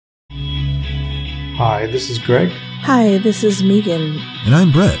Hi, this is Greg. Hi, this is Meagan. And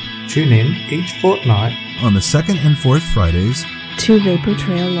I'm Bret. Tune in each fortnight on the second and fourth Fridays to Vapour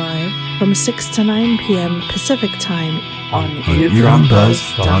Trail Live from 6 to 9 p.m. Pacific Time on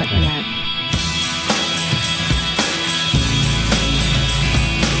eardrumbuzz.net.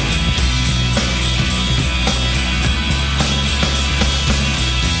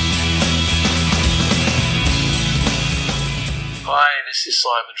 This is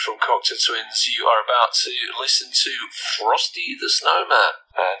Simon from Cocteau Twins. You are about to listen to Frosty the Snowman.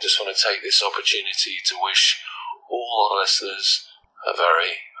 And just want to take this opportunity to wish all our listeners a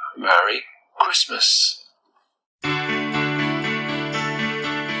very Merry Christmas.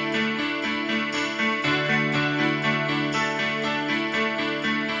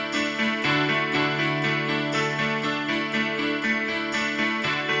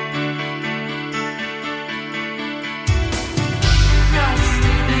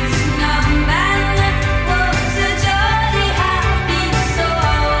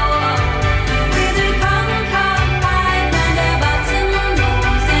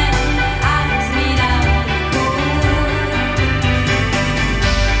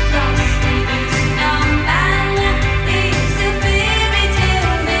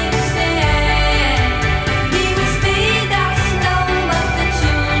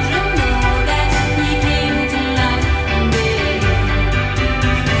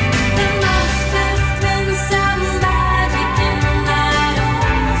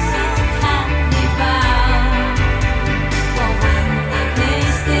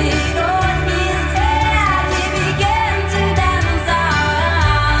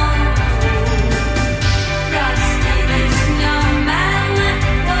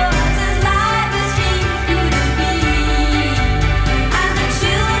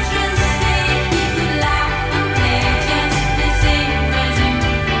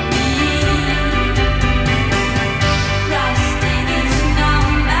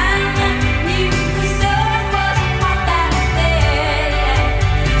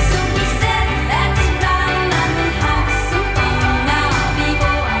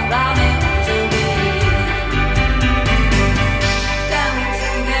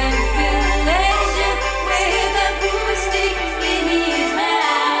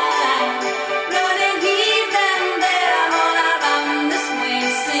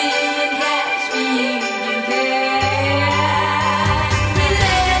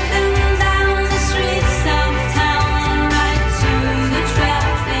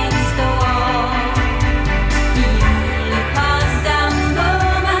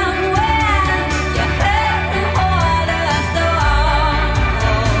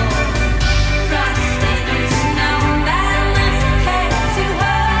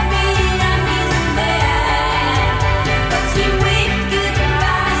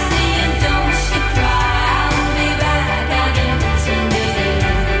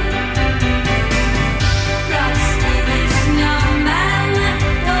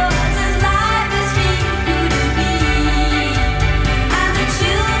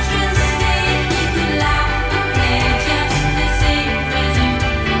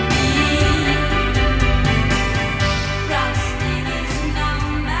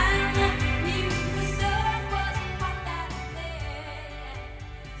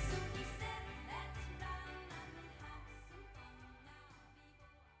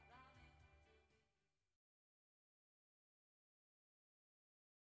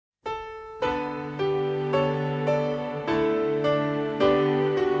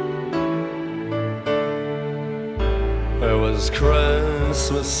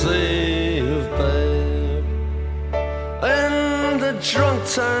 Christmas Eve, babe, in the drunk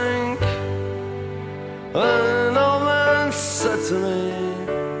tank, an old man said to me,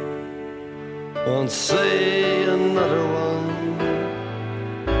 won't see another one.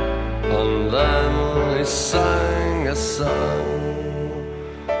 And then he sang a song,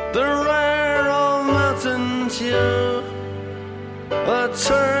 the rare old mountain dew. I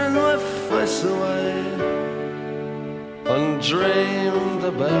turned my face away and dreamed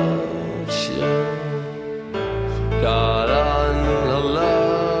about you. Got on a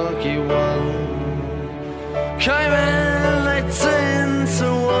lucky one, came in 18 to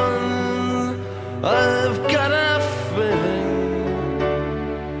 1. I've got a feeling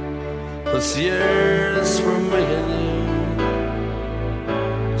this year's for me and you.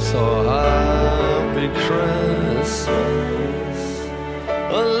 So happy Christmas, I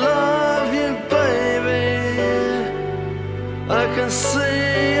love you, baby. I can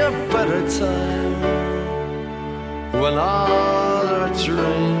see a better time when all our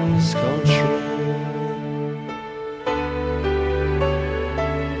dreams come true.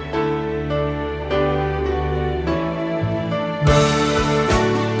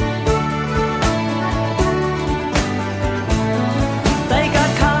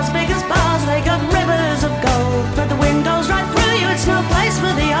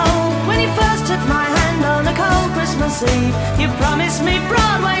 Christmas Eve. You promised me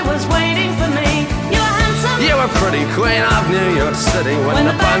Broadway was waiting for me. You were handsome. You were pretty queen of New York City. When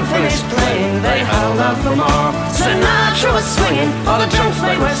the band finished playing, they held out for more. Sinatra was swinging, all the drunks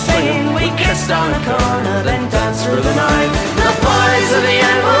they were singing. We kissed on the corner, then danced through the night. The boys of the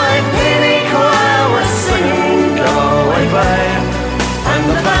NYPD choir were singing Go Away Babe, and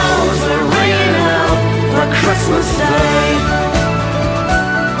the bells were ringing out for Christmas Day.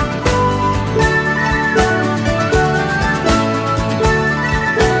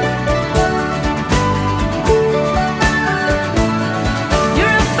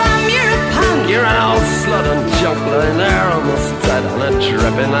 You're an old slut and junk lying there almost dead on a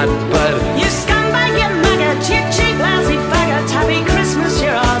dripping night bed. You scumbag, you maggot, you cheap lousy faggot. Happy Christmas,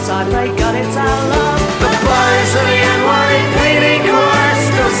 you're ours, I pray God it's our love. The boys of the NYPD choir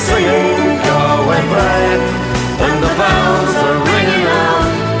still singing Go Away Babe, and the bells are ringing out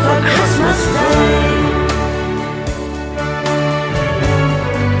for Christmas Day.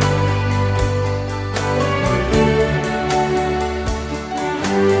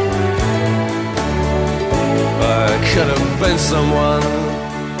 Could have been someone.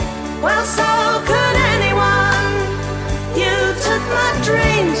 Well, so could anyone. You took my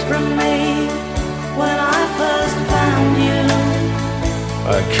dreams from me when I first found you.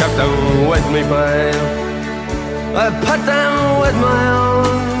 I kept them with me, babe. I put them with my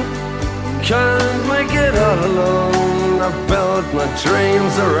own. Can't make it all alone. I built my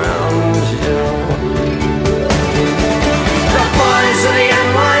dreams around you. The boys of the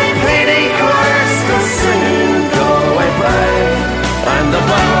NYPD choir still singing and the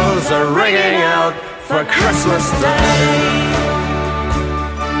bells are ringing out for Christmas Day.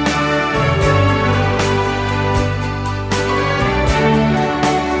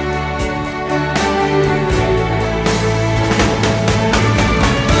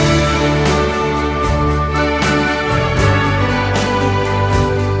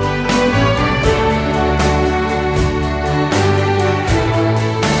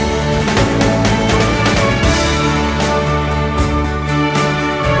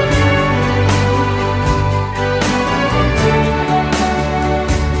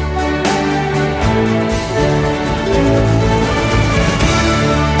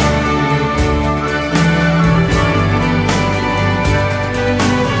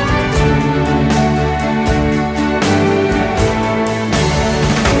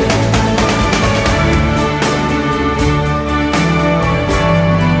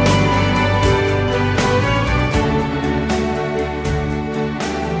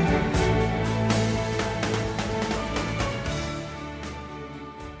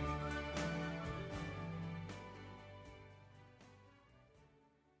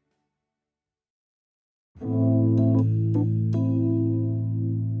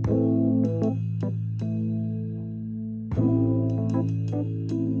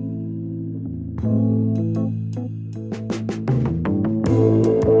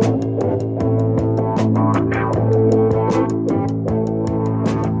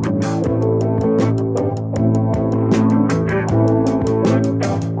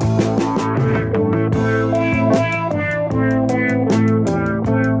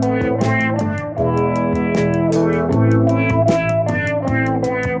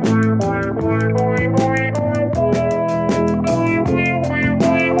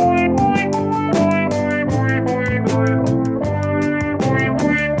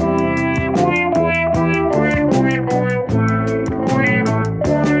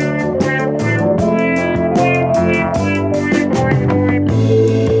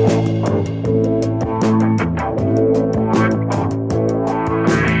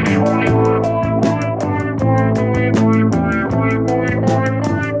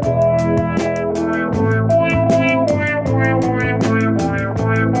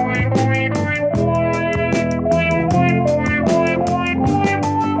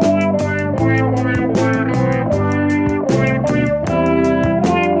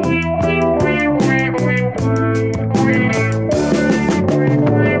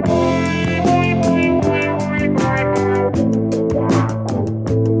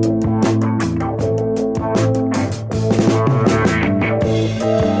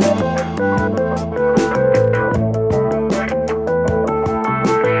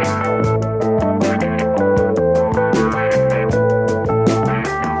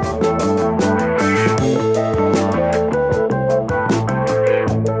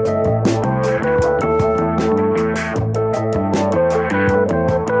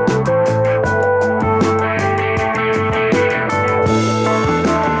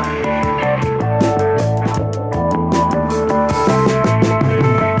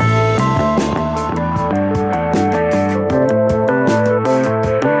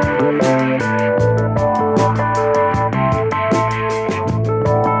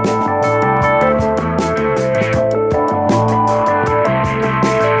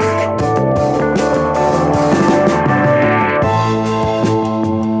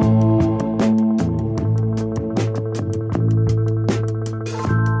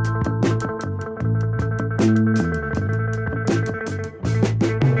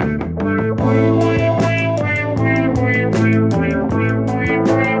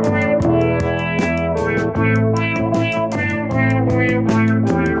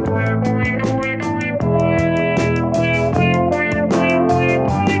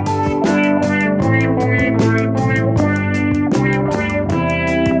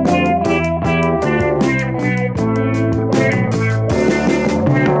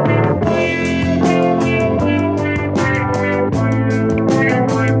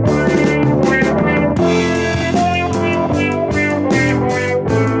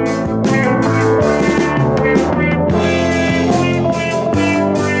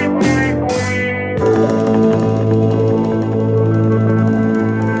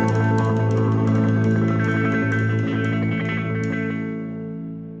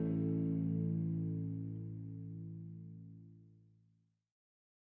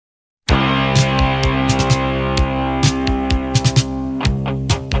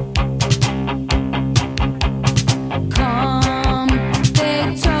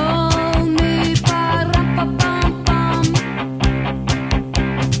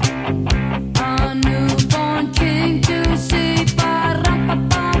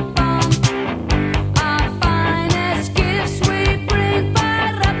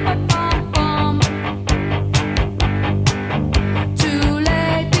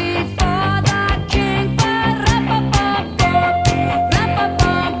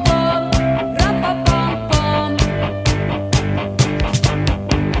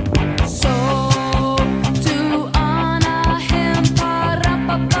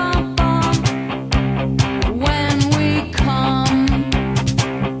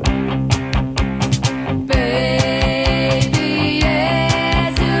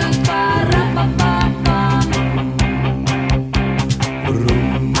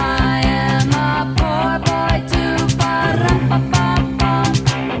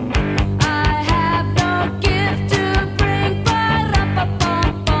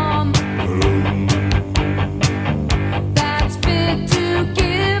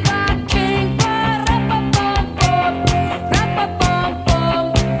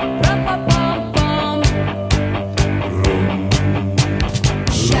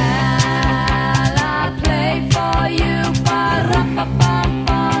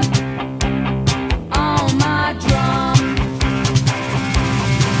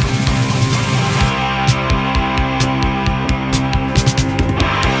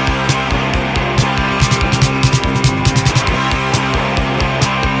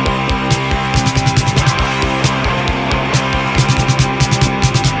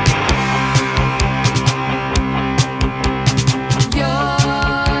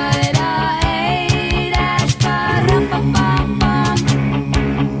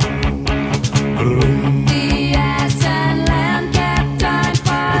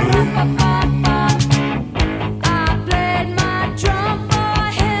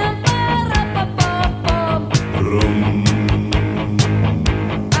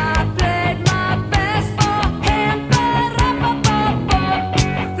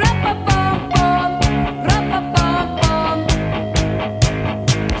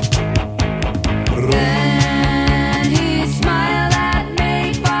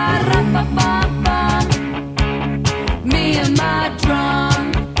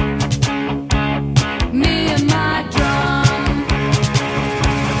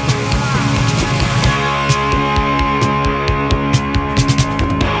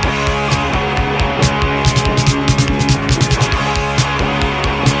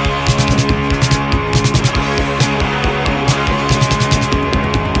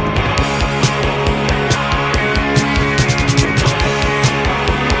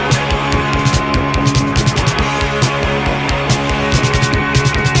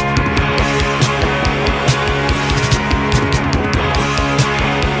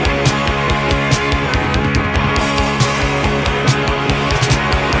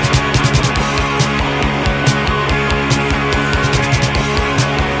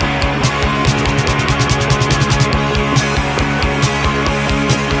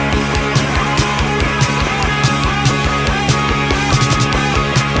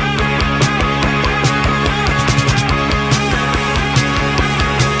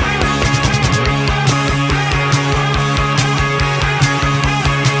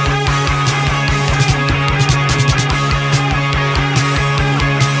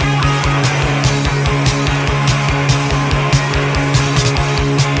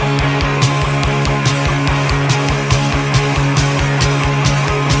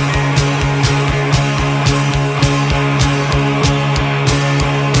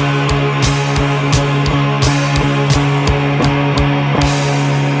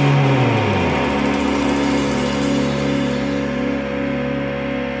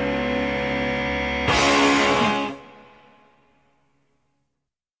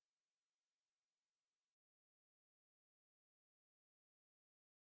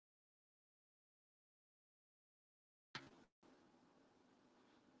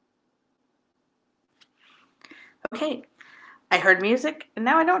 Okay, I heard music, and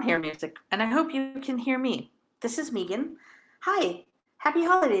now I don't hear music, and I hope you can hear me. This is Meagan. Hi, happy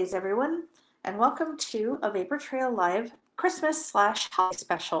holidays, everyone, and welcome to a Vapor Trail Live Christmas/Holiday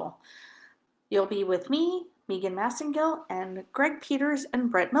special. You'll be with me, Meagan Masingill, and Greg Peters and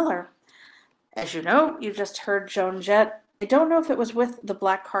Bret Miller. As you know, you just heard Joan Jett. I don't know if it was with the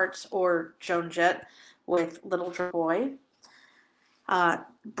Black Hearts or Joan Jett with Little Drummer Boy.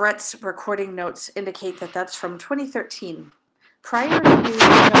 Bret's recording notes indicate that that's from 2013. Prior to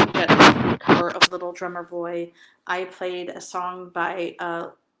Joan Jett's cover of Little Drummer Boy, I played a song by a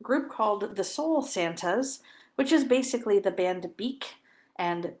group called the Soul Santas, which is basically the band Beak,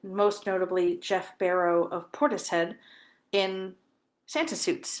 and most notably Jeff Barrow of Portishead in Santa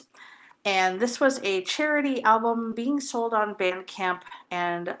suits. And this was a charity album being sold on Bandcamp,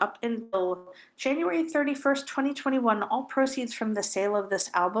 and up until January 31st, 2021, all proceeds from the sale of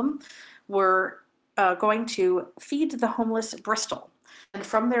this album were going to Feed the Homeless Bristol. And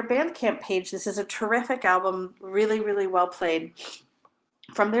from their Bandcamp page, this is a terrific album, really, really well played.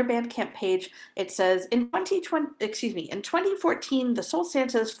 From their Bandcamp page, it says, in 2014, the Soul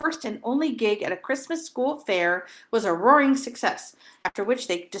Santas' first and only gig at a Christmas school fair was a roaring success, after which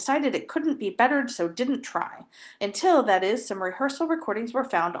they decided it couldn't be bettered, so didn't try. Until, that is, some rehearsal recordings were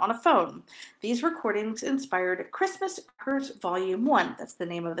found on a phone. These recordings inspired Christmas Crackers Volume 1, that's the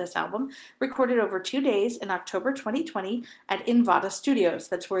name of this album, recorded over 2 days in October 2020 at Invada Studios.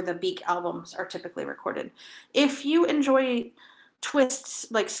 That's where the Beak albums are typically recorded. If you enjoy twists,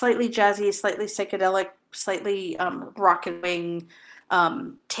 like slightly jazzy, slightly psychedelic, slightly rock and wing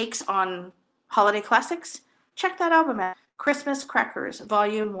takes on holiday classics, check that album out. Christmas Crackers,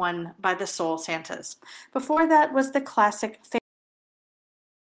 Volume 1 by the Soul Santas. Before that was the classic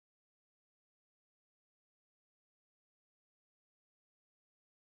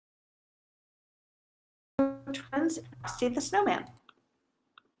Twins, Frosty the Snowman.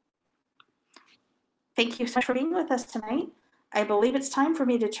 Thank you so much for being with us tonight. I believe it's time for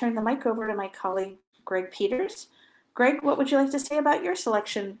me to turn the mic over to my colleague, Greg Peters. Greg, what would you like to say about your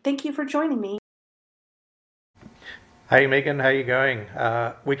selection? Thank you for joining me. Hey Meagan, how you going?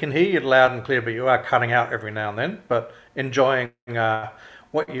 We can hear you loud and clear, but you are cutting out every now and then, but enjoying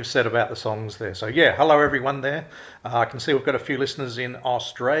what you've said about the songs there. So yeah, hello everyone there. I can see we've got a few listeners in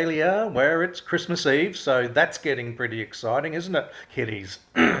Australia where it's Christmas Eve, so that's getting pretty exciting, isn't it, kiddies?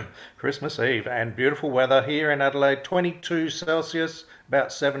 Christmas Eve, and beautiful weather here in Adelaide, 22 Celsius,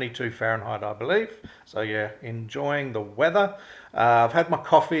 about 72 Fahrenheit, I believe. So yeah, enjoying the weather. I've had my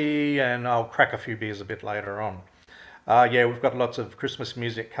coffee and I'll crack a few beers a bit later on. Yeah, we've got lots of Christmas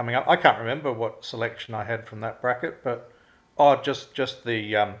music coming up. I can't remember what selection I had from that bracket, but just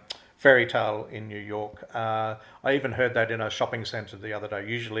the Fairytale in New York. I even heard that in a shopping centre the other day.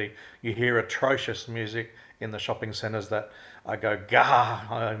 Usually you hear atrocious music in the shopping centres that I go, gah,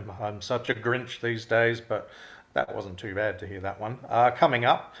 I'm such a Grinch these days, but that wasn't too bad to hear that one. Coming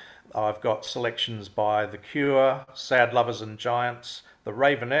up, I've got selections by The Cure, Sad Lovers and Giants, the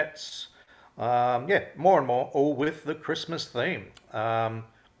Raveonettes, yeah, more and more, all with the Christmas theme.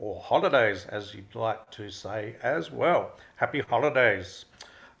 Or holidays, as you'd like to say as well. Happy holidays.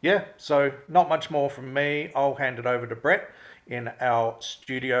 Yeah, so not much more from me. I'll hand it over to Bret in our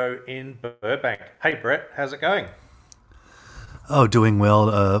studio in Burbank. Hey Bret, how's it going? Oh, doing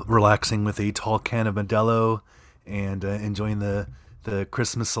well. Relaxing with a tall can of Modelo and enjoying the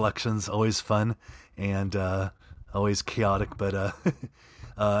Christmas selections. Always fun and always chaotic, but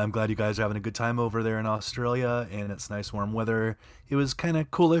I'm glad you guys are having a good time over there in Australia, and it's nice warm weather. It was kind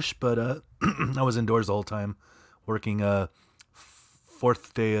of coolish, but I was indoors the whole time, working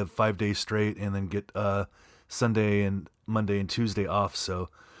fourth day of 5 days straight, and then get Sunday and Monday and Tuesday off. So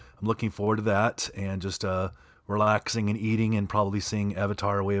I'm looking forward to that, and just relaxing and eating, and probably seeing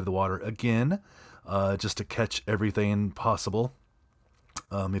Avatar: Way of the Water again, just to catch everything possible.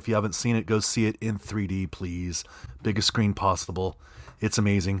 If you haven't seen it, go see it in 3D, please. Biggest screen possible. It's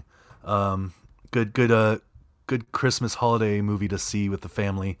amazing. Good Christmas holiday movie to see with the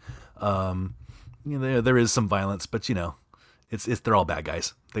family. You know, there is some violence, but you know, they're all bad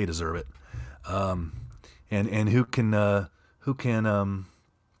guys. They deserve it. And who can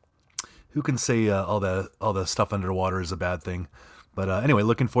say all the stuff underwater is a bad thing? But anyway,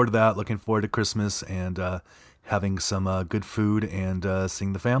 looking forward to that. Looking forward to Christmas and having some good food and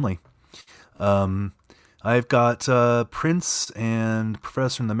seeing the family. I've got Prince and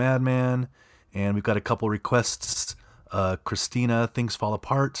Professor and the Madman, and we've got a couple requests. Cristina, Things Fall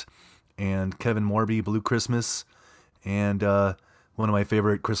Apart, and Kevin Morby, Blue Christmas, and one of my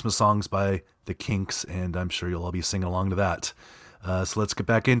favorite Christmas songs by the Kinks, and I'm sure you'll all be singing along to that. So let's get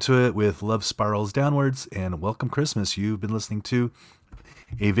back into it with Love Spirals Downwards and Welcome Christmas. You've been listening to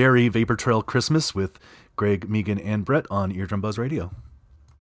A Very Vapor Trail Christmas with Greg, Meagan, and Bret on Eardrum Buzz Radio.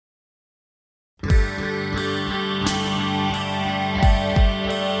 Welcome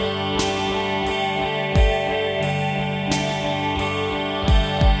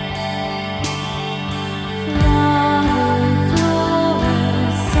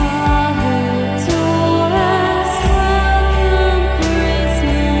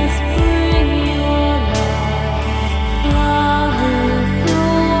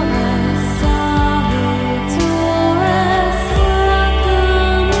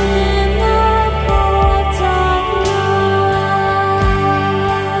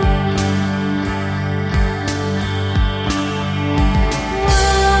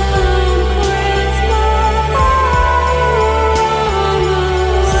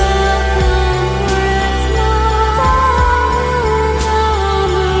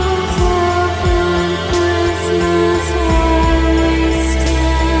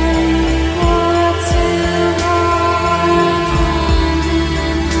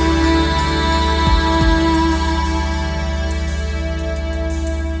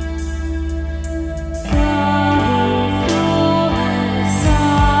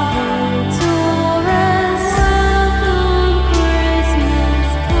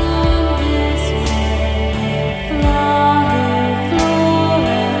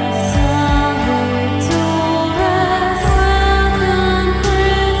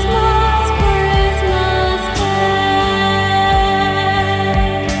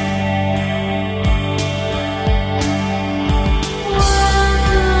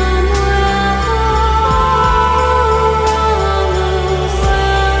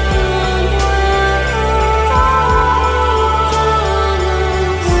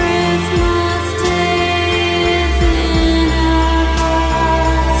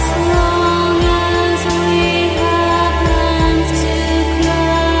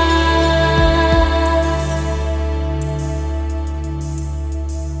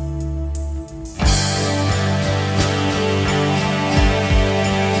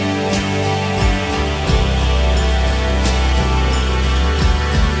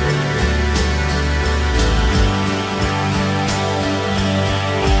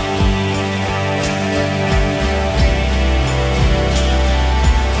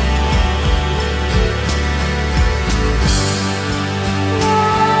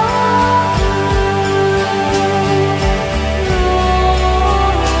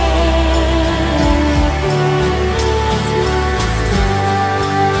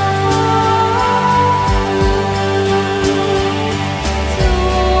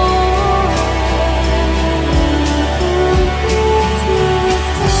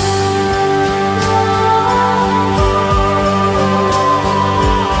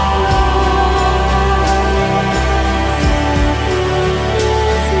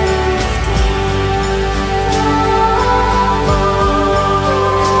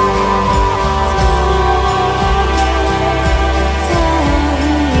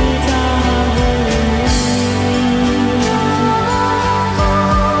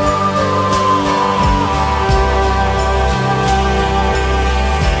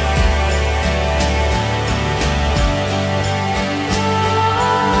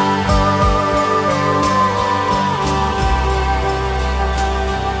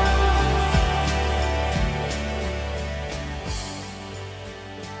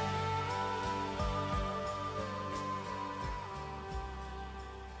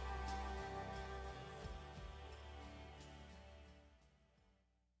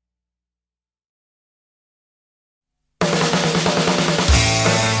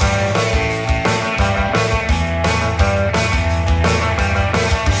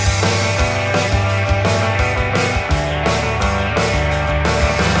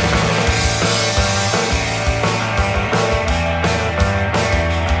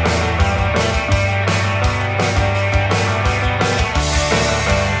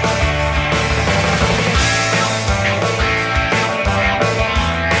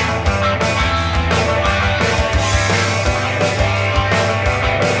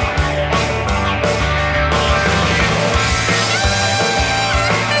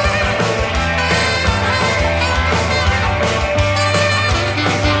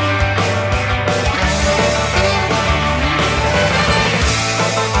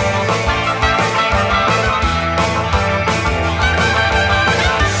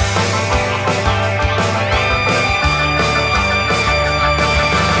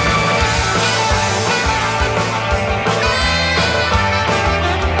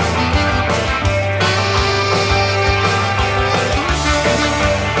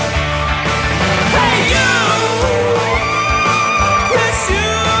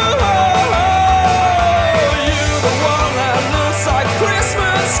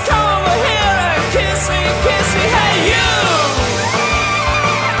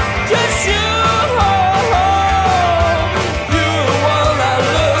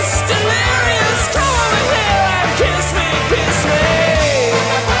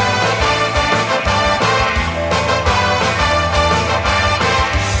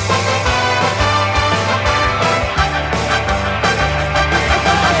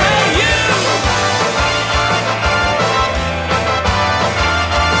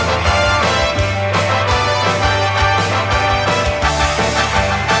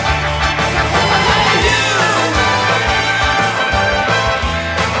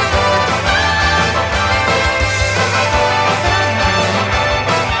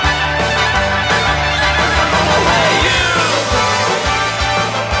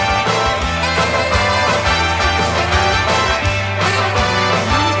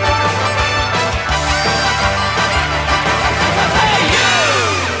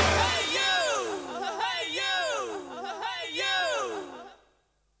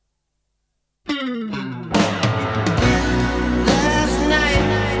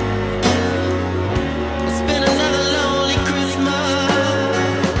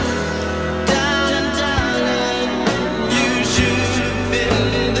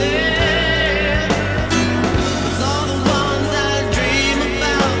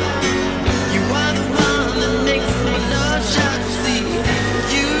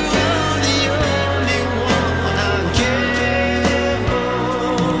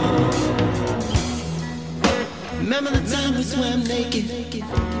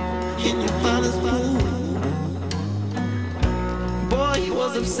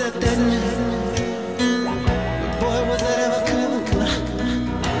said that night. Boy, was that ever cool.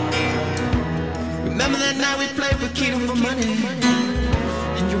 Remember that night we played for Keto for money,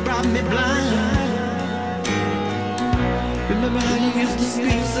 and you robbed me blind. Remember how you used to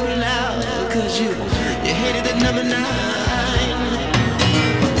scream so loud, cause you hated the number 9.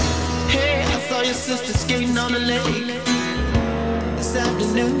 Hey, I saw your sister skating on the lake this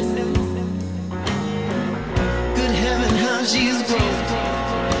afternoon. Good heaven, how she's grown.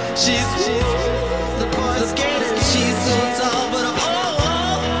 She's the boy skater, she's so tall, but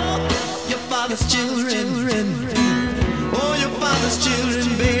your father's children. Oh, your father's children,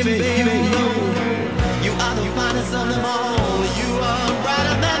 baby, no. You are the finest of them all. You are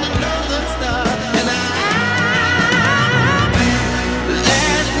brighter than the northern star. And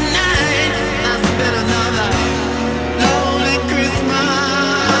last night I spent another lonely Christmas.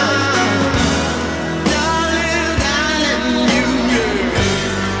 Darling,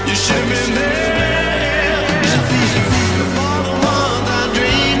 you should have been there. For the ones I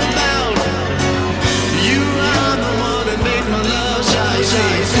dream about, you are the one that makes my love shine.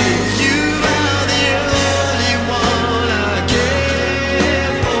 You are the only one I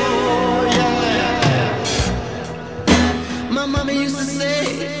care for, yeah. My mama used to say,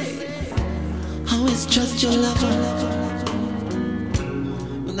 always trust your lover.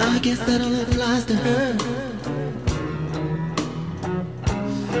 But now I guess that only applies to her.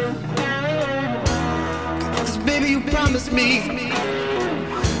 Cause baby, you promised me.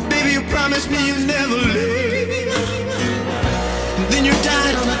 Baby, you promised me you'd never leave. And then you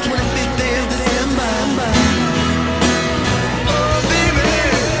died on the 25th day of December. Oh, baby,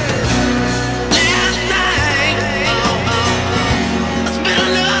 last night I spent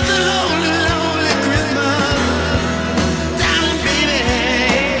another lonely, lonely Christmas. Darling, baby,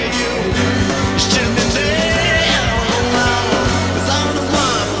 you should have been there. 'Cause I'm the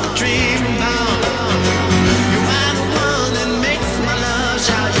one I dream about. You are the one that makes my love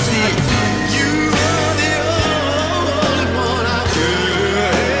shout. You see, you are the only one I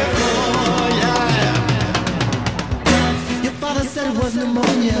care for, yeah. Your father said it was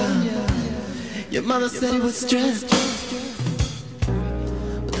pneumonia. Your mother said it was stress.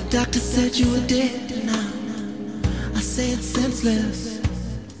 But the doctor said you were dead. Now I say it's senseless.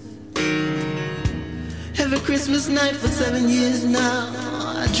 Every Christmas night for 7 years now,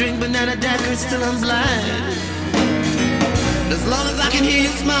 I drink banana daiquiris till I'm blind. As long as I can hear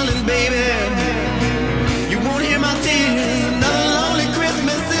you smiling, baby, you won't hear my tears. Another lonely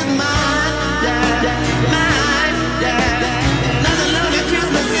Christmas is mine, yeah, mine, yeah. Another lonely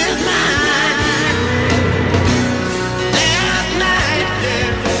Christmas is mine. Last night,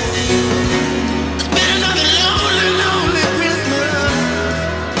 yeah, it's been another lonely, lonely Christmas.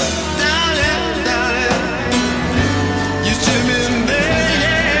 Darling, darling, you should have been there,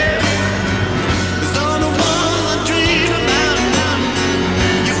 yeah. 'Cause all the ones I dream about,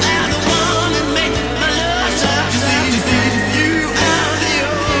 you are the one that makes my love shout. You see,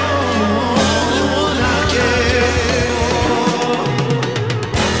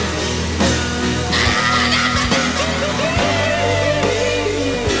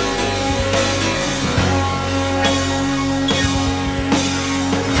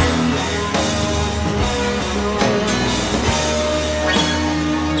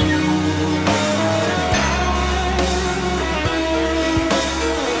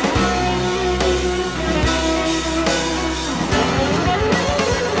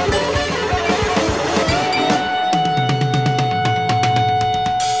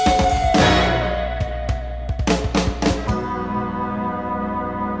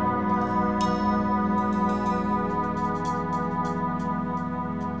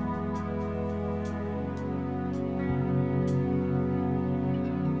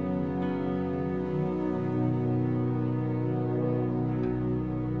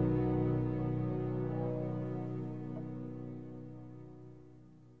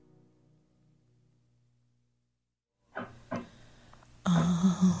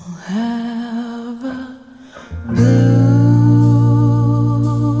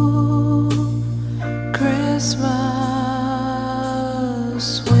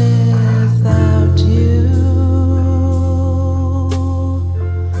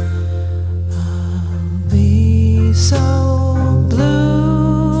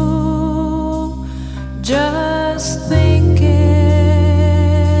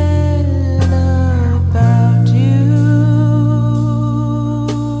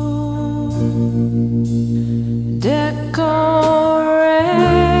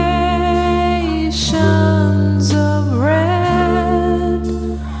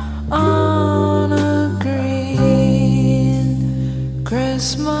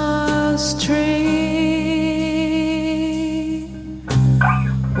 Christmas tree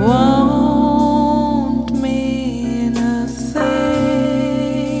won't mean a thing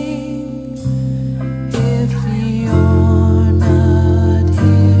if you're not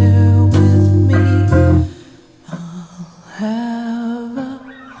here with me. I'll have a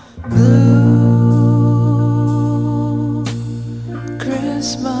blue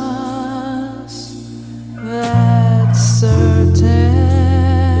Christmas, that's certain.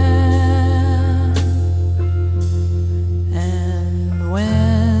 And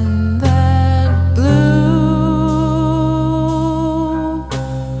when that blue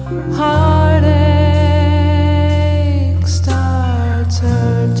heartache starts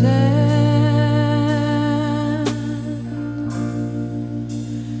hurting,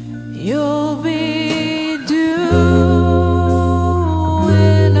 you'll be doing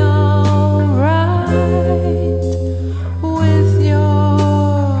alright with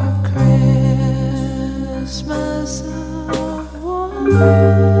your Christmas of white.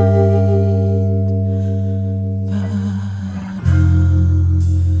 But I'll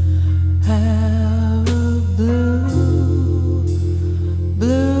have a blue,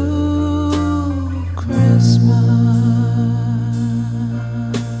 blue Christmas.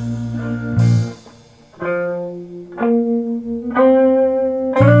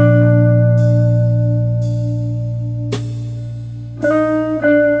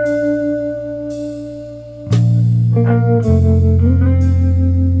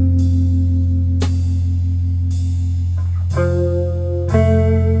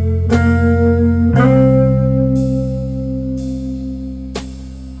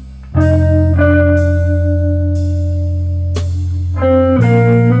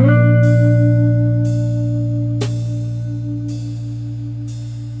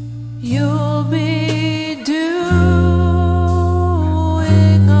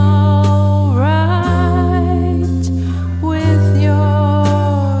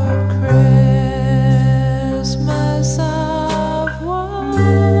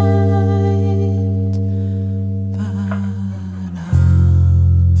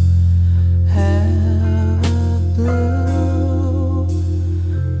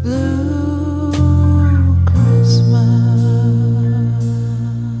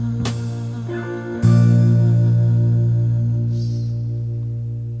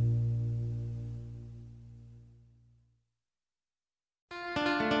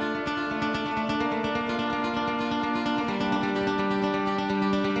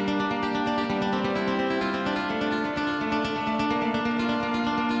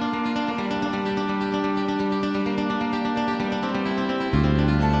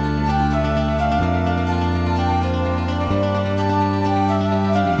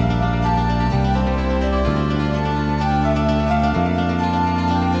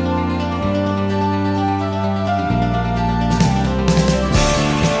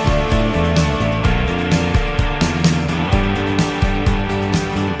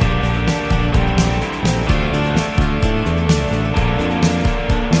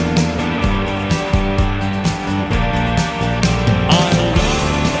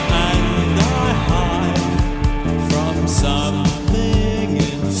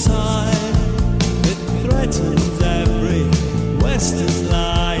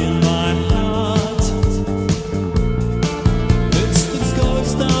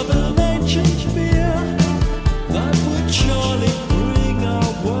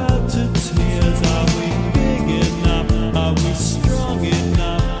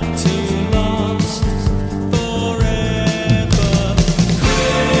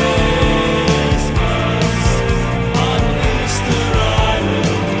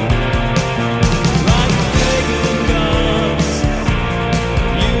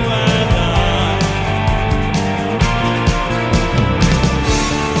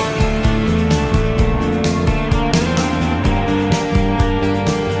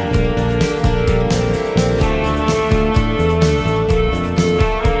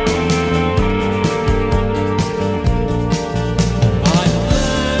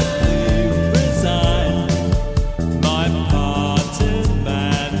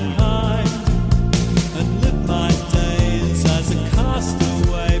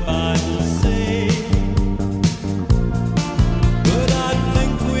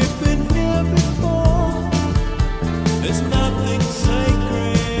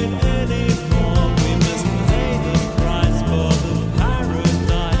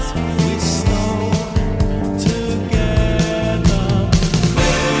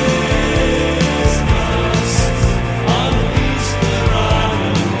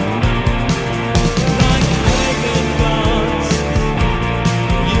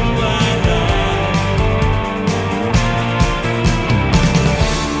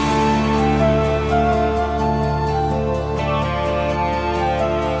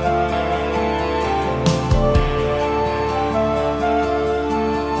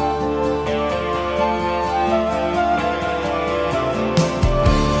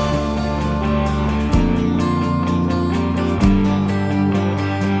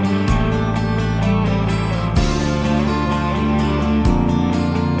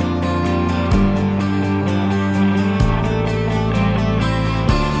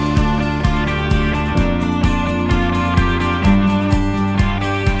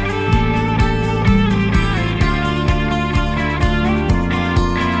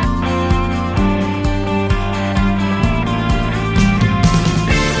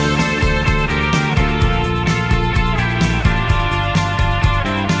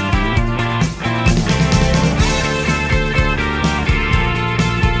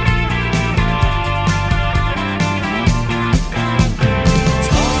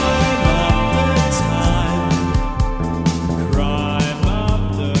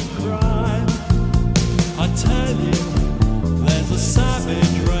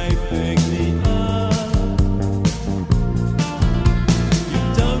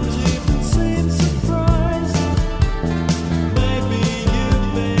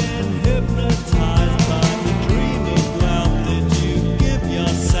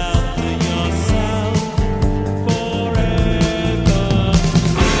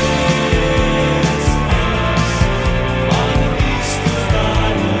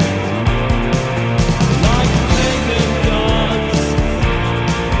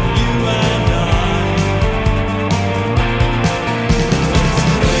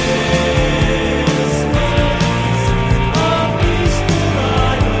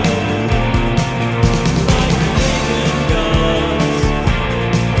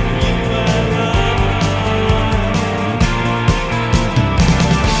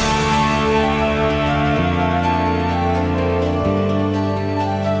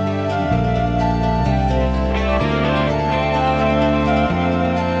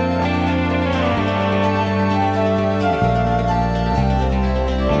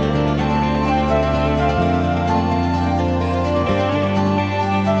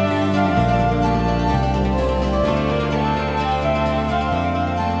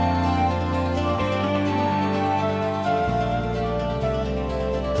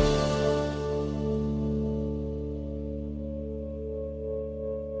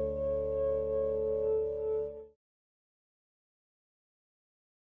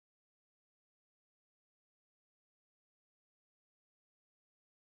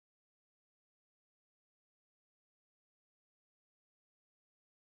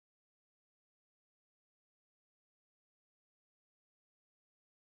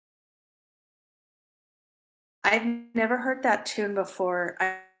 I've never heard that tune before.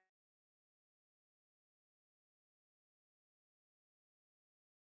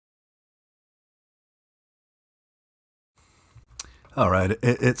 All right.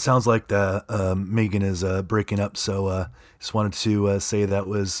 It sounds like Meagan is breaking up, so just wanted to say that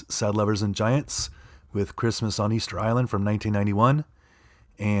was Sad Lovers and Giants with Christmas on Easter Island from 1991.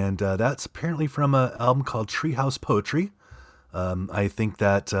 And that's apparently from an album called Treehouse Poetry. I think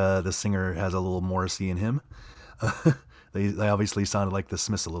that the singer has a little Morrissey in him. They obviously sounded like the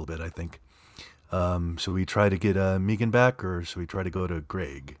Smiths a little bit, I think. Should we try to get Meagan back, or should we try to go to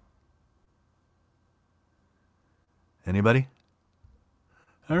Greg? Anybody?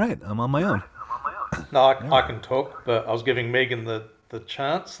 All right, I'm on my own. No, I can talk, but I was giving Meagan the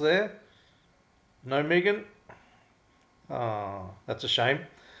chance there. No, Meagan? Oh, that's a shame.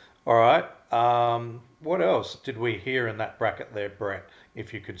 All right. What else did we hear in that bracket there, Bret?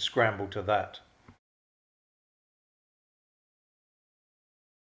 If you could scramble to that.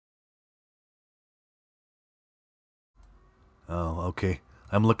 Oh, okay.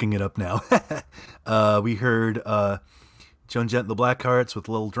 I'm looking it up now. We heard Joan, Jett and the Blackhearts with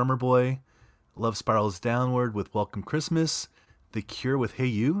Little Drummer Boy, Love Spirals Downward with Welcome Christmas, The Cure with Hey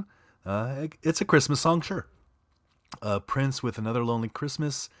You. It's a Christmas song, sure. Prince with Another Lonely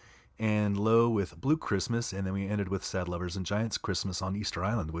Christmas, and Low with Blue Christmas, and then we ended with Sad Lovers and Giants, Christmas on Easter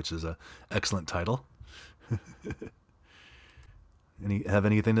Island, which is an excellent title. Have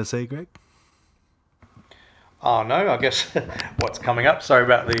anything to say, Greg? Oh, no, I guess what's coming up. Sorry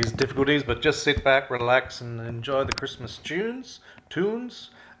about these difficulties, but just sit back, relax, and enjoy the Christmas tunes. We've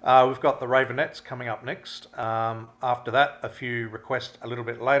got the Raveonettes coming up next. After that, a few requests a little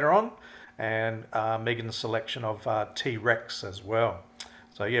bit later on, and Meagan's selection of T-Rex as well.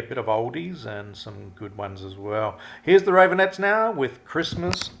 So, yeah, a bit of oldies and some good ones as well. Here's the Raveonettes now with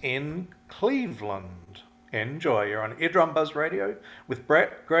Christmas in Cleveland. Enjoy. You're on Eardrum Buzz Radio with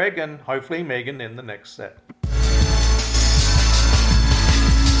Bret, Greg, and hopefully Meagan in the next set.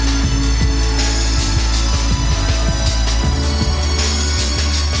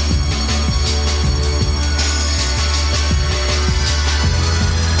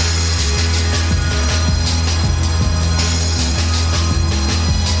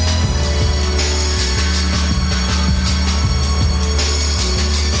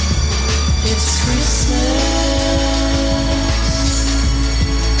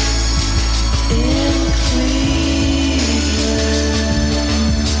 In Cleveland.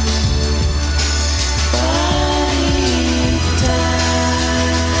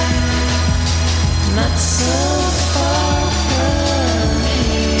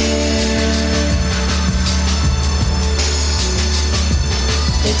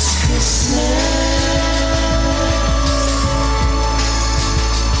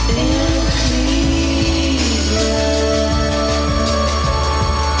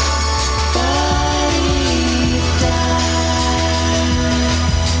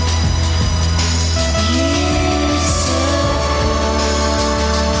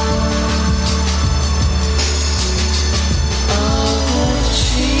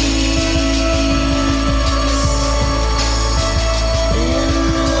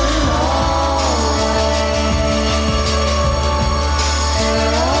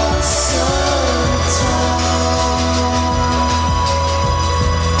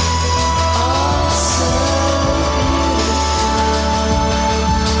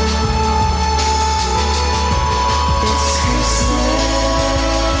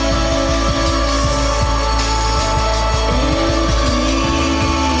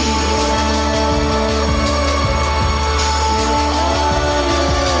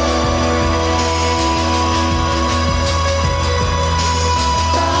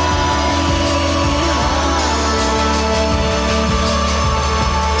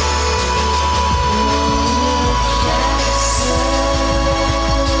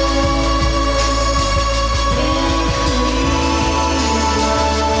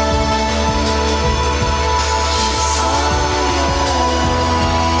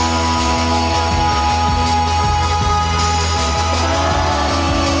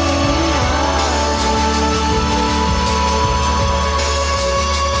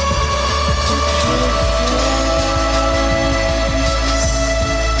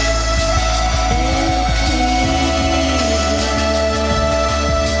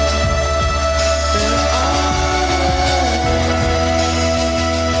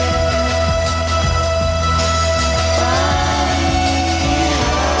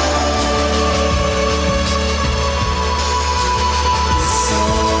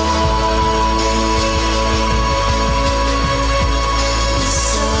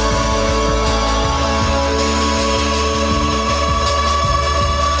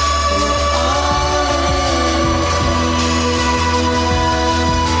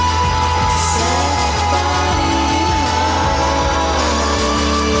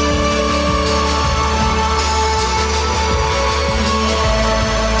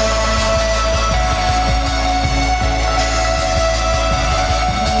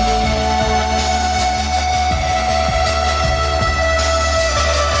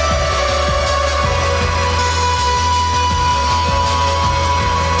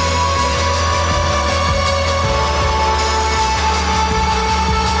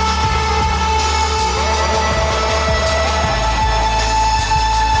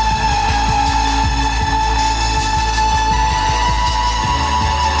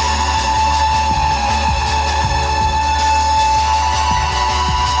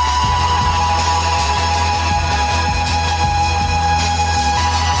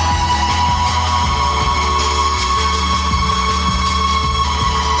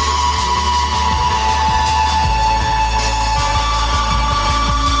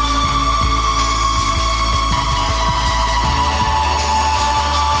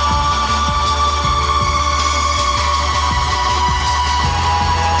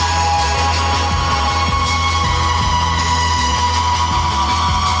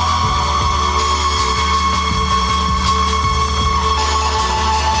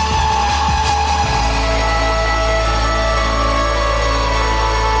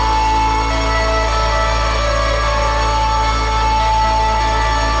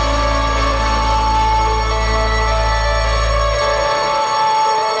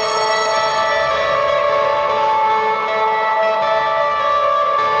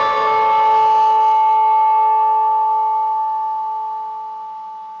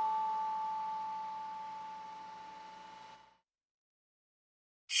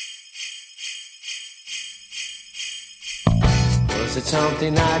 Was it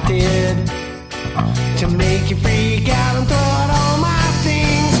something I did to make you freak out and throw out all my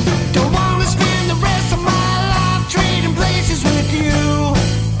things? Don't wanna spend the rest of my life trading places with you.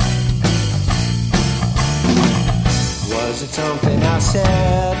 Was it something I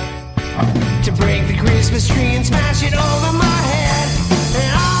said to break the Christmas tree and smash it over my head?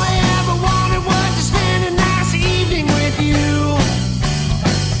 And all I ever wanted was to spend a nice evening with you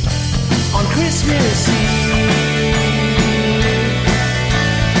on Christmas Eve.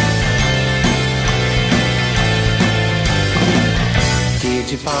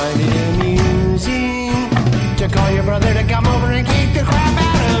 Did you find it amusing to call your brother to come over and kick the crap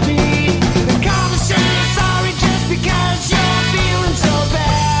out of me? And call to say you're sorry just because you're feeling so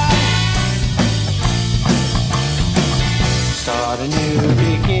bad. Start a new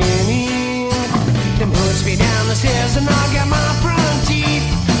beginning, then push me down the stairs and knock out my front teeth.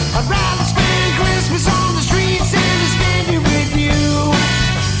 I'd rather spend Christmas on the streets than to spend it with you.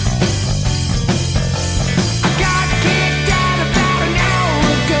 I got kicked out about an hour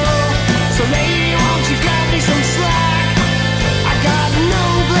ago, so lady, won't you cut me some slack? I got no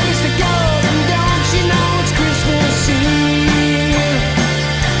place to go, and don't you know it's Christmas Eve?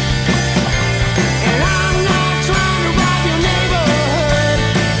 And I'm not trying to rob your neighborhood,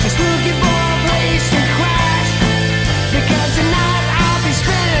 just looking for a place to crash, because tonight I'll be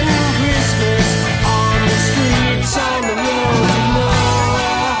spending Christmas on the streets, on the road to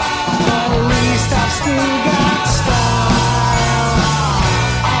nowhere, but at least I've still got style.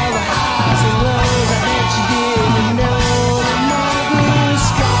 All the highs and lows I bet you didn't know that my blue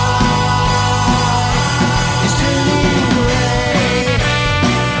sky is turning gray.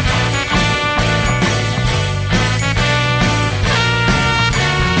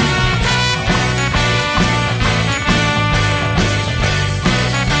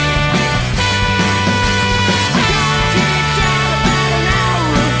 Kicked out about an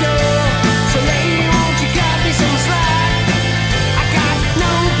hour ago, so lady, won't you cut me some slack? I got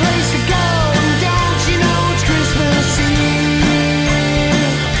no place to go, and don't you know it's Christmas Eve?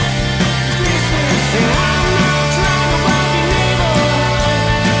 And I'm not trying to rob your neighborhood,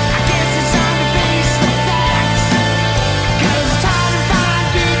 I guess it's time to face the facts, 'cause it's hard to find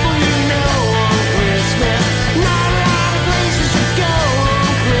people you know on Christmas. Not a lot of places to go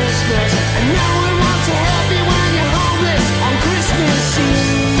on Christmas, and no one wants to help you when you're homeless on Christmas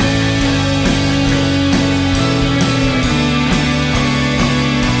Eve.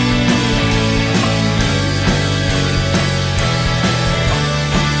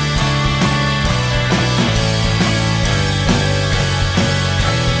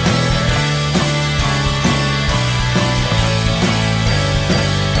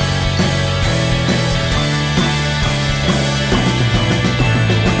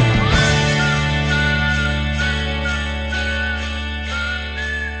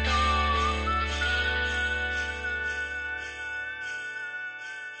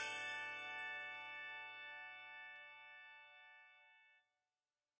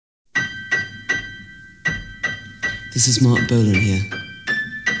 This is Marc Bolan here.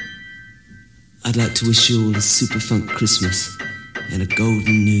 I'd like to wish you all a super funk Christmas and a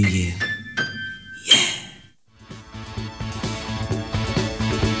golden new year.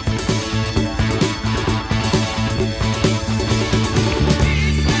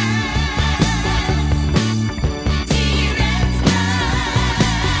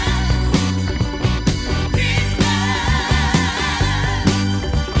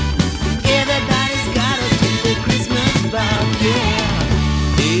 Everybody's gotta do the Christmas vibe, yeah.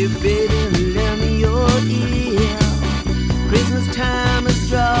 Hey baby, lend me your ear. Christmas time is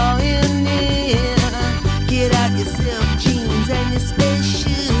drawing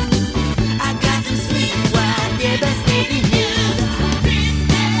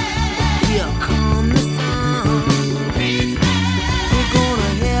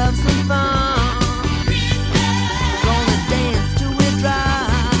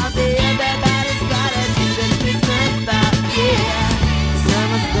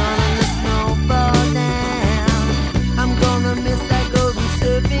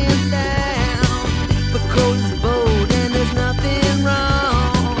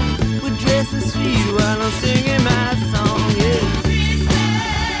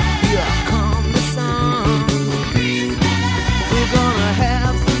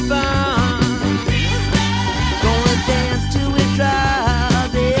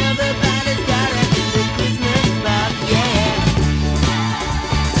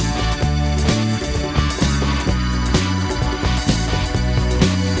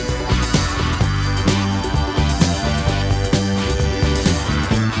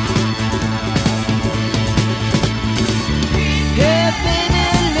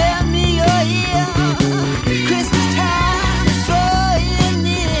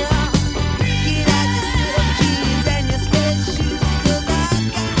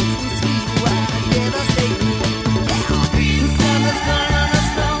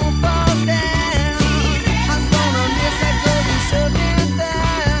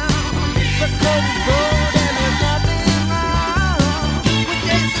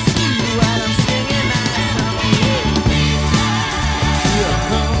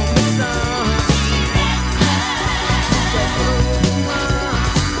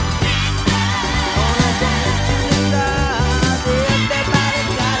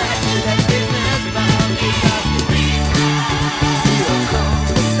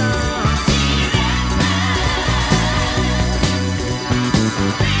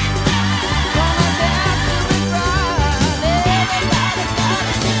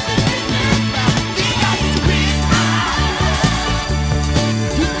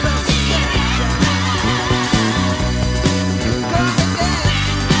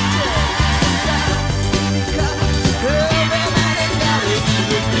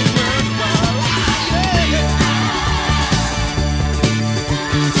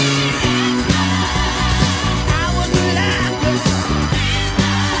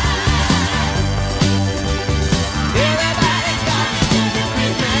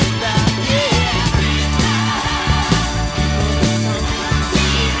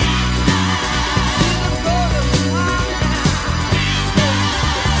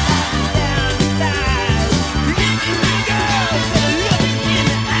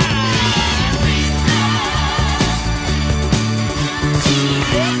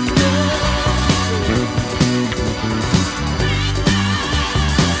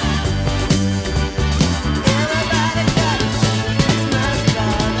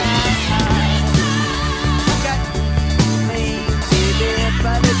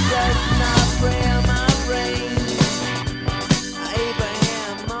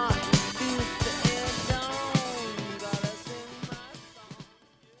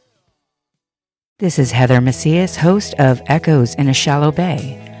This is Heather Macias, host of Echoes in a Shallow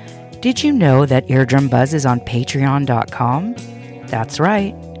Bay. Did you know that Eardrum Buzz is on Patreon.com? That's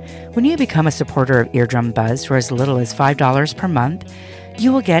right. When you become a supporter of Eardrum Buzz for as little as $5 per month,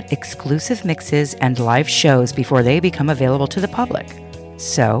 you will get exclusive mixes and live shows before they become available to the public.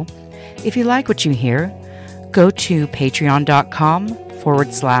 So, if you like what you hear, go to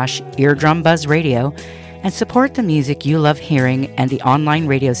patreon.com/Eardrum Buzz Radio and support the music you love hearing and the online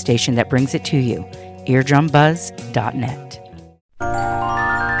radio station that brings it to you, eardrumbuzz.net.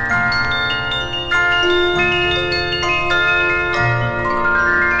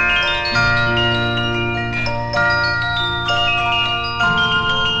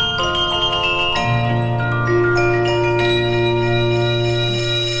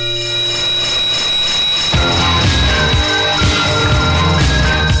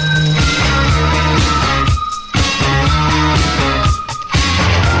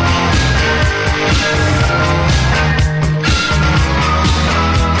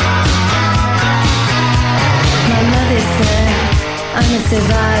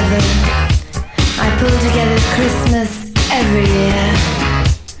 Survivor. I pull together Christmas every year.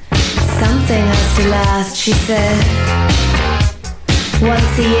 Something has to last, she said.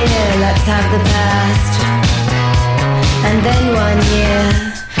 Once a year, let's have the past. And then 1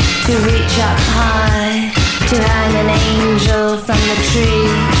 year, to reach up high, to hang an angel from the tree,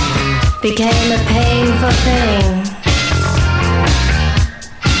 became a painful thing.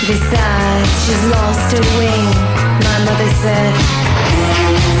 Besides, she's lost her wing, my mother said.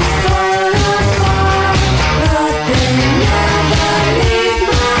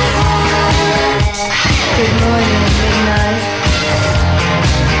 Good morning, midnight.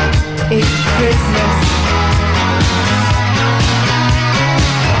 It's Christmas.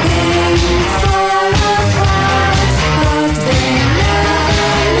 Things fall apart, but they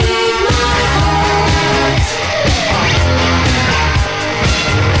never leave my heart.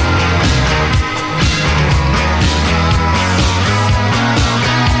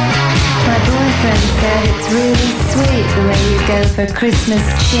 My boyfriend said it's really sweet the way you go for Christmas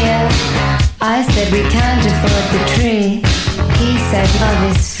cheer. I said we can't afford the tree. He said love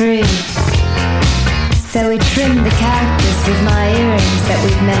is free. So we trimmed the cactus with my earrings that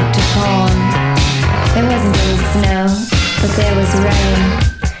we'd meant to pawn. There wasn't any snow, but there was rain.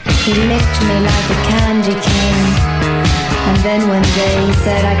 He licked me like a candy cane. And then one day he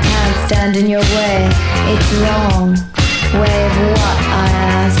said, I can't stand in your way. It's wrong. Way of what, I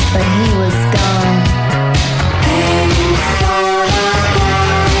asked, but he was gone. Things fall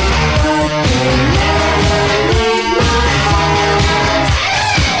apart, but they never leave my heart.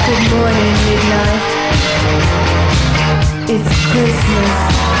 Good morning, midnight. It's Christmas.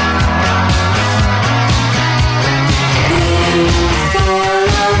 Things fall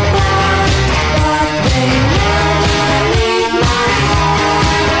apart, but they never leave my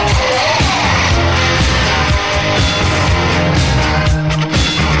heart.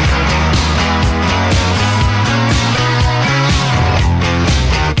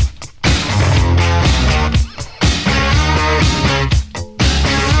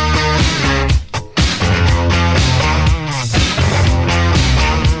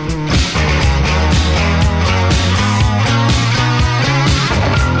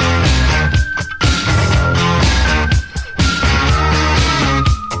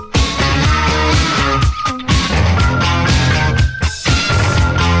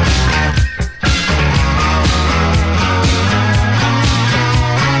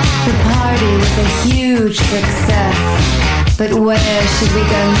 Huge success, but where should we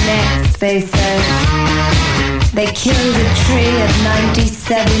go next, they said. They killed a tree of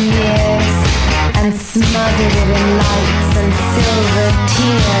 97 years and smothered it in lights and silver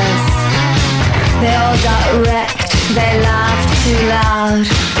tears. They all got wrecked, they laughed too loud.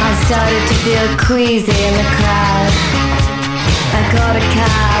 I started to feel queasy in the crowd. I got a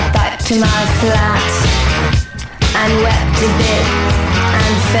cab back to my flat and wept a bit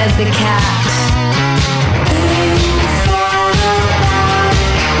and fed the cat. Things fall apart,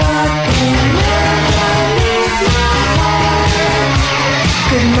 but they never leave my heart.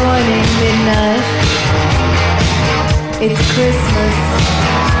 Good morning, midnight. It's Christmas.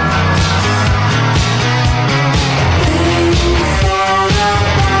 Things fall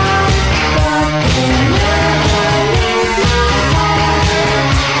apart, but they never leave my heart.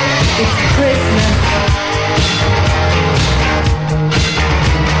 It's Christmas.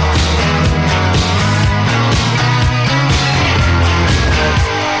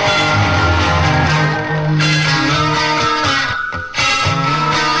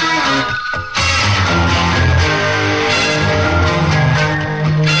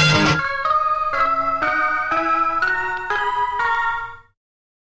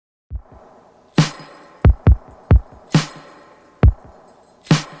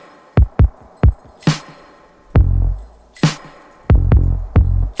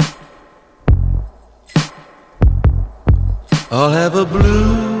 I'll have a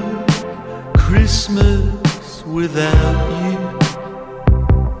blue Christmas without you.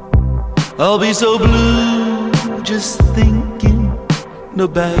 I'll be so blue just thinking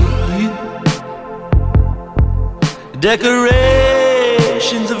about you.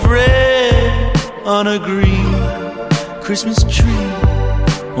 Decorations of red on a green Christmas tree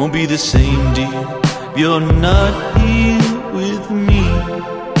won't be the same, dear, if you're not here with me.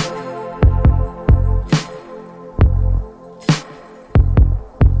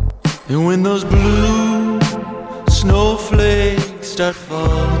 And when those blue snowflakes start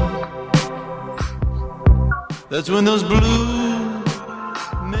falling, that's when those blue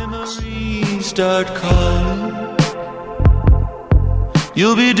memories start calling.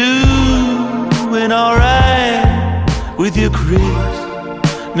 You'll be doing alright with your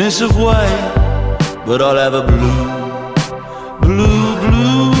Christmas of white, but I'll have a blue, blue,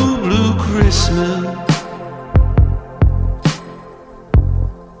 blue, blue Christmas.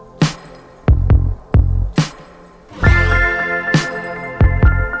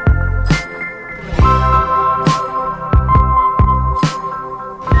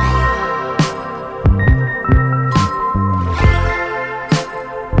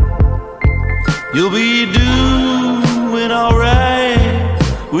 You'll be doing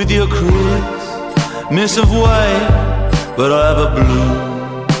alright with your Christmas of white, but I'll have a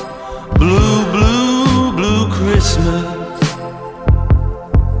blue, blue, blue, blue Christmas.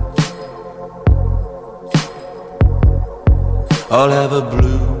 I'll have a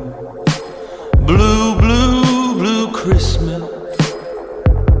blue, blue, blue, blue Christmas.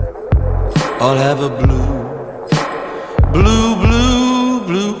 I'll have a blue, blue, blue,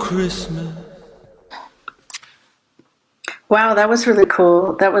 blue Christmas. Wow, that was really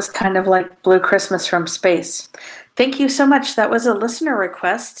cool. That was kind of like Blue Christmas from space. Thank you so much. That was a listener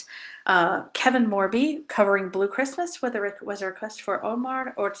request. Kevin Morby covering Blue Christmas was a request for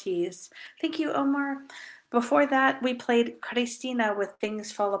Omar Ortiz. Thank you, Omar. Before that, we played Cristina with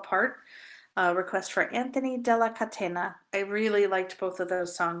Things Fall Apart, a request for Anthony Della Catena. I really liked both of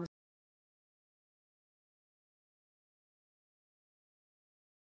those songs.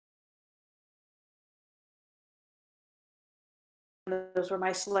 Those were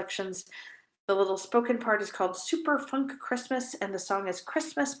my selections. The little spoken part is called Super Funk Christmas, and the song is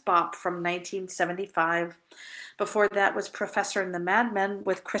Christmas Bop from 1975. Before that was Professor and the Madmen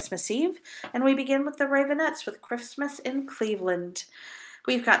with Christmas Eve, and we begin with the Raveonettes with Christmas in Cleveland.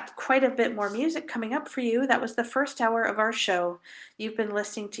 We've got quite a bit more music coming up for you. That was the first hour of our show. You've been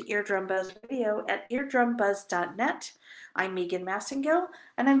listening to Eardrum Buzz Radio at eardrumbuzz.net. I'm Meagan Masingill,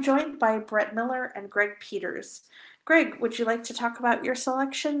 and I'm joined by Bret Miller and Greg Peters. Greg, would you like to talk about your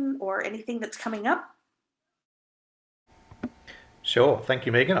selection or anything that's coming up? Sure. Thank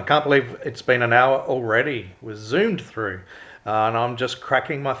you, Meagan. I can't believe it's been an hour already. We're zoomed through. And I'm just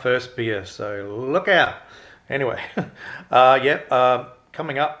cracking my first beer, so look out. Anyway,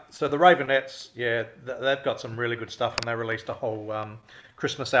 coming up. So the Raveonettes, they've got some really good stuff, and they released a whole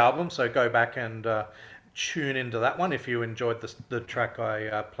Christmas album. So go back and tune into that one if you enjoyed the track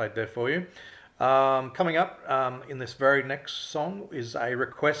I played there for you. Coming up in this very next song is a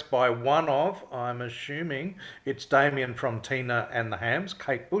request by one of, I'm assuming it's Damien from Tina and the Hams,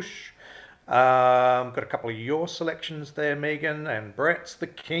 Kate Bush. Got a couple of your selections there, Meagan, and Bret's, The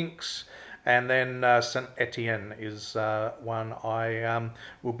Kinks, and then St. Etienne is one I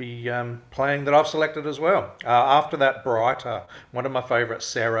will be playing that I've selected as well. After that, Brighter, one of my favourite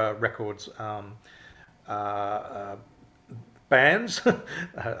Sarah Records bands.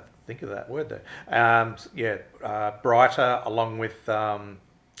 Think of that word there. Brighter, along with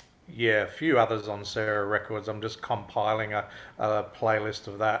a few others on Sarah Records. I'm just compiling a playlist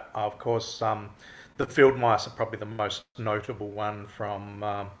of that. Of course, the Field Mice are probably the most notable one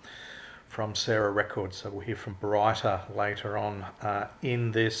from Sarah Records. So we'll hear from Brighter later on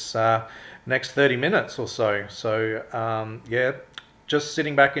in this next 30 minutes or so. So just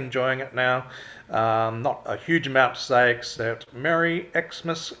sitting back enjoying it now. Not a huge amount to say except Merry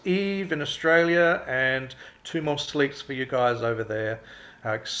Xmas Eve in Australia and 2 more sleeps for you guys over there.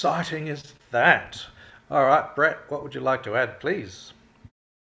 How exciting is that? All right, Bret, what would you like to add, please?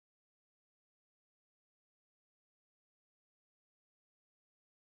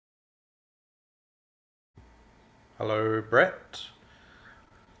 Hello, Bret.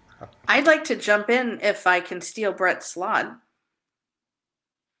 I'd like to jump in if I can steal Bret's slot.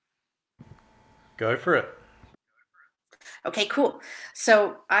 Go for it. Okay, cool.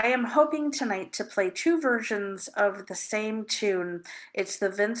 So I am hoping tonight to play 2 versions of the same tune. It's the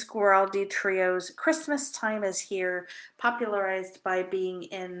Vince Guaraldi Trio's Christmastime is Here, popularized by being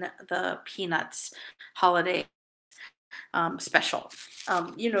in the Peanuts holiday. special.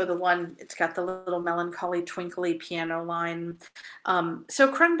 You know the one, it's got the little melancholy, twinkly piano line.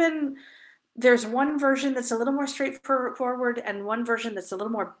 So Khruangbin, there's one version that's a little more straightforward and one version that's a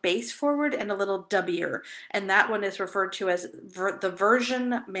little more bass forward and a little dubbier. And that one is referred to as the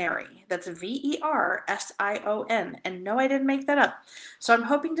Version Mary. That's Version. And no, I didn't make that up. So I'm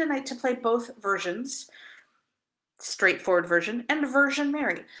hoping tonight to play both versions, straightforward version and Version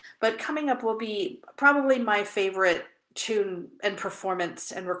Mary. But coming up will be probably my favorite tune and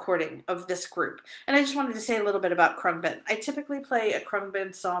performance and recording of this group. And I just wanted to say a little bit about Khruangbin. I typically play a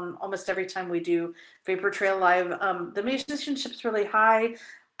Khruangbin song almost every time we do Vapour Trail Live. The musicianship's really high,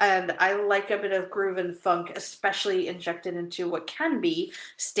 and I like a bit of groove and funk, especially injected into what can be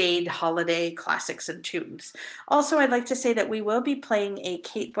staid holiday classics and tunes. Also, I'd like to say that we will be playing a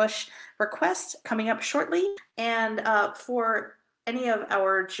Kate Bush request coming up shortly, and for any of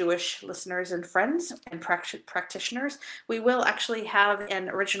our Jewish listeners and friends and practitioners, we will actually have an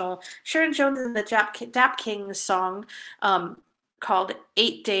original Sharon, Joan and the Dap-Kings song called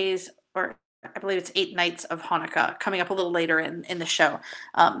 8 Days, or I believe it's 8 Nights of Hanukkah, coming up a little later in the show.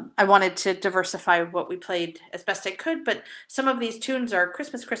 I wanted to diversify what we played as best I could, but some of these tunes are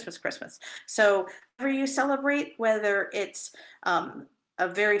Christmas, Christmas, Christmas. So whenever you celebrate, whether it's a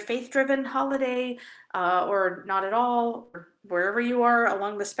very faith-driven holiday or not at all, or wherever you are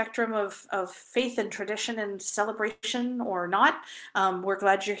along the spectrum of faith and tradition and celebration or not, we're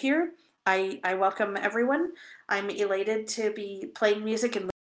glad you're here. I welcome everyone. I'm elated to be playing music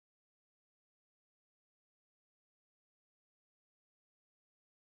and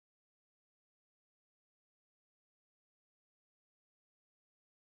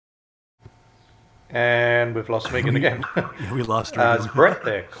And we've lost Meagan again. Yeah, we lost her. It's Bret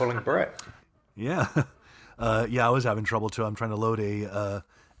there, calling Bret. Yeah. Yeah, I was having trouble too. I'm trying to load a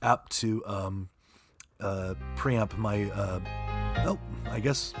app to preamp my oh, I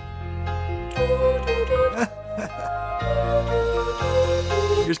guess.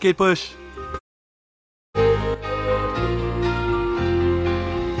 Here's Kate Bush.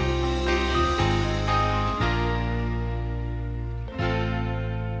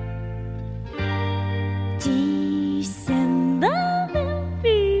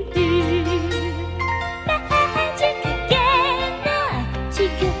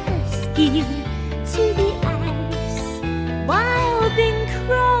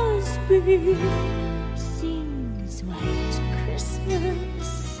 Sings White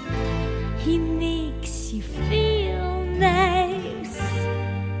Christmas. He makes you feel nice.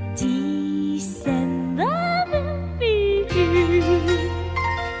 December will be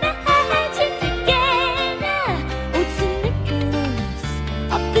magic again. Oats and Nicholas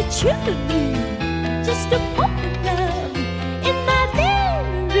up the chimney. Just a popping up in my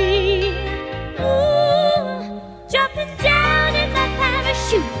memory. Ooh, jumping down in my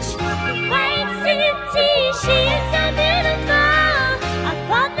parachute. White city, she is so beautiful.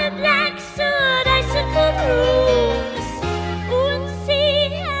 Upon the black sword, icicle rules. Ooh, and see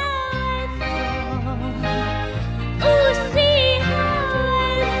how I fall. Ooh, see how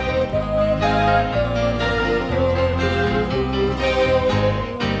I fall.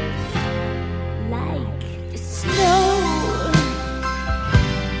 Like snow.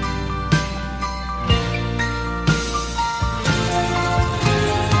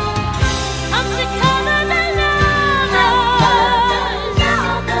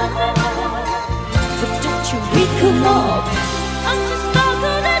 Come on, I'm just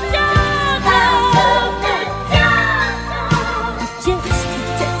talking the dog. Just to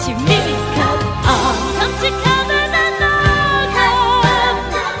touch your miracle. I'm to cover the log.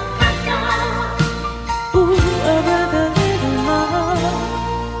 Ooh, over the little log.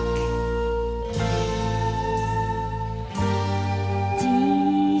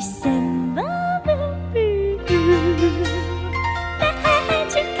 December will be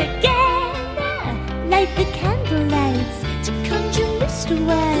magic again. Light the candlelights to conjure Mr.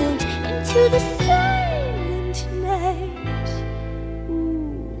 Wild into the silent night.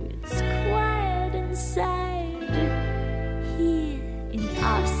 Ooh, it's quiet inside here in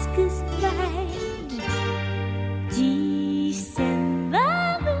Oscar's mind. December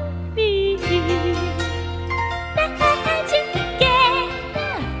will be magic again.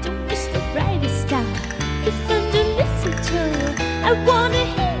 Don't miss the brightest star. Kiss under mistletoe. I wanna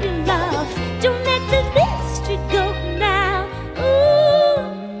hear you laugh. Don't let the mystery go now. Ooh,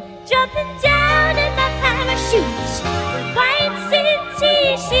 jumping down in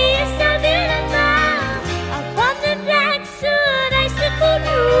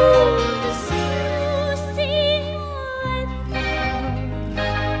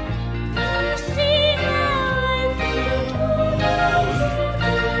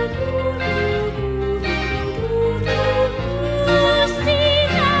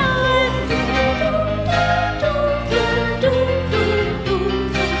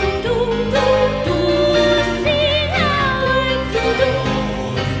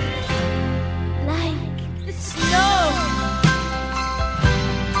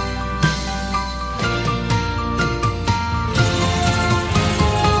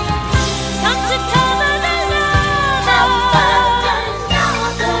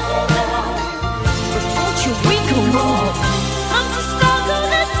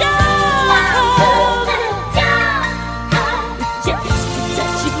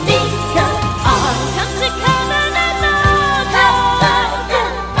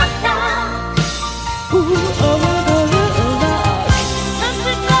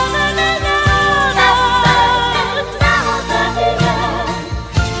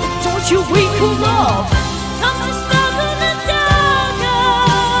you we cool love. Come to sparkle the darker.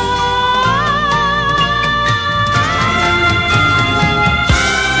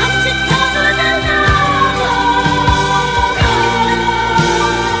 Come to cover the love.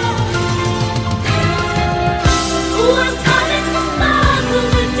 Ooh, I'm coming to sparkle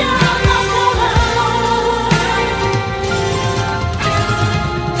the darker.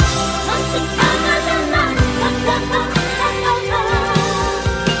 Come to cover the love.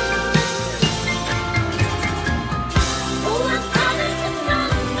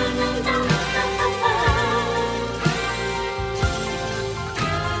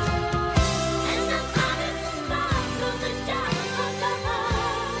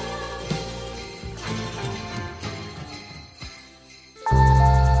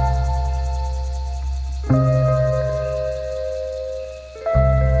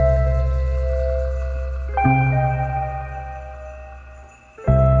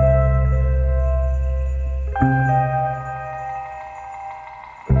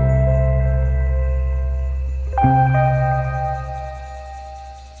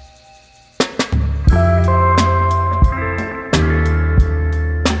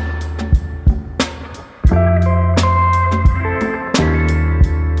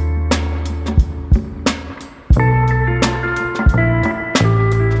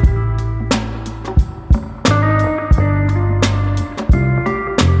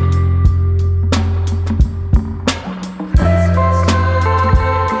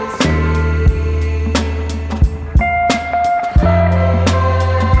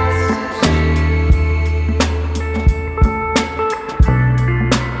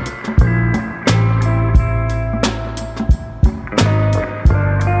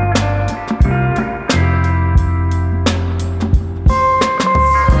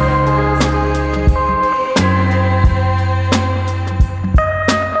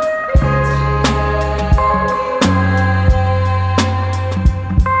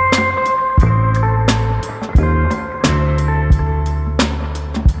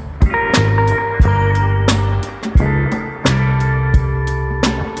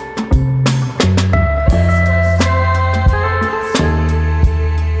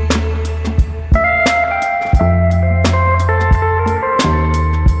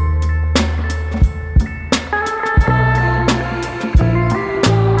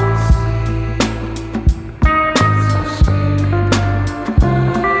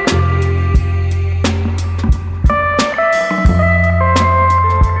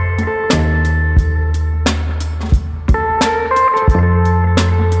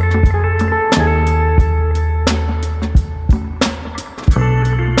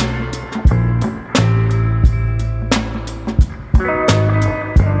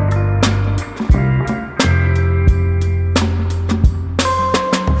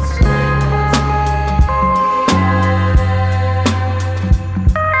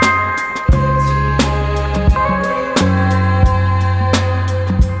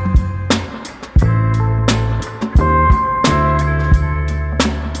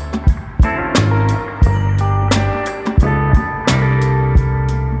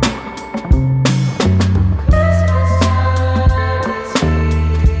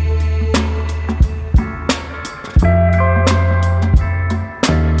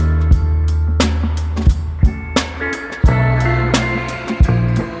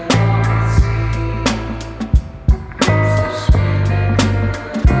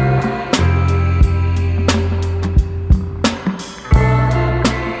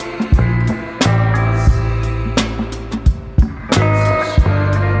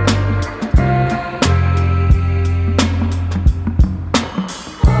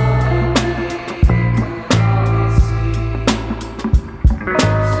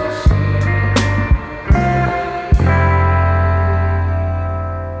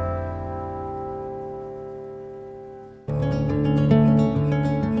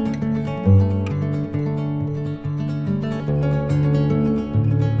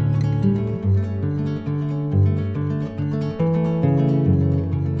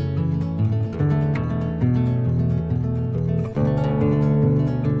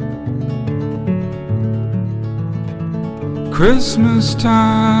 Christmas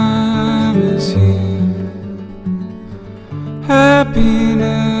time is here, happiness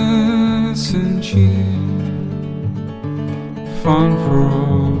and cheer, fun for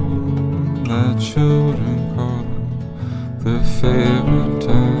all that children call their favorite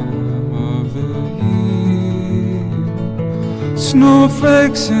time of the year.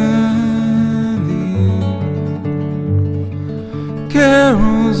 Snowflakes in the air,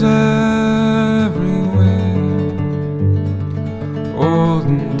 carols everywhere. Oh,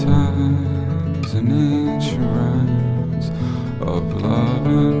 olden times and ancient rhymes of love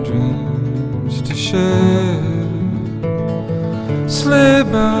and dreams to share. Sleigh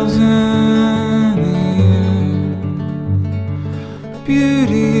bells in the air,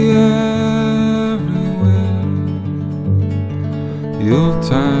 beauty everywhere.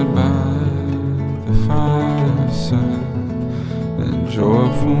 Yuletide by the fireside and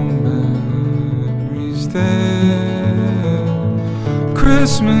joyful memories there.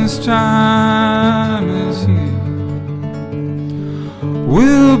 Christmas time is here,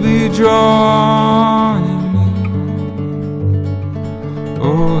 we'll be drawing.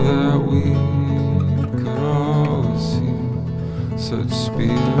 Oh, that we could always see such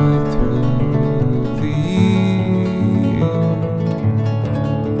spirit through the year.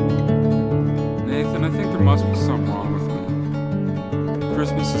 Nathan, I think there must be something wrong with me.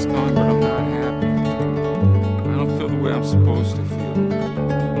 Christmas is coming, but I'm not happy. I don't feel the way I'm supposed to feel.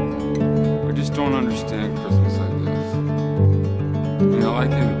 I just don't understand Christmas like this. I mean, I like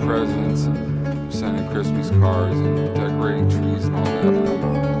getting presents and sending Christmas cards and decorating trees and all that, but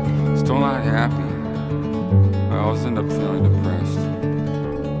I'm still not happy. I always end up feeling depressed.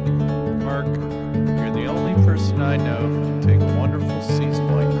 Marc, you're the only person I know who can take a wonderful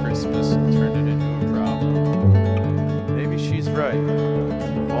season like Christmas and turn it into a problem. Maybe she's right.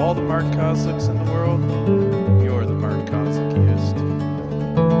 Of all the Marc Kozeleks in the world, you're the Marc Kozelekiest.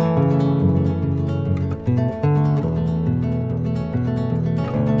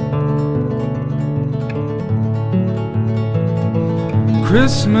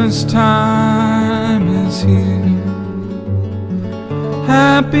 Christmas time is here,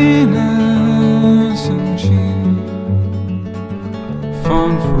 happiness and cheer,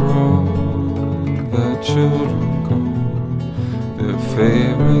 fun for all that children call their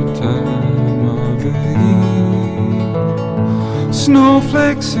favorite time of the year.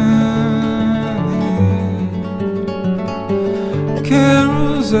 Snowflakes in the air,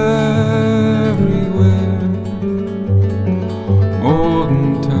 carols everywhere.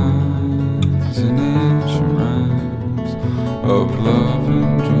 Olden times and ancient rhymes of love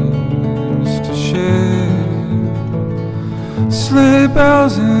and dreams to share. Sleigh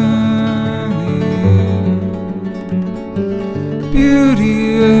bells in the air,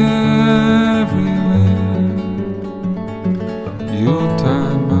 beauty everywhere.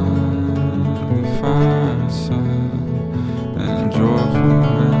 Yuletide by the fireside and joyful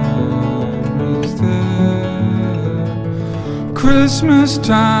memories there. Christmas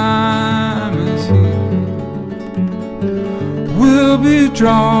time is here, we'll be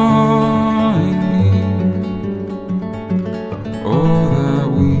drawing near. Oh, that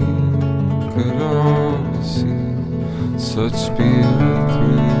we could always see such spirit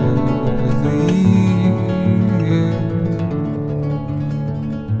through the year.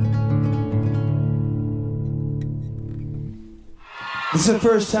 This is the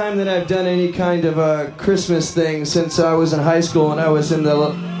first time that I've done any kind of a Christmas thing since I was in high school and I was in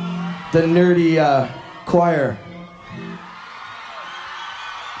the nerdy choir.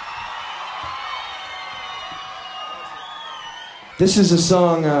 This is a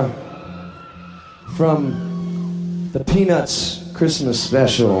song from the Peanuts Christmas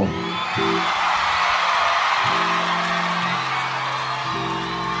special.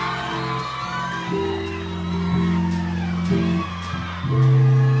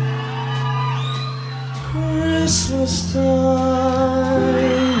 Christmas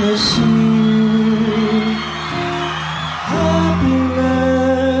time is here,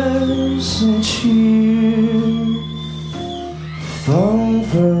 happiness and cheer, fun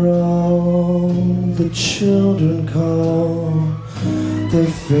for all the children call their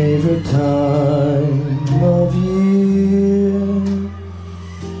favorite time of year.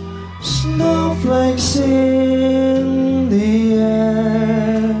 Snowflakes in the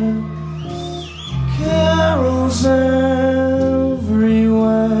air, carols everywhere,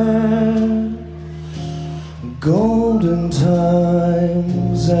 golden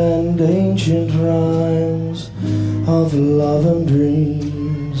times and ancient rhymes of love and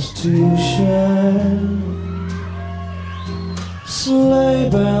dreams to share. Sleigh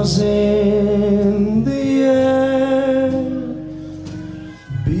bells in the air,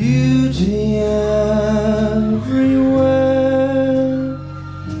 beauty everywhere.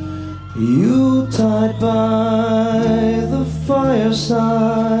 Yuletide by the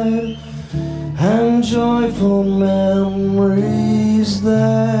fireside and joyful memories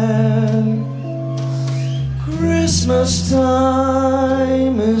there. Christmas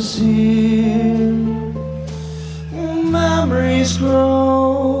time is here, memories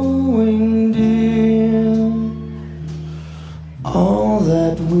growing dear. All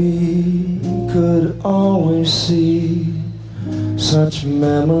that we could always see such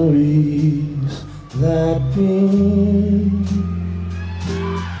memories that be.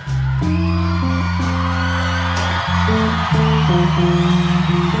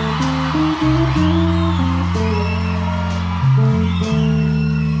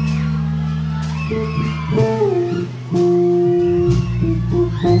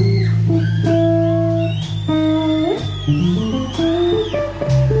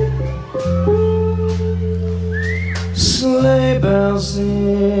 Sleigh bells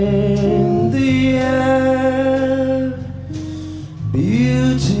in the air,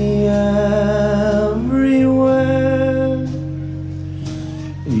 beauty everywhere.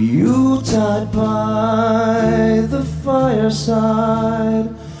 Yuletide by the fireside,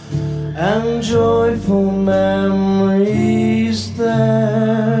 and joyful memories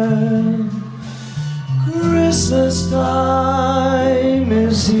there. Christmas time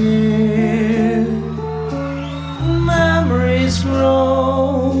is here, memories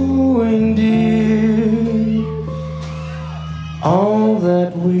growing dear. All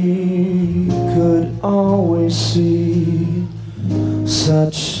that we could always see,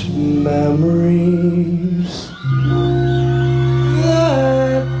 such memories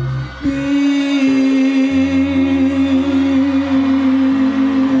that be.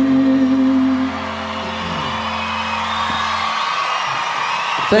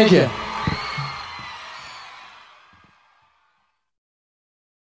 Thank you.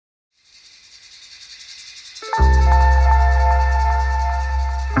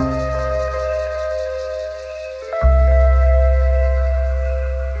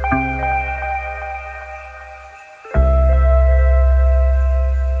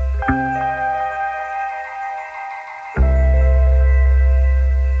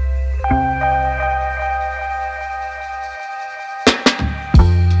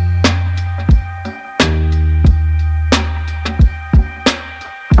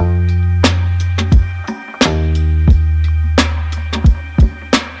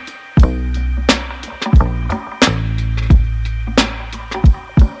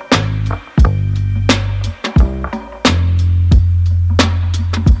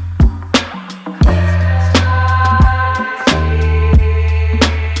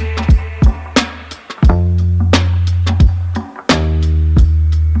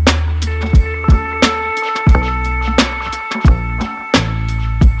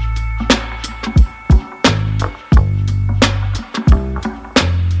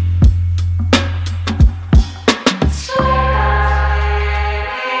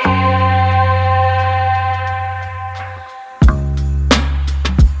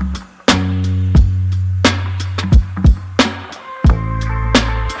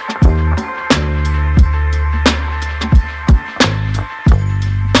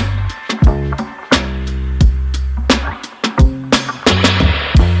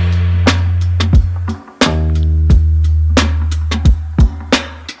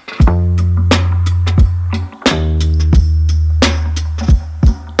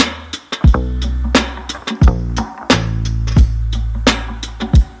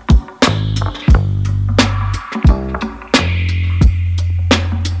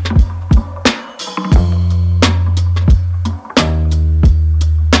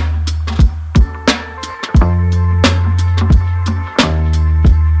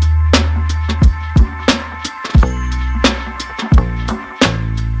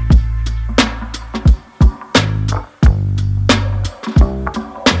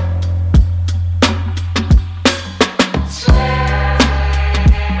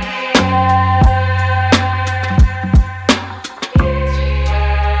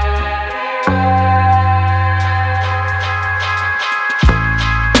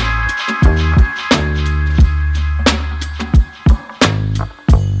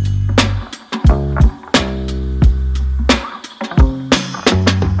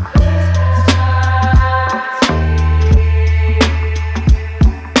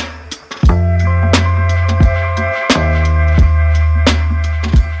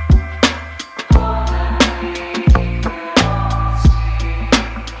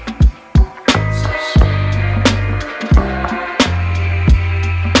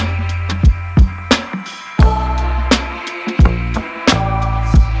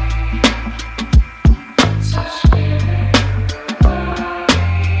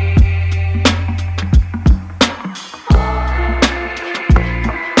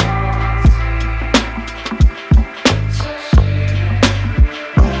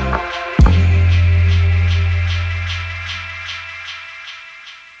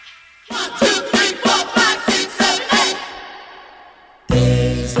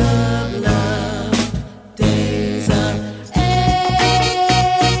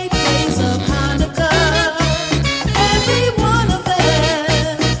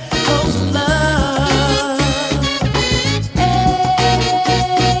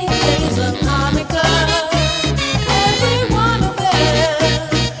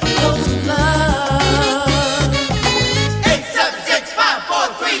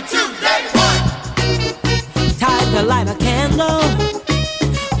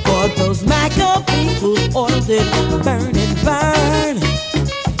 for those Maccoll people whose oil did burn and burn.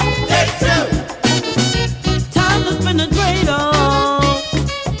 Take two. Time to spin the dreidel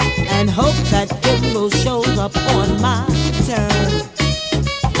and hope that Kimbo shows up on my turn.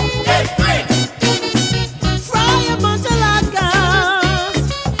 Take three. Fry a bunch of latkes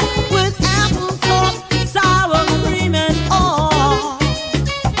with applesauce, sour cream, and all.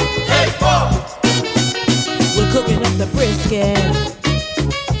 Take four. We're cooking up the brisket,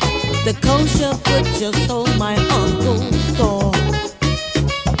 the kosher butcher sold my uncle saw.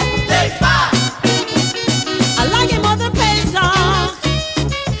 Take five. I like it more than Pesach.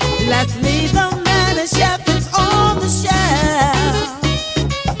 Let's leave the man and chef it's on the shelf.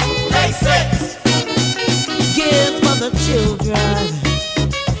 Take six. Give for the children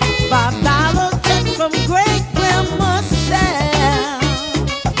 $5 check from great grandma Sam.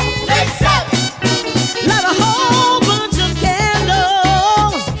 Take seven. Light a whole bunch of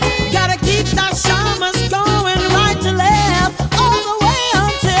candles. Gotta keep that shamus going right to left all the way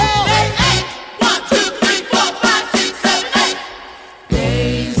until take eight. 1, 2, 3, 4, 5, 6, 7, 8.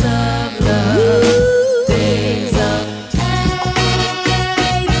 Days of love, days of hate,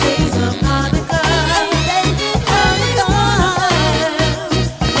 days of Hanukkah, days of Hanukkah,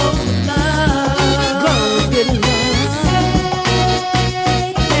 grows with love, grows with love.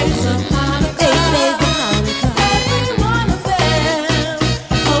 Days of Hanukkah, 8 days of Hanukkah, every one of them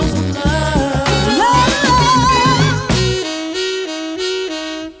grows with love, love.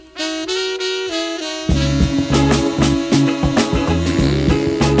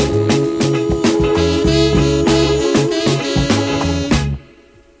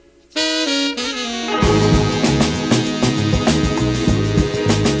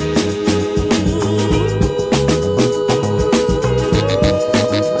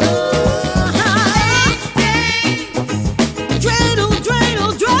 Dreidel,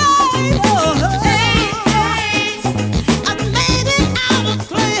 dreidel, dreidel. I made it out of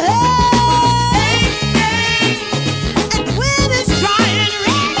clay. And when it's dry and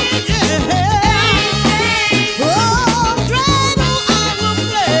ready, oh, dreidel I will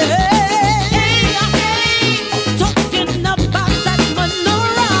play. Talking about that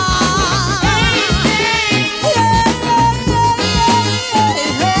menorah.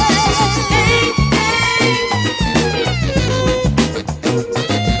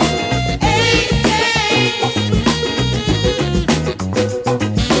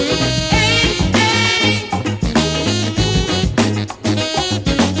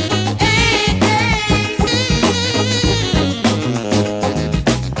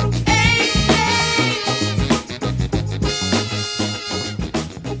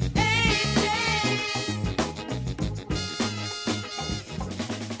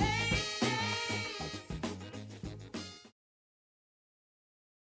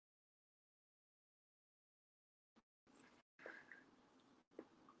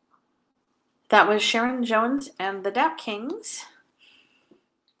 That was Sharon Jones and the Dap-Kings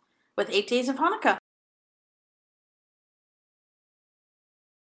with 8 Days of Hanukkah.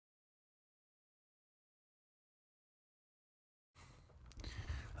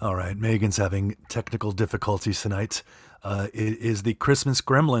 All right, Megan's having technical difficulties tonight. It is the Christmas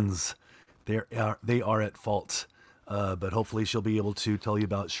Gremlins. They are at fault, but hopefully she'll be able to tell you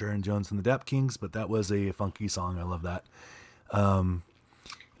about Sharon Jones and the Dap-Kings. But that was a funky song. I love that.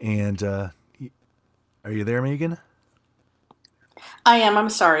 Are you there, Megan? I am. I'm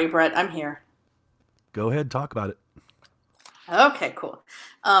sorry, Bret. I'm here. Go ahead, talk about it. Okay, cool.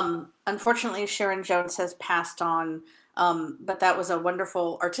 Unfortunately, Sharon Jones has passed on, but that was a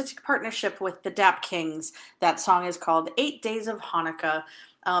wonderful artistic partnership with the Dap-Kings. That song is called 8 Days of Hanukkah.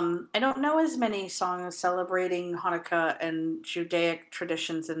 I don't know as many songs celebrating Hanukkah and Judaic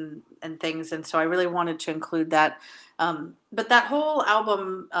traditions and things, and so I really wanted to include that. But that whole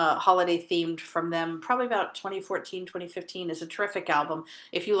album, holiday themed from them, probably about 2014, 2015, is a terrific album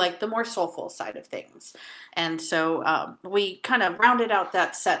if you like the more soulful side of things. And so we kind of rounded out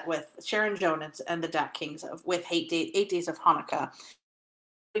that set with Sharon Jones and the Dap-Kings with 8 Days of Hanukkah.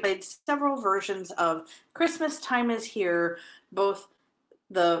 We played several versions of Christmastime is Here, both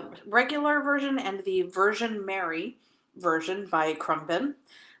the regular version and the Virgin Mary version by Khruangbin.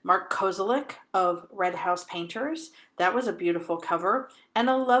 Marc Kozelek of Red House Painters. That was a beautiful cover. And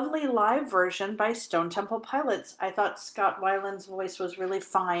a lovely live version by Stone Temple Pilots. I thought Scott Weiland's voice was really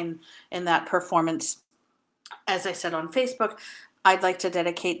fine in that performance. As I said on Facebook, I'd like to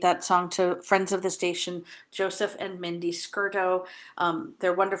dedicate that song to friends of the station, Joseph and Mindy Skirdo.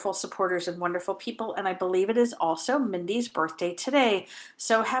 They're wonderful supporters and wonderful people, and I believe it is also Mindy's birthday today.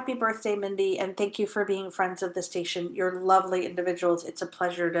 So happy birthday, Mindy, and thank you for being friends of the station. You're lovely individuals. It's a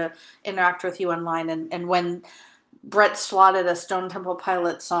pleasure to interact with you online. And when Bret slotted a Stone Temple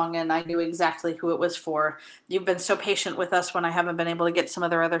Pilots song, and I knew exactly who it was for. You've been so patient with us when I haven't been able to get some of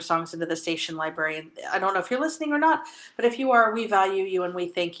their other songs into the station library. And I don't know if you're listening or not, but if you are, we value you and we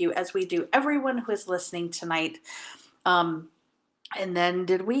thank you, as we do everyone who is listening tonight. And then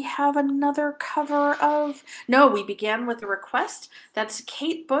did we have another cover of... No, we began with a request. That's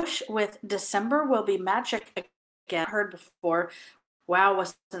Kate Bush with December Will Be Magic Again. Heard before. Wow,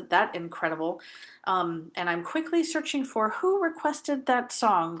 wasn't that incredible? And I'm quickly searching for who requested that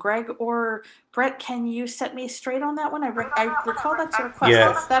song. Greg or Bret, can you set me straight on that one? I recall that's a request.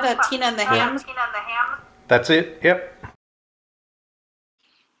 Yeah. Is that a Tina and the Hams? That's it, yep.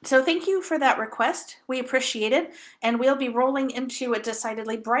 So thank you for that request. We appreciate it. And we'll be rolling into a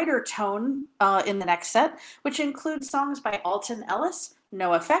decidedly brighter tone in the next set, which includes songs by Alton, Ellis,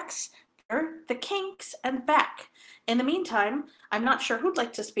 NoFX, The Kinks, and Beck. In the meantime, I'm not sure who'd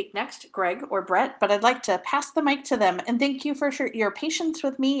like to speak next, Greg or Bret, but I'd like to pass the mic to them. And thank you for your patience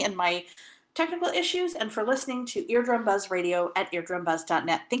with me and my technical issues, and for listening to Eardrum Buzz Radio at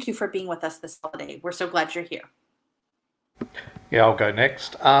eardrumbuzz.net. Thank you for being with us this holiday. We're so glad you're here. Yeah, I'll go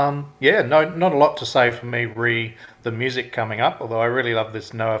next. Not a lot to say for me re the music coming up, although I really love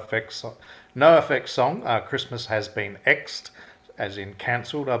this NoFX song. Christmas Has Been X'd, as in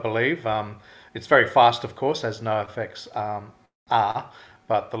cancelled, I believe. It's very fast, of course, as NoFX are,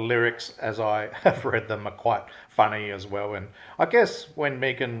 but the lyrics, as I have read them, are quite funny as well. And I guess when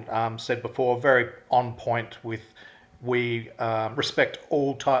Meagan said before, very on point with we respect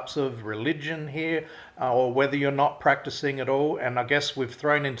all types of religion here, or whether you're not practicing at all. And I guess we've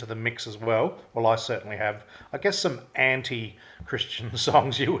thrown into the mix as well, I certainly have, I guess some anti-Christian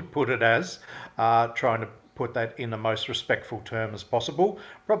songs you would put it as, trying to put that in the most respectful term as possible.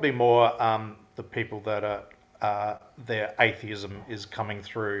 Probably more the people that are their atheism is coming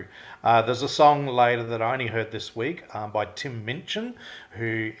through. There's a song later that I only heard this week by Tim Minchin,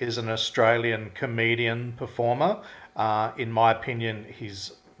 who is an Australian comedian performer. In my opinion,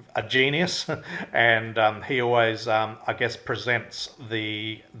 he's a genius, and he always, I guess, presents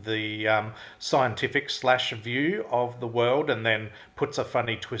the scientific / view of the world, and then puts a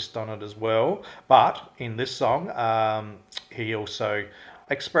funny twist on it as well. But in this song, he also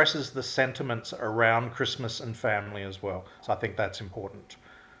expresses the sentiments around Christmas and family as well. So I think that's important.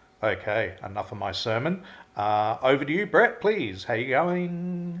 Okay, enough of my sermon. Over to you, Bret, please. How you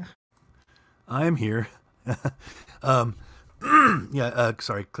going? I'm here.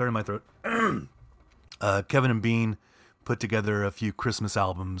 Sorry, clearing my throat. Kevin and Bean put together a few Christmas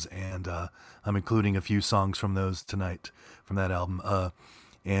albums, and I'm including a few songs from those tonight, from that album.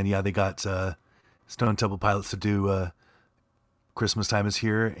 They got Stone Temple Pilots to do Christmastime is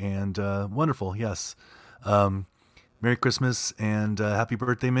Here, and wonderful, yes. Merry Christmas, and happy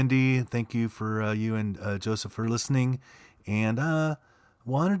birthday, Mindy. Thank you for you and Joseph for listening, and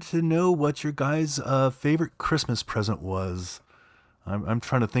wanted to know what your guys' favorite Christmas present was. I'm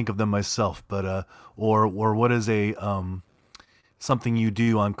trying to think of them myself, but or what is a something you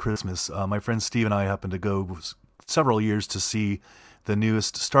do on Christmas. My friend Steve and I happened to go several years to see the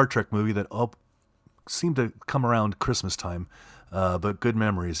newest Star Trek movie that seemed to come around Christmas time, but good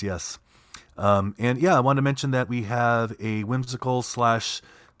memories, yes. I wanted to mention that we have a whimsical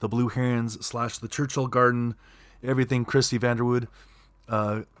 / the Blue Herons / the Churchill Garden, everything Christy Vanderwood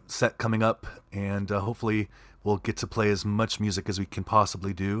set coming up, and hopefully we'll get to play as much music as we can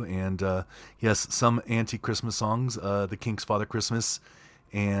possibly do. And yes, some anti-Christmas songs, the Kinks' Father Christmas,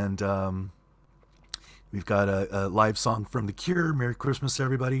 and we've got a live song from The Cure, Merry Christmas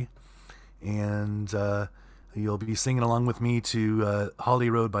everybody, and you'll be singing along with me to Holiday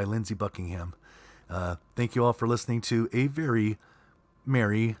Road by Lindsey Buckingham. Thank you all for listening to a very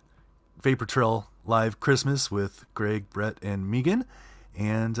merry Vapour Trail live Christmas with Greg, Bret, and Meagan.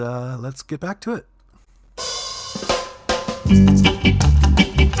 And let's get back to it.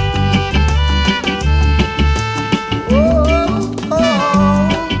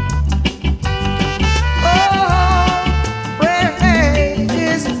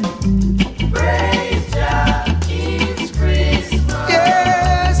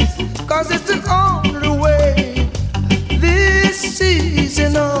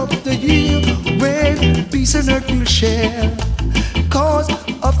 Peace and earth will share, cause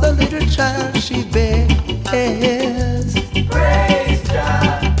of the little child she bears. Praise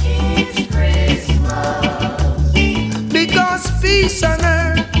God, it's Christmas. Because peace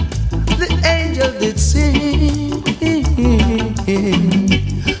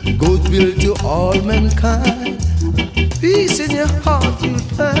Goodwill to all mankind. Peace in your heart you'll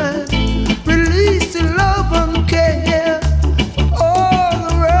find. Release the love and care for all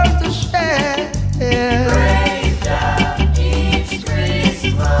the world to share. Praise God each Christmas.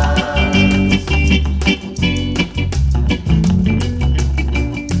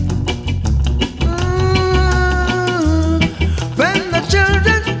 When the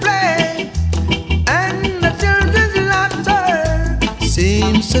children play and the children's laughter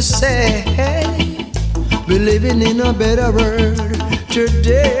seems to say we're living in a better world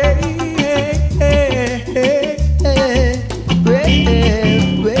today.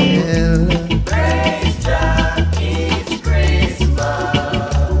 Well. Praise God each Christmas.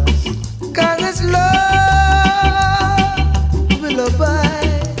 God is love will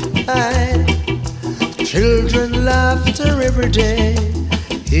abide. Children laughter every day.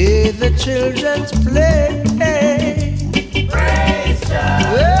 Hear the children's play. Praise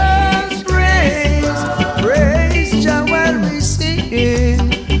God. Well, praise Jah while we sing.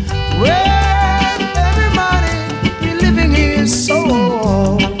 Well, everybody be living His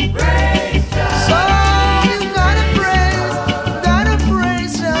soul. Praise God. So you gotta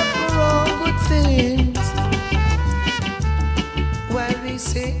praise Jah for all good things while we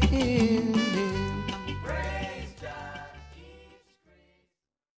sing. Praise God.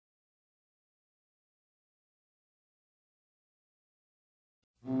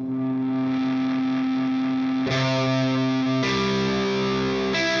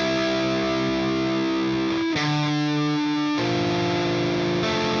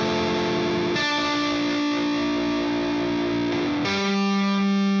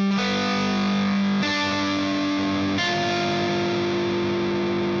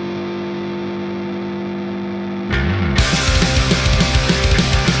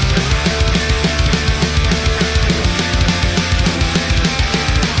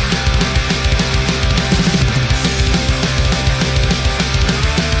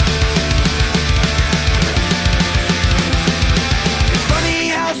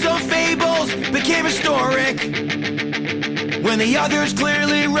 when the others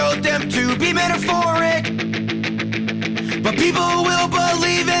clearly wrote them to be metaphoric. But people will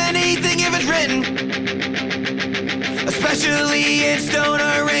believe anything if it's written, especially in stone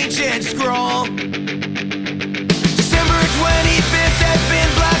or ancient scroll. December 25th has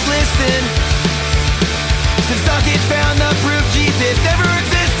been blacklisted since Dawkins found the proof Jesus never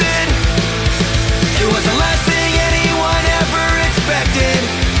existed. It was the last thing anyone ever expected.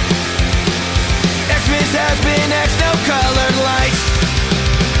 Xmas has been X, no colored lights,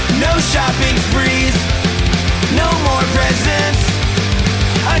 no shopping sprees, no more presents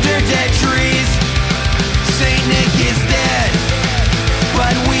under dead trees. Saint Nick is dead,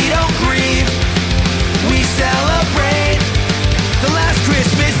 but we don't grieve. We celebrate the last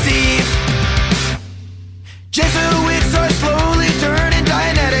Christmas Eve. Jesuits are slowly turning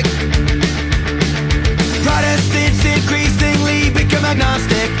Dianetic. Protestants increasingly become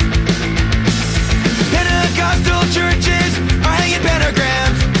agnostic. Pentecostal churches are hanging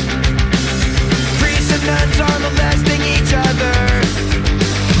pentagrams. Priests and nuns are molesting each other.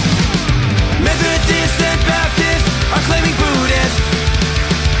 Methodists and Baptists are claiming Buddhists.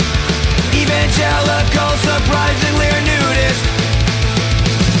 Evangelical surprisingly are nudists.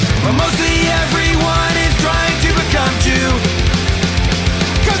 But mostly everyone is trying to become Jew,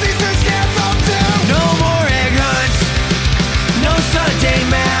 'cause Easter's canceled too. No more egg hunts, no Sunday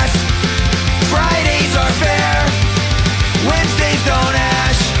mass. Fridays are fair, Wednesdays don't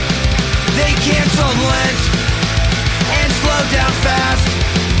ash. They canceled Lent and slowed down fast.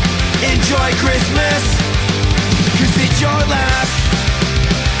 Enjoy Christmas, 'cause it's your last.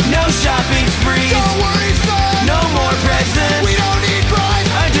 No shopping sprees, don't worry son, no more presents. We don't need Christ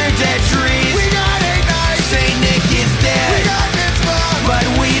under dead trees. We got 8 nights. Saint Nick is dead, we got mitzvah, but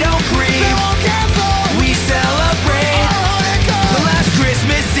we don't grieve. They won't cancel. We celebrate the last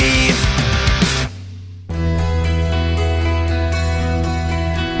Christmas Eve.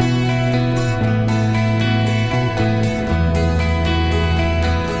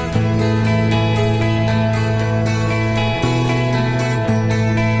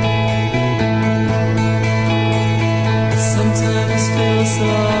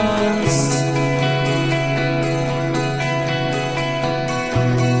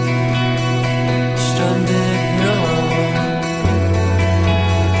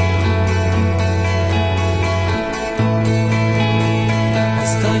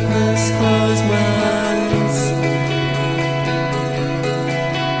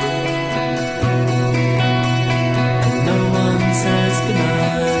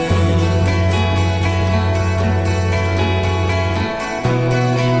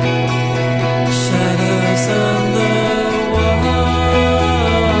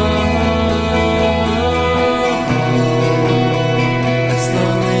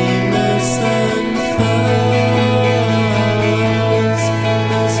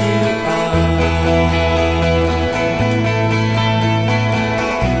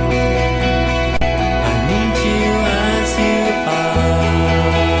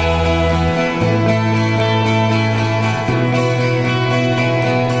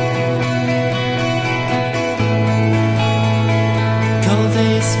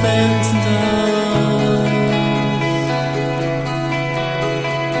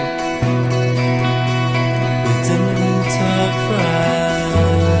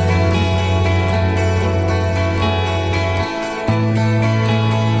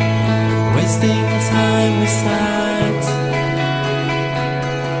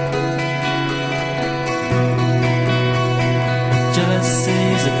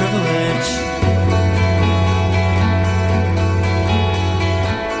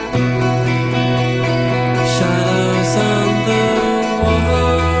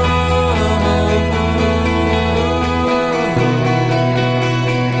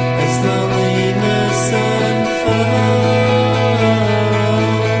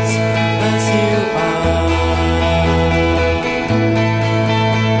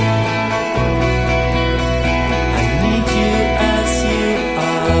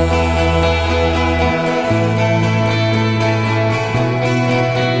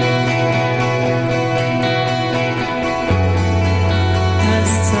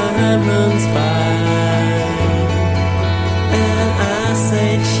 time runs by and I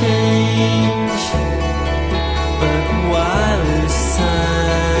say change, but why lose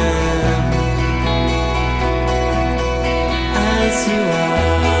time as you are?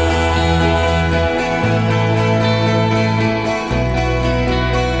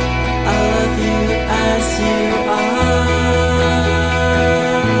 I love you as you are.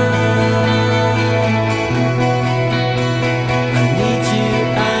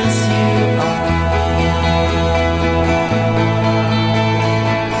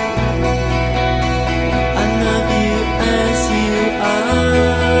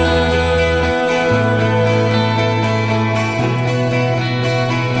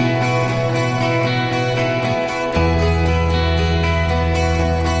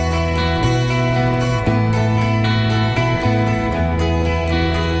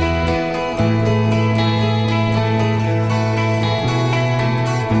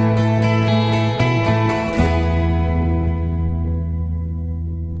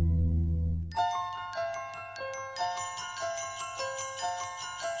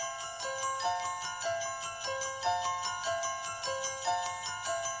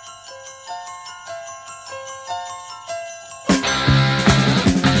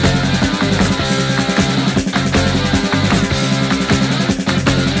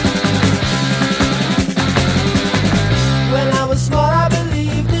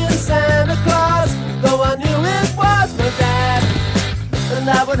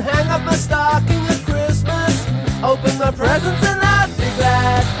 Presents and I'd be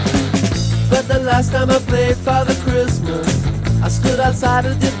glad. But the last time I played Father Christmas, I stood outside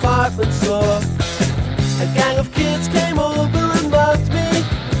a department store. A gang of kids came over and mugged me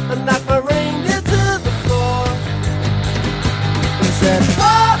and knocked my reindeer to the floor. They said,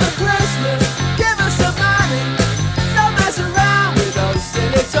 Father Christmas, give us some money. Don't mess around with those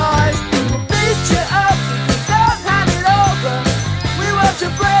silly toys. We'll beat you up if you don't hand it over. We want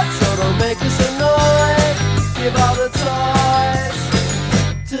your bread, so don't make us annoyed. Give all the toys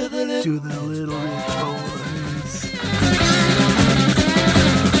to the little rich boys.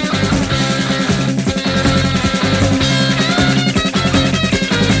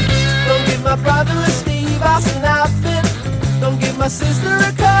 Don't give my brother a Steve Austin outfit. Don't give my sister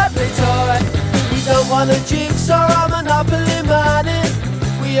a cuddly toy. We don't want a jigsaw or Monopoly money.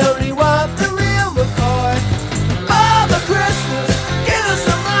 We only want the real McCoy. Father Christmas, give us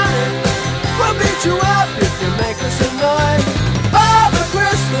some money. We'll beat you up if you make us annoyed. Father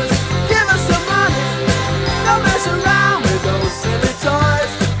Christmas, give us some money. Don't mess around with those silly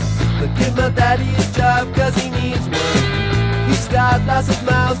toys. But give my daddy his job cause he needs one. He's got lots of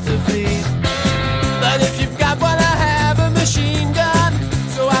mouths to feed. But if you've got what I have, a machine gun,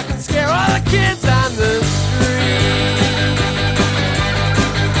 so I can scare all the kids on the street.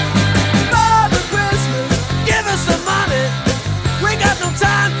 Father Christmas, give us some money. We got no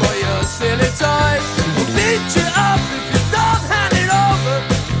time for your silly toys. We'll beat you up if you don't hand it over.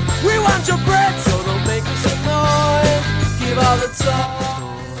 We want your bread, so don't make us annoyed. Give all the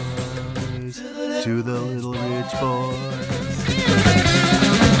toys to the little rich boys.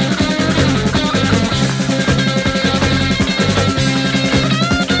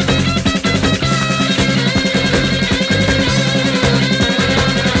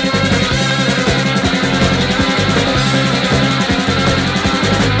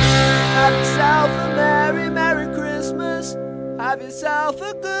 Have yourself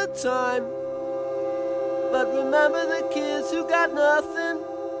a good time. But remember the kids who got nothing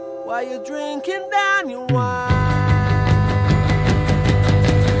while you're drinking down your wine.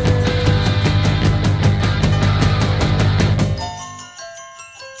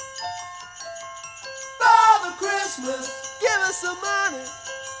 Father Christmas, give us some money.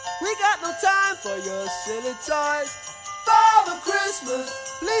 We got no time for your silly toys. Father Christmas,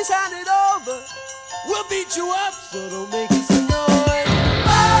 please hand it over. We'll beat you up, so don't make us annoyed.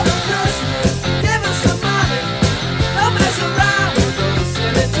 Father Christmas, give us some money. Don't mess around with those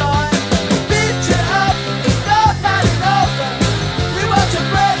silly toys. We'll beat you up, don't hand it over. We want your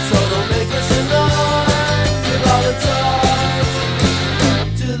bread, so don't make us annoyed. Give all the toys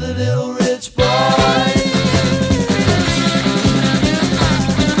to the little rich boy.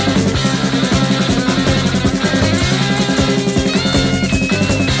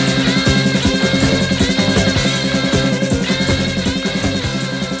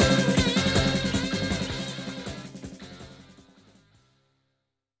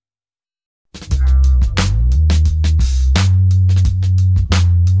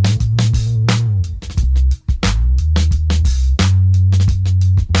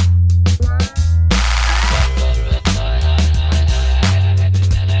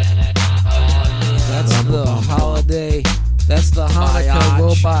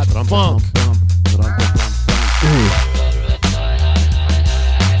 Funk.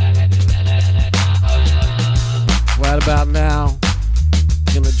 Right about now,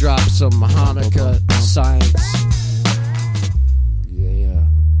 gonna drop some Hanukkah science. Yeah.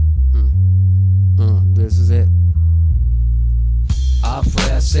 This is it. I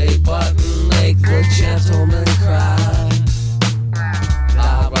press a button, make the gentleman cry.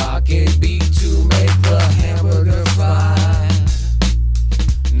 I rock a beat to make the hamburger fry.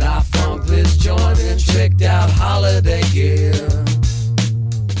 Now funk this joint in tricked out holiday gear.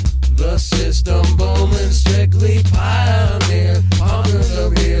 The system booming, strictly pioneer. Under the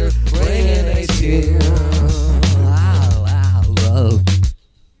beer, bringing a tear. Love.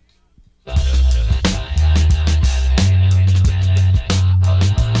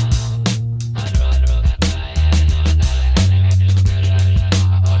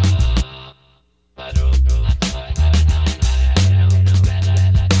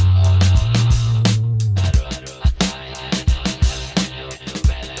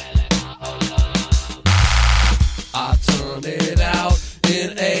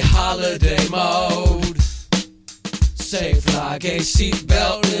 Safe like a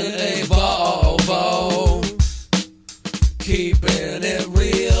seatbelt in a Volvo. Keeping it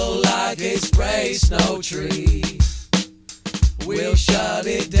real like a spray snow tree. We'll shut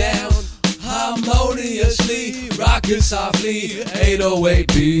it down harmoniously, rockin' softly, 808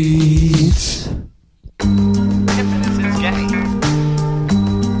 beats.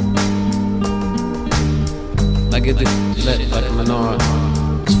 Like it lit like a menorah.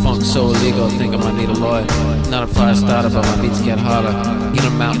 Funk so illegal, I think I might need a lawyer. Not a fire starter, but my beats get harder. Get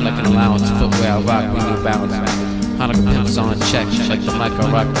them out like an allowance, footwear I rock, we need balance. Hanukkah pimps on check, like the mic I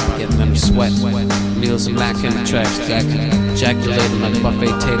rock, getting them to sweat. Meals and Mac in the tracks, ejaculating like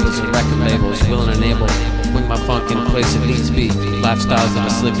buffet tables and record labels, willing and able. Bring my funk in a place it needs be. Lifestyles that are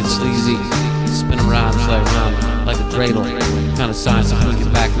slick and sleazy. Spinning rhymes like a dreidel. Kind of science to bring you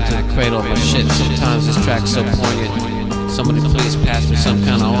back into the cradle. But shit, sometimes this track's so poignant. Somebody please pass me some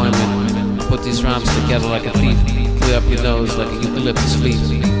kind of ointment. Put these rhymes together like a thief. Clear up your nose like a eucalyptus leaf.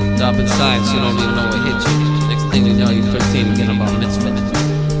 Drop in science, you don't even know what hit you. Next thing you know, you're 13 and get about mitzvah.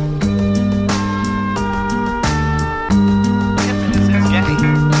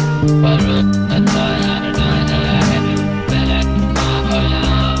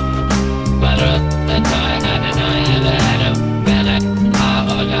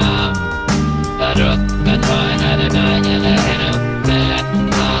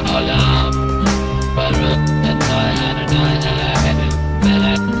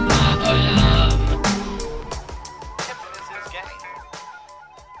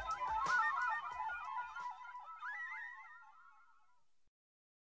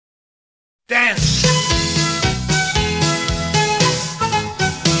 Dance!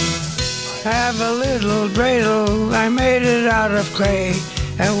 Have a little dreidel, I made it out of clay.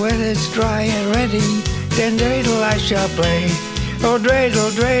 And when it's dry and ready, then dreidel I shall play. Oh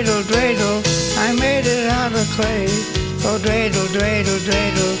dreidel, dreidel, dreidel, I made it out of clay. Oh dreidel, dreidel,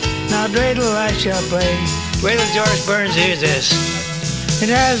 dreidel, now dreidel I shall play. Wait till George Burns hears this. It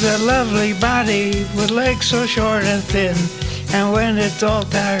has a lovely body with legs so short and thin. And when it's all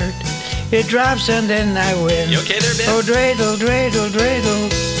tired, it drops and then I win. You okay there, Ben? Oh dreidel, dreidel, dreidel,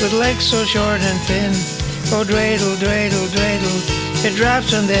 with legs so short and thin. Oh dreidel, dreidel, dreidel, it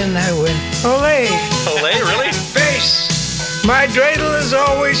drops and then I win. Olé! Olé, really? Bass! My dreidel is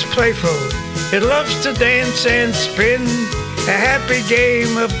always playful. It loves to dance and spin. A happy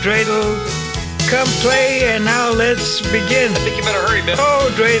game of dreidel. Come play and now let's begin. I think you better hurry, Ben.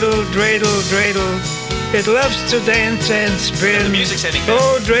 Oh dreidel, dreidel, dreidel. It loves to dance and spin. The music's ending, Ben.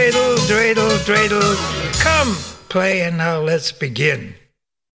 Oh dreidel, dreidel, dreidel. Come play and now let's begin.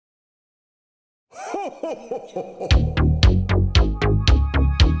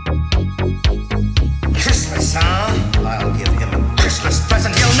 Christmas, huh? I'll give him a Christmas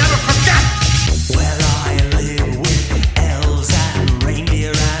present he'll never forget. Where I live with elves and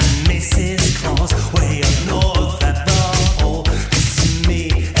reindeer and Mrs. Claus, way up north at the pole. To me,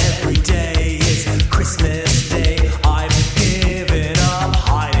 every day is Christmas Day. I've given up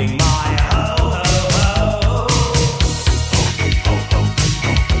hiding my ho ho ho. Ho ho ho ho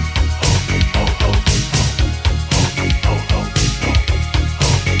ho ho.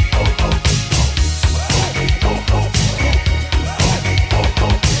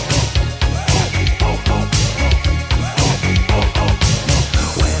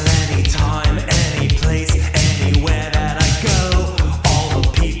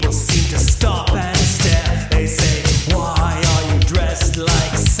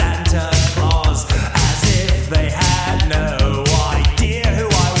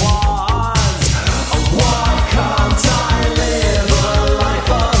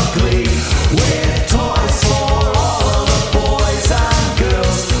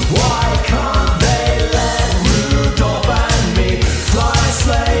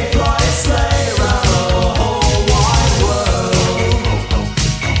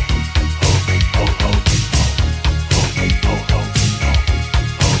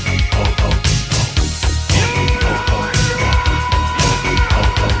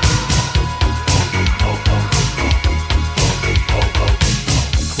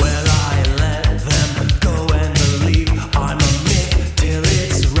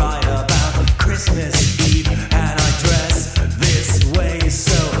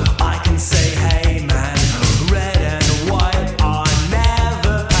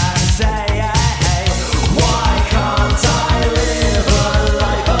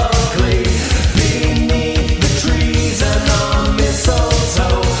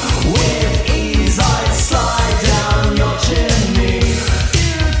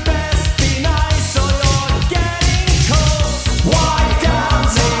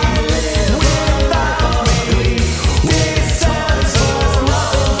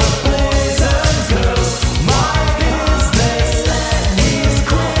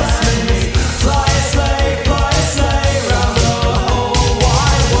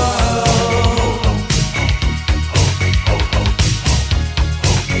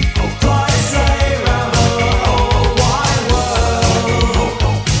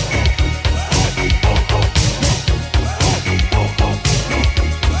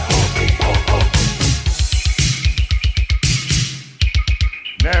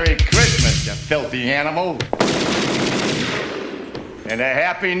 filthy animal. And a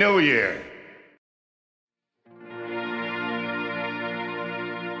Happy New Year.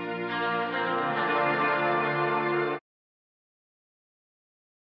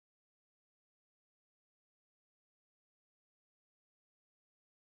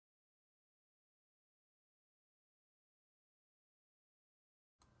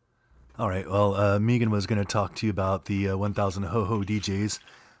 All right. Well, Meagan was going to talk to you about the 1,000 Ho-Ho DJs.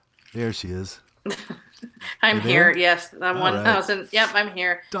 There she is. I'm here. Yes, the All 1,000. right. Yep, I'm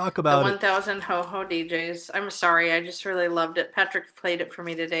here. Talk about the it. 1,000 Ho-Ho DJs. I'm sorry. I just really loved it. Patrick played it for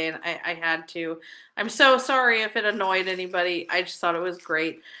me today, and I had to. I'm so sorry if it annoyed anybody. I just thought it was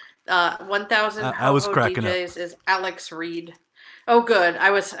great. 1,000 I was Ho-Ho cracking up. DJs is Alex Reed. Oh, good. I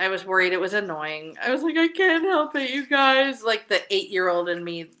was worried it was annoying. I was like, I can't help it, you guys. Like the 8-year-old in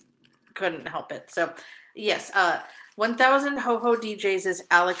me couldn't help it. So, yes, 1,000 Ho-Ho DJs is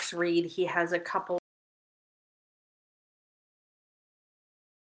Alex Reed. He has a couple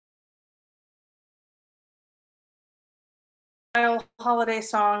holiday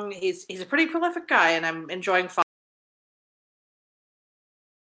song. He's a pretty prolific guy, and I'm enjoying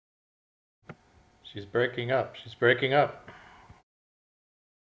She's breaking up. She's breaking up.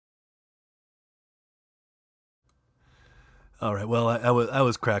 All right. Well, I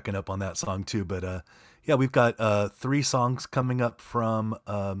was cracking up on that song too, but yeah, we've got 3 songs coming up from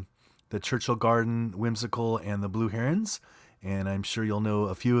the Churchill Garden, Whimsical, and the Blue Herons, and I'm sure you'll know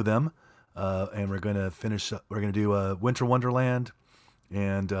a few of them. And we're gonna finish. We're gonna do Winter Wonderland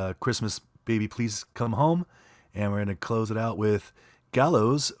and Christmas Baby Please Come Home, and we're gonna close it out with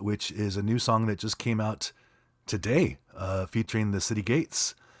Gallows, which is a new song that just came out today, featuring the City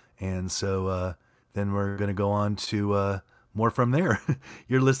Gates, and so then we're gonna go on to more from there.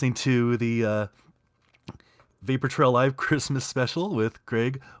 You're listening to the Vapour Trail Live Christmas special with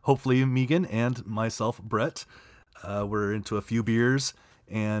Greg, hopefully Meagan, and myself, Bret. We're into a few beers,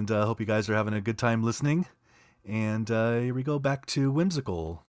 and hope you guys are having a good time listening. And here we go back to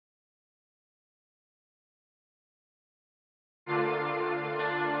Whimsical.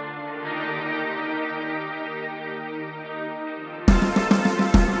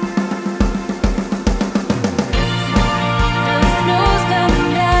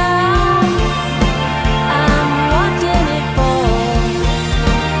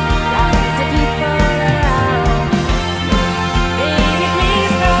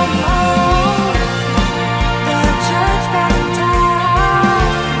 Church bells and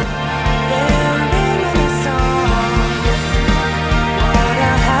time.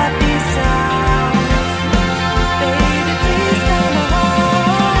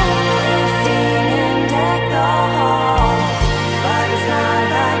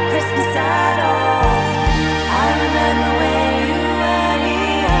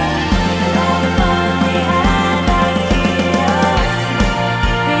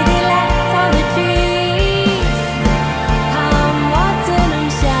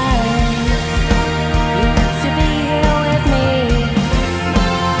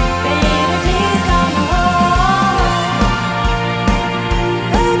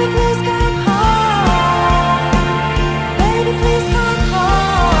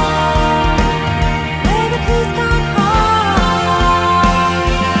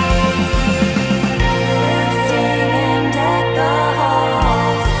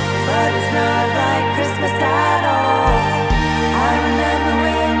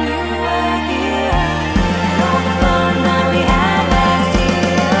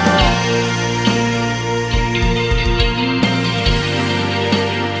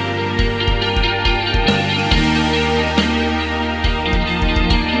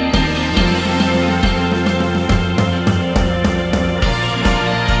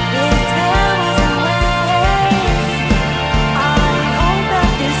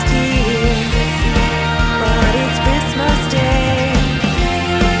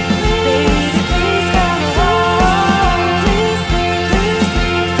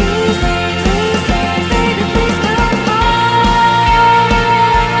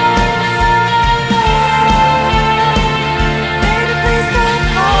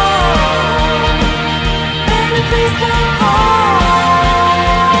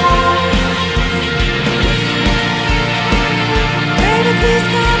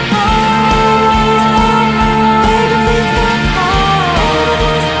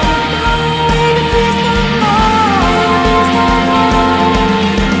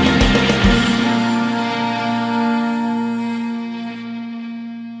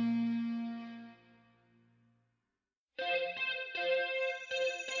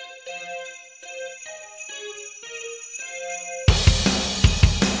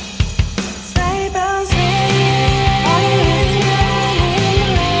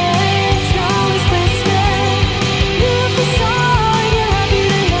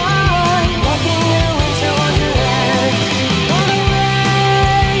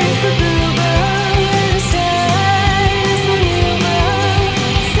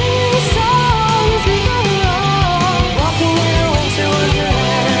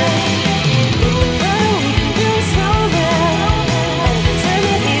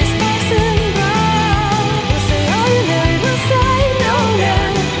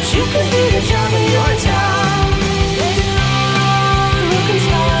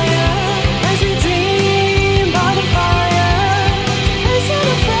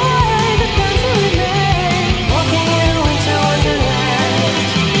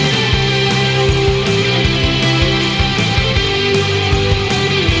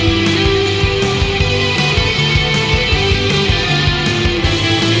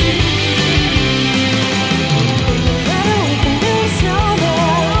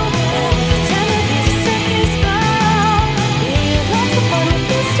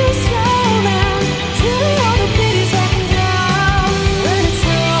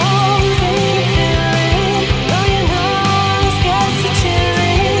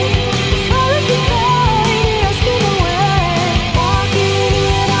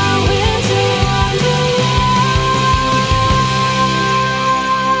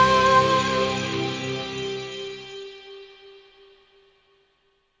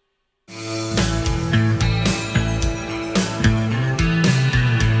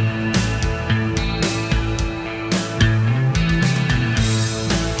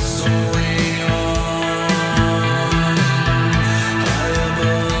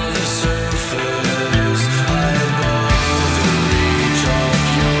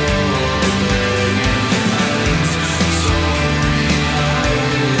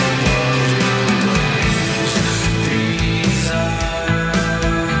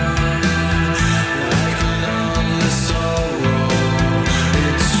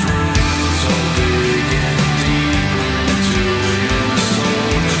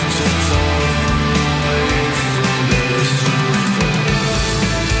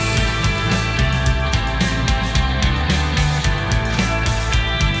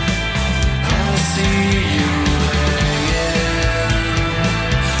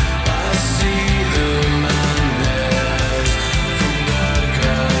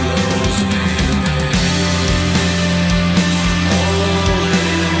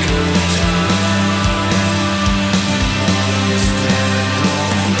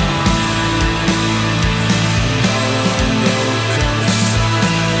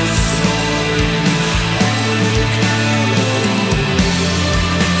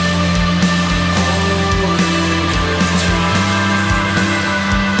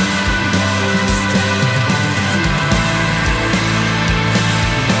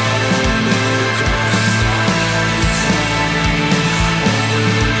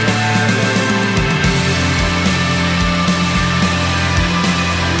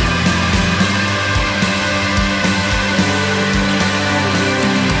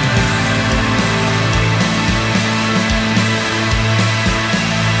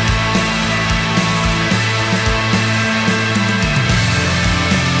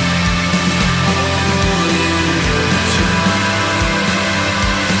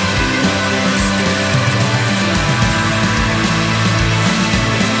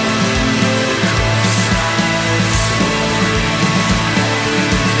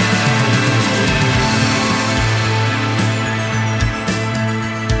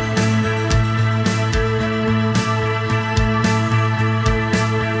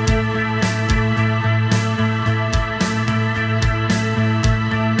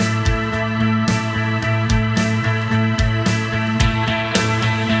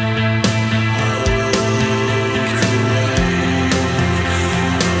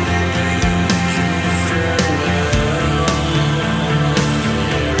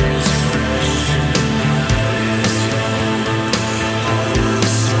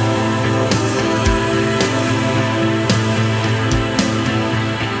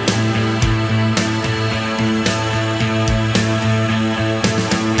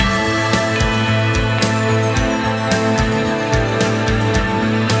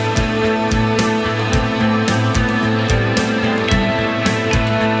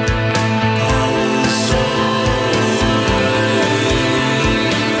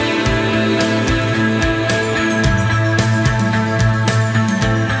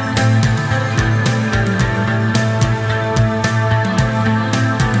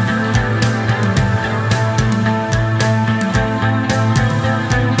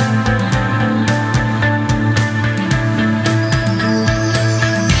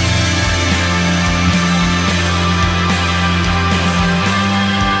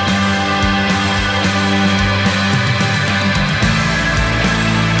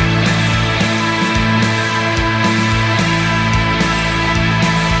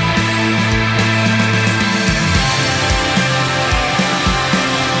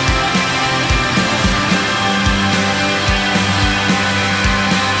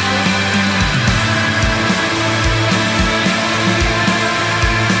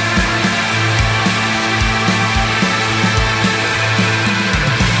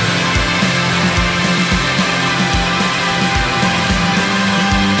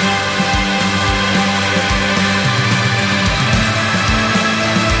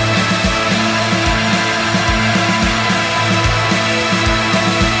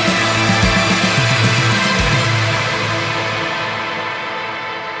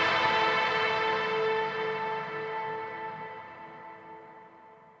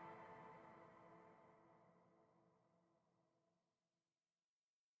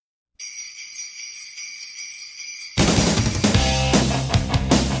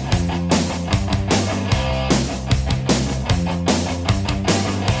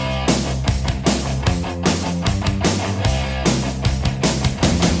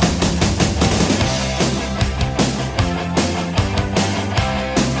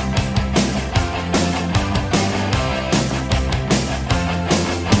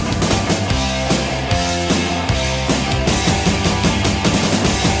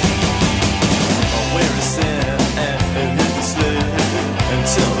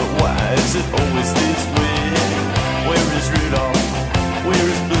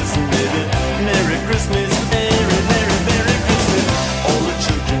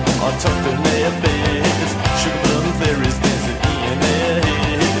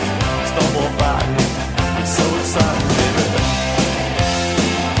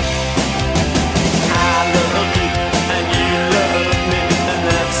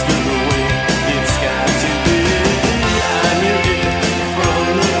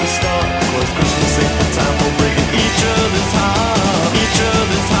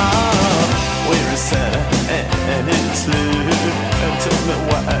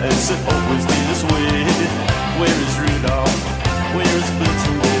 nice and always this way. Where is Rudolph? Where is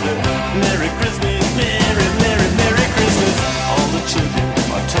Blitzen, baby? Merry Christmas, Merry, Merry, Merry Christmas. All the children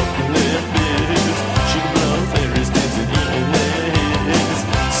are talking their biz. Sugar plum fairies dancing in their heads.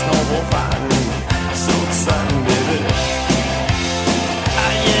 Snowball fighting, so exciting, baby.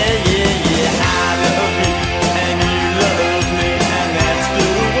 Ah, yeah, yeah, yeah, I love you, and you love me, and that's the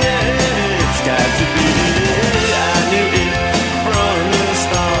way it's got to be. I knew it from the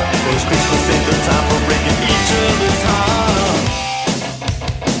start, 'cause Christmas ain't the time for breaking each other's heart.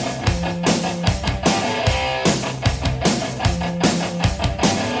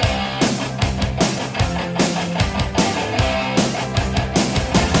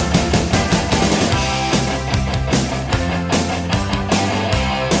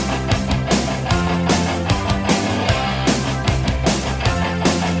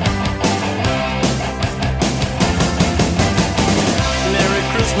 Merry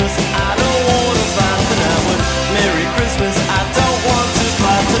Christmas, I don't want to fight tonight with. Merry Christmas, I don't want to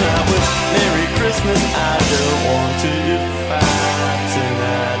fight tonight with. Merry Christmas, I don't want to fight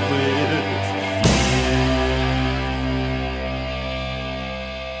tonight with.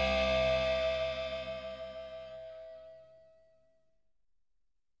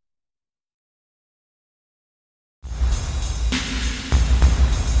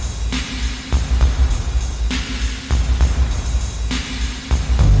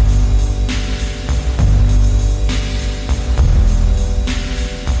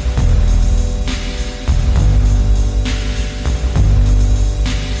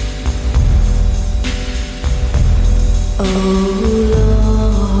 Oh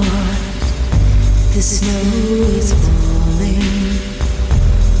Lord, the snow is falling,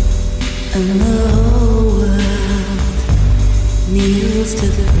 and the whole world kneels to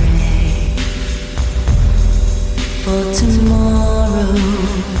pray for tomorrow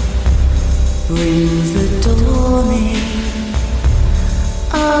brings the dawning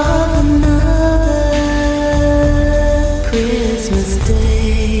of another Christmas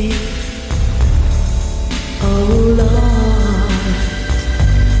day. Oh Lord,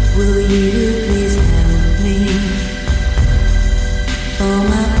 will you please help me? For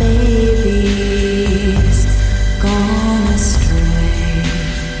my baby's gone astray.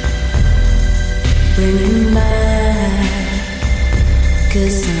 Bring him back,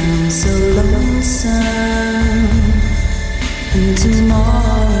 'cause I'm so lonesome. And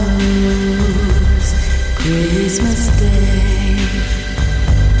tomorrow's Christmas Day.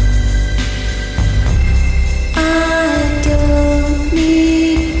 I don't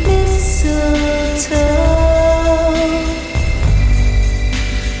need mistletoe.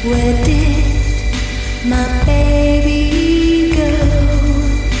 Where did my baby go?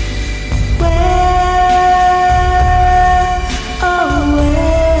 Where, oh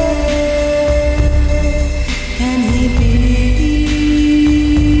where can he be?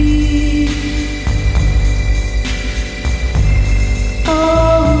 Oh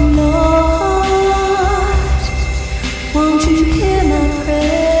Lord, won't you hear my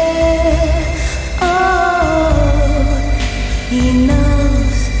prayer? Oh, he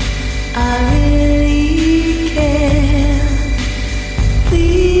knows I really care.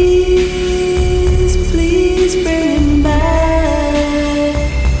 Please, please bring him back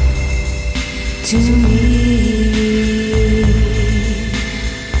to me.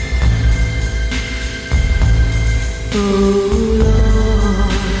 Oh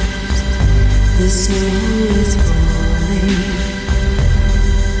Lord, the snow is falling,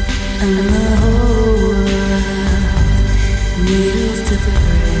 and the whole world kneels to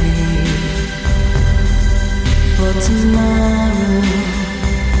pray for tomorrow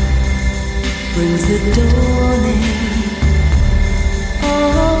brings the dawning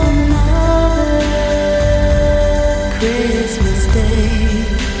of another Christmas Day.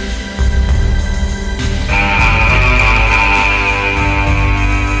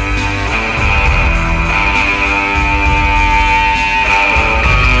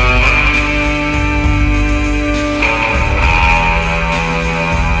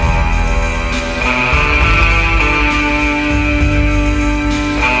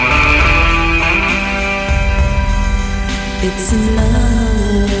 It's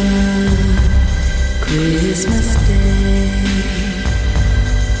another Christmas Day.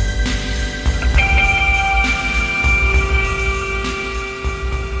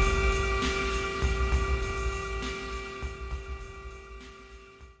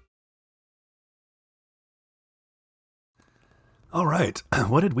 All right.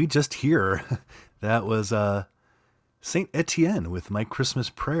 What did we just hear? That was Saint Etienne with My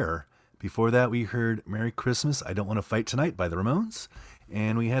Christmas Prayer. Before that, we heard Merry Christmas, I Don't Want to Fight Tonight by the Ramones.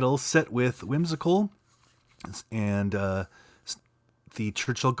 And we had a little set with Whimsical and the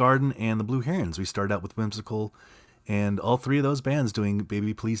Churchill Garden and the Blue Herons. We started out with Whimsical and all three of those bands doing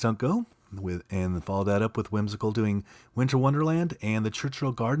Baby Please Don't Go, and followed that up with Whimsical doing Winter Wonderland, and the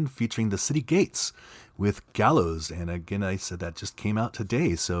Churchill Garden featuring the City Gates with Gallows. And again, I said that just came out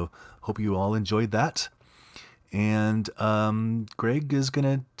today, so hope you all enjoyed that. And Greg is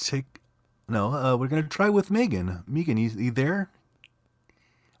going to we're going to try with Meagan. Meagan, you there?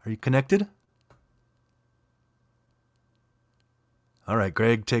 Are you connected? All right,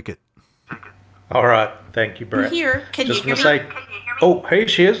 Greg, take it. All right, thank you, Bret. I'm here. Can Just you gonna hear me? say, oh, here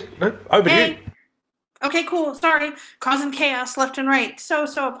she is. Over Hey. here. Okay, cool. Sorry. Causing chaos left and right. So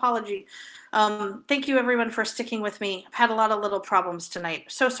apology. Thank you, everyone, for sticking with me. I've had a lot of little problems tonight.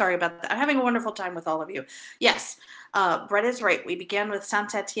 So sorry about that. I'm having a wonderful time with all of you. Yes, Bret is right. We began with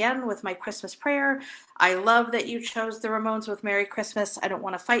Saint Etienne with My Christmas Prayer. I love that you chose the Ramones with Merry Christmas. I Don't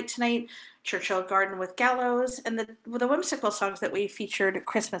Want to Fight Tonight. Churchill Garden with Gallows. And the whimsical songs that we featured,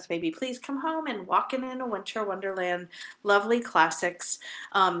 Christmas Baby Please Come Home and Walkin' in a Winter Wonderland. Lovely classics.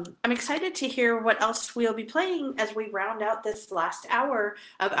 I'm excited to hear what else we'll be playing as we round out this last hour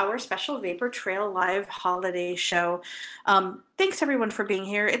of our special Vapor Trail Live holiday show. Thanks, everyone, for being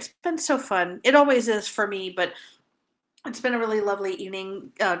here. It's been so fun. It always is for me, but it's been a really lovely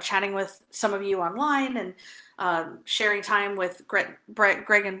evening chatting with some of you online and sharing time with Greg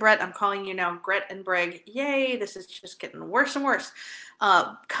and Bret. I'm calling you now Gret and Breg. Yay, this is just getting worse and worse.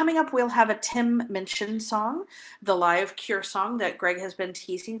 Coming up, we'll have a Tim Minchin song, the live Cure song that Greg has been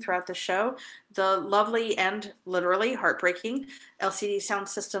teasing throughout the show, the lovely and literally heartbreaking LCD Sound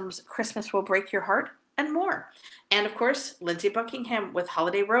System's Christmas Will Break Your Heart, and more. And of course, Lindsey Buckingham with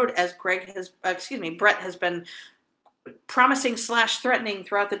Holiday Road, as Bret has been promising / threatening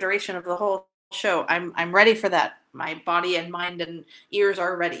throughout the duration of the whole show. I'm ready for that. My body and mind and ears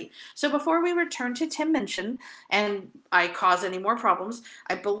are ready. So before we return to Tim Minchin and I cause any more problems,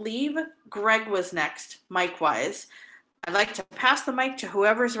 I believe Greg was next, mic-wise. I'd like to pass the mic to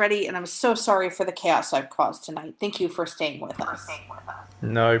whoever's ready, and I'm so sorry for the chaos I've caused tonight. Thank you for staying with us.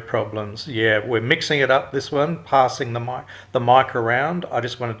 No problems. Yeah, we're mixing it up this one, passing the mic around. I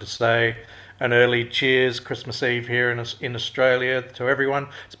just wanted to say an early cheers, Christmas Eve here in Australia to everyone.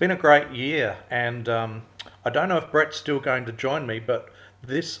 It's been a great year, and I don't know if Bret's still going to join me, but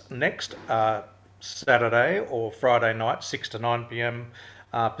this next Saturday or Friday night, 6 to 9 p.m.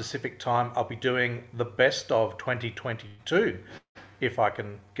 Pacific time, I'll be doing the best of 2022 if I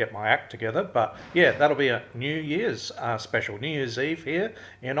can get my act together. But yeah, that'll be a New Year's special, New Year's Eve here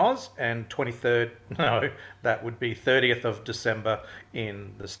in Oz, and that would be 30th of December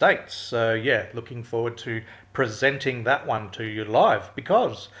in the States. So yeah, looking forward to presenting that one to you live,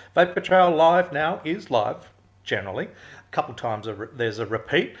 because Vapor Trail Live now is live, generally. A couple times there's a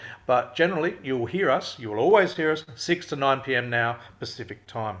repeat, but generally you will always hear us 6 to 9 p.m. now Pacific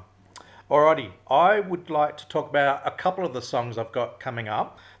time. Alrighty, I would like to talk about a couple of the songs I've got coming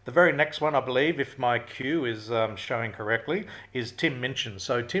up. The very next one, I believe, if my cue is showing correctly, is Tim Minchin.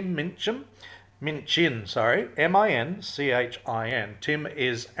 So Tim Minchin, M-I-N-C-H-I-N. Tim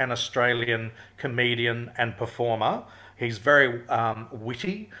is an Australian comedian and performer. He's very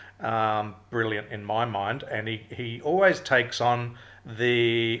witty, brilliant in my mind, and he always takes on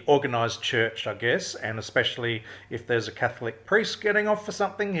the organised church, I guess, and especially if there's a Catholic priest getting off for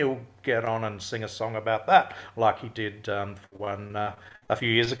something, he'll get on and sing a song about that, like he did one a few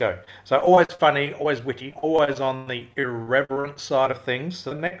years ago. So always funny, always witty, always on the irreverent side of things.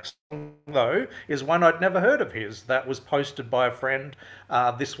 The next song, though, is one I'd never heard of his that was posted by a friend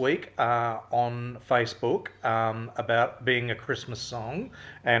this week on Facebook about being a Christmas song,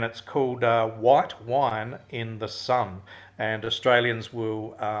 and it's called White Wine in the Sun. And Australians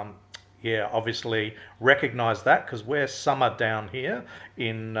will, obviously recognise that, because we're summer down here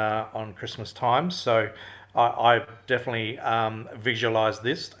on Christmas time. So I definitely visualise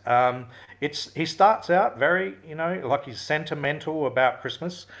this. He starts out very, like he's sentimental about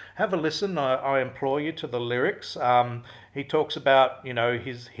Christmas. Have a listen. I implore you to the lyrics. He talks about,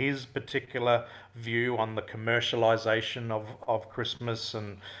 his particular view on the commercialisation of Christmas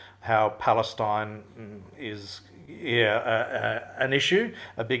and how Palestine is an issue,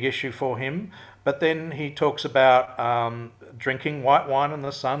 a big issue for him. But then he talks about drinking white wine in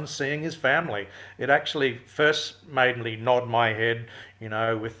the sun, seeing his family. It actually first made me nod my head,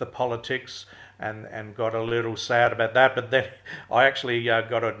 with the politics, and got a little sad about that. But then I actually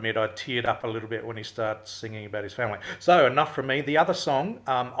got to admit, I teared up a little bit when he started singing about his family. So enough from me. The other song,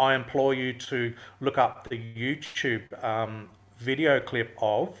 I implore you to look up the YouTube video clip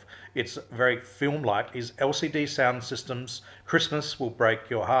of, it's very film-like, is LCD Sound System's Christmas Will Break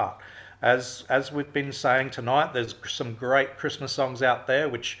Your Heart. As we've been saying tonight, there's some great Christmas songs out there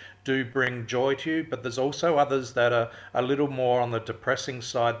which do bring joy to you, but there's also others that are a little more on the depressing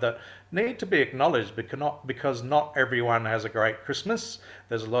side that need to be acknowledged because not everyone has a great Christmas.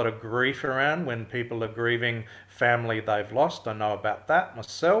 There's a lot of grief around when people are grieving family they've lost. I know about that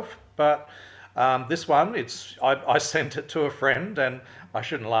myself, but this one, I sent it to a friend, and I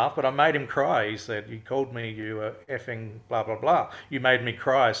shouldn't laugh, but I made him cry. He said, "You called me, you were effing blah, blah, blah. You made me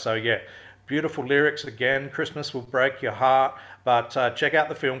cry." So yeah, beautiful lyrics again. Christmas will break your heart. But check out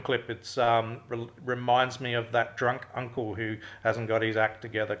the film clip. It reminds me of that drunk uncle who hasn't got his act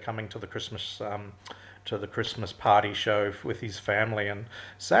together coming to the Christmas party show with his family, and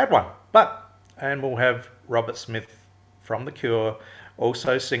sad one. And we'll have Robert Smith from The Cure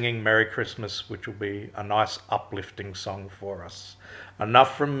also singing Merry Christmas, which will be a nice uplifting song for us.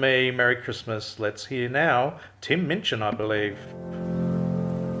 Enough from me. Merry Christmas. Let's hear now Tim Minchin, I believe.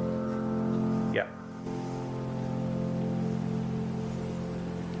 Yeah.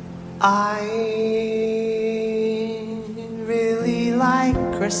 I really like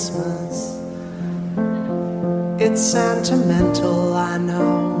Christmas. It's sentimental, I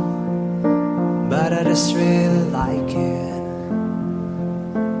know, but I just really like it.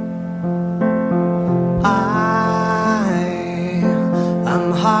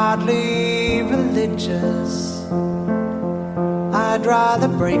 I'm hardly religious. I'd rather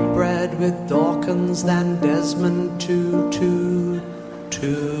break bread with Dawkins than Desmond Tutu,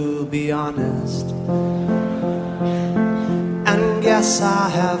 to be honest. And yes, I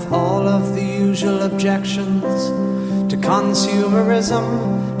have all of the usual objections to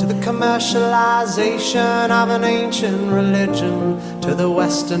consumerism, to the commercialization of an ancient religion, to the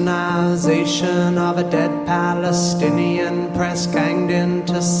westernization of a dead Palestinian press ganged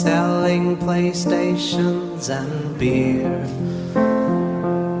into selling PlayStations and beer.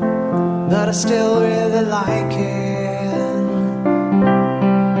 But I still really like it.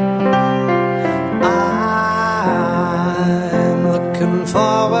 I'm looking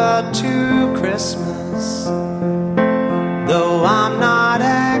forward to Christmas, though I'm not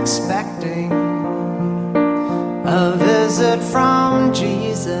expecting a visit from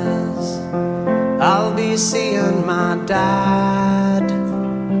Jesus. I'll be seeing my dad,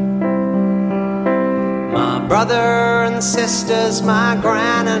 my brother and sisters, my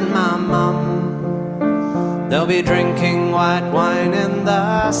gran and my mum. They'll be drinking white wine in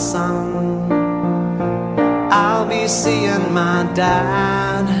the sun. I'll be seeing my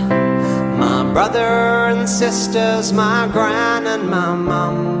dad, my brother and sisters, my gran and my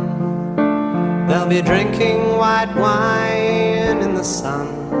mum. They'll be drinking white wine in the sun.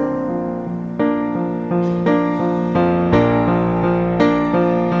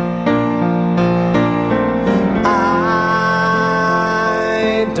 I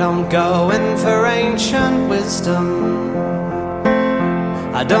don't go in for ancient wisdom.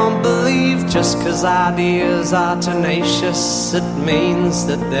 I don't believe just 'cause ideas are tenacious it means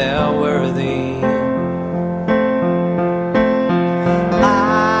that they're worthy. I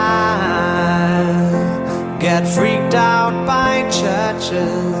get freaked out by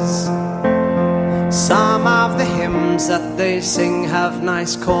churches. Some of the hymns that they sing have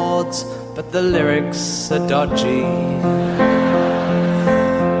nice chords, but the lyrics are dodgy.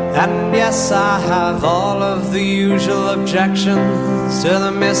 And yes, I have all of the usual objections to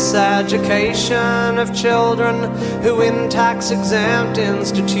the miseducation of children who in tax-exempt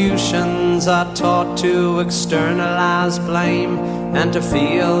institutions are taught to externalize blame and to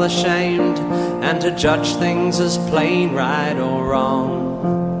feel ashamed and to judge things as plain right or wrong.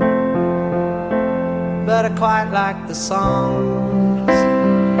 But I quite like the songs.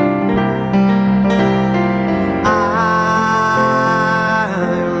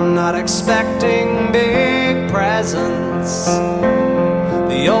 Not expecting big presents.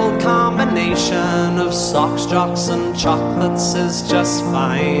 The old combination of socks, jocks and chocolates is just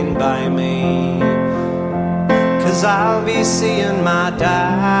fine by me. 'Cause I'll be seeing my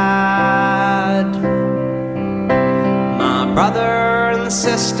dad, my brother and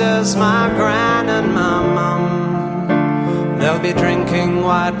sisters, my gran and my mum. They'll be drinking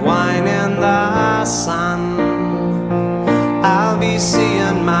white wine in the sun. I'll be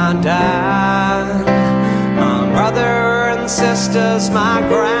seeing my dad, my brother and sisters, my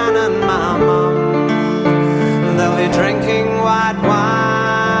gran and my mum. They'll be drinking white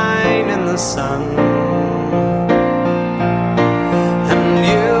wine in the sun. And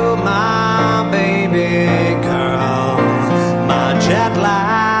you, my baby girl, my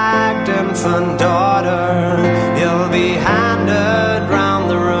jet-lagged infant daughter, you'll be handed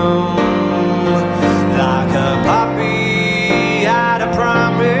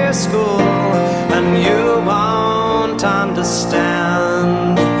Sunday school, and you won't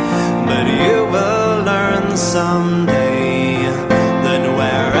understand, but you will learn someday that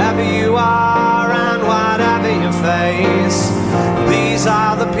wherever you are and whatever you face, these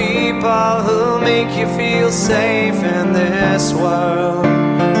are the people who make you feel safe in this world.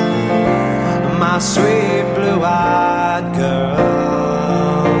 My sweet blue-eyed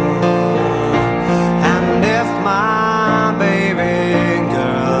girl, and if my baby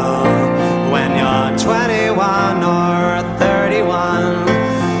girl, when you're 21 or 31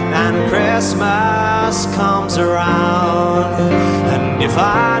 and Christmas comes around and you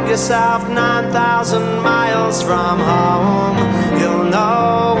find yourself 9,000 miles from home, you'll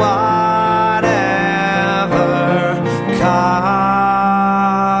know whatever comes.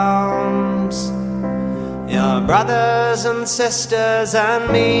 Your brothers and sisters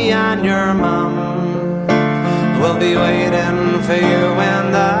and me and your mom will be waiting for you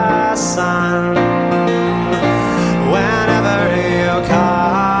in the sun whenever you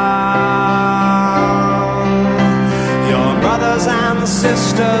come. Your brothers and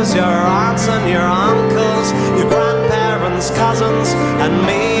sisters, your aunts and your uncles, your grandparents, cousins, and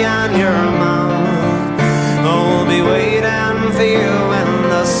me and your mom will be waiting for you in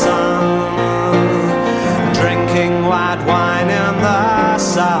the sun, drinking white wine in the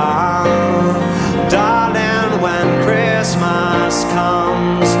sun. Darling, when Christmas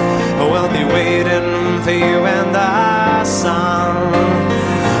comes, we'll be waiting for you in the sun,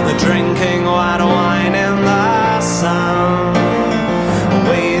 drinking white wine in the sun,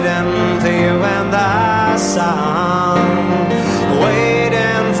 waiting for you in the sun,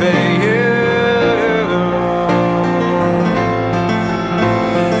 waiting for you.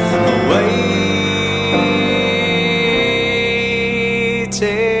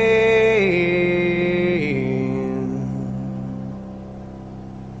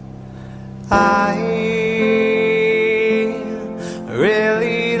 I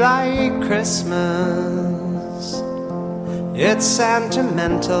really like Christmas. It's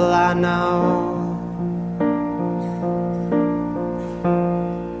sentimental, I know.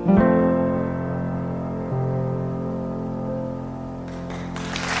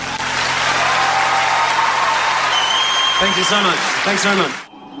 Thank you so much. Thanks very much.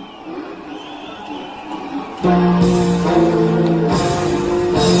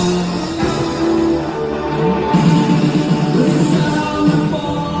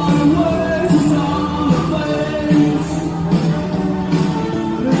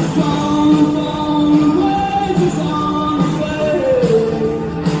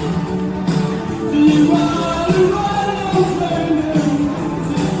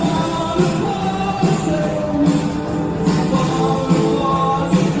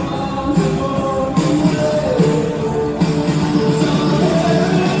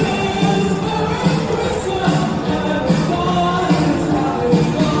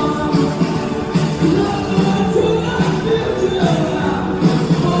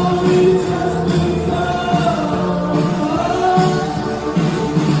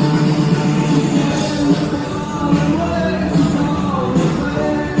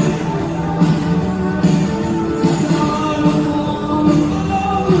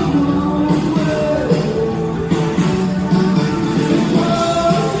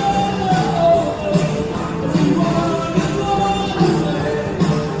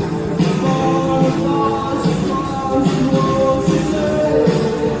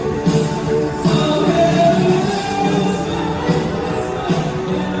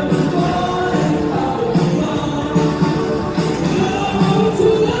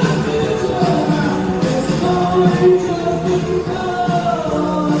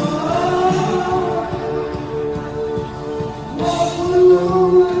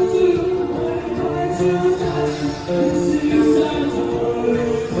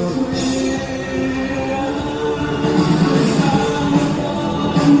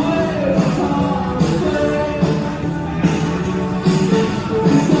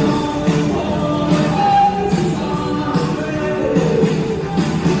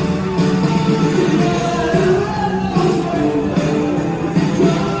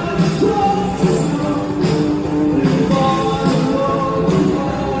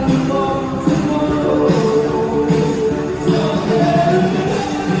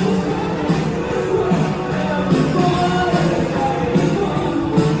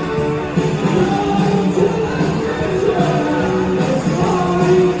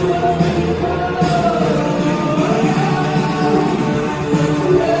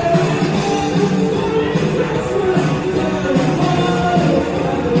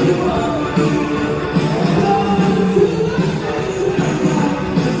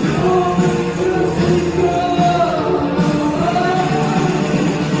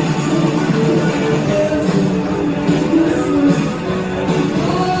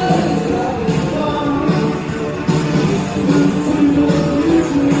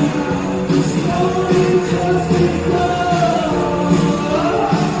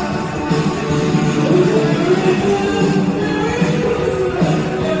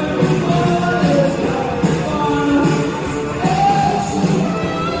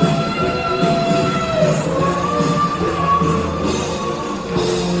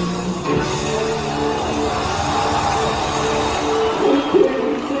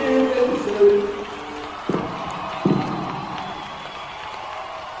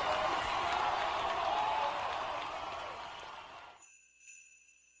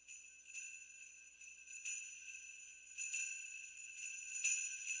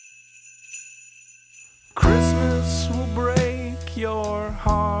 your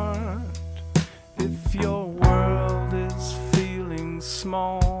heart if your world is feeling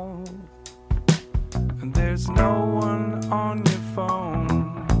small and there's no one on your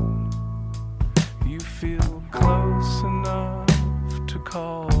phone. You feel close enough to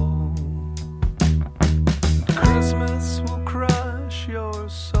call. Christmas will crush your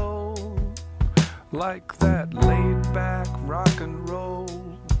soul like that laid-back rock and roll.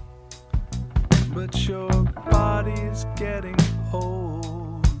 But your body's getting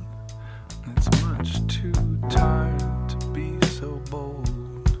old. It's much too tired to be so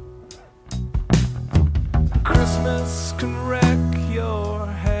bold. Christmas can wreck your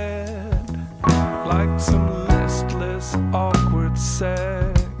head like some listless, awkward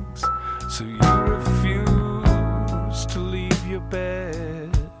sex. So you refuse to leave your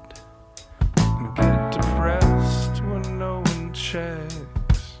bed and get depressed when no one checks.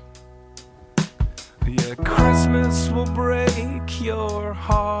 Yeah, Christmas will break your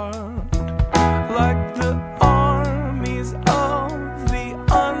heart like the armies of the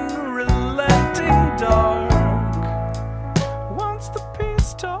unrelenting dark. Once the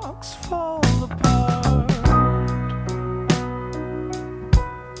peace talks fall apart,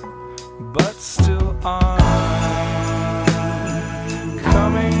 but still I'm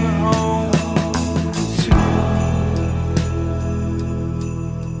coming home.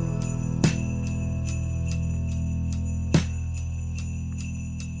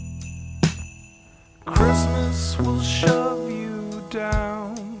 Christmas will shove you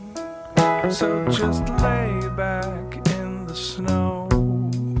down, so just lay back in the snow.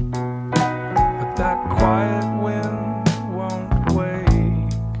 But that quiet wind won't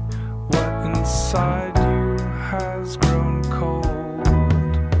wake what inside you has grown cold.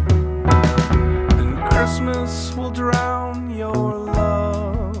 And Christmas will drown your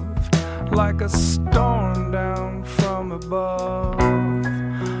love like a storm down from above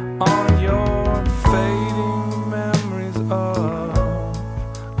on your fading memories of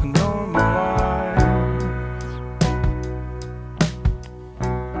a normal life.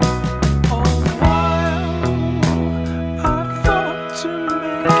 Oh, while I thought to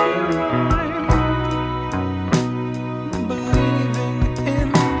make it right, believing in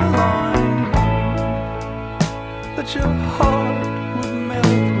the line that your heart would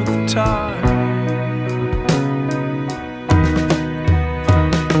melt with time.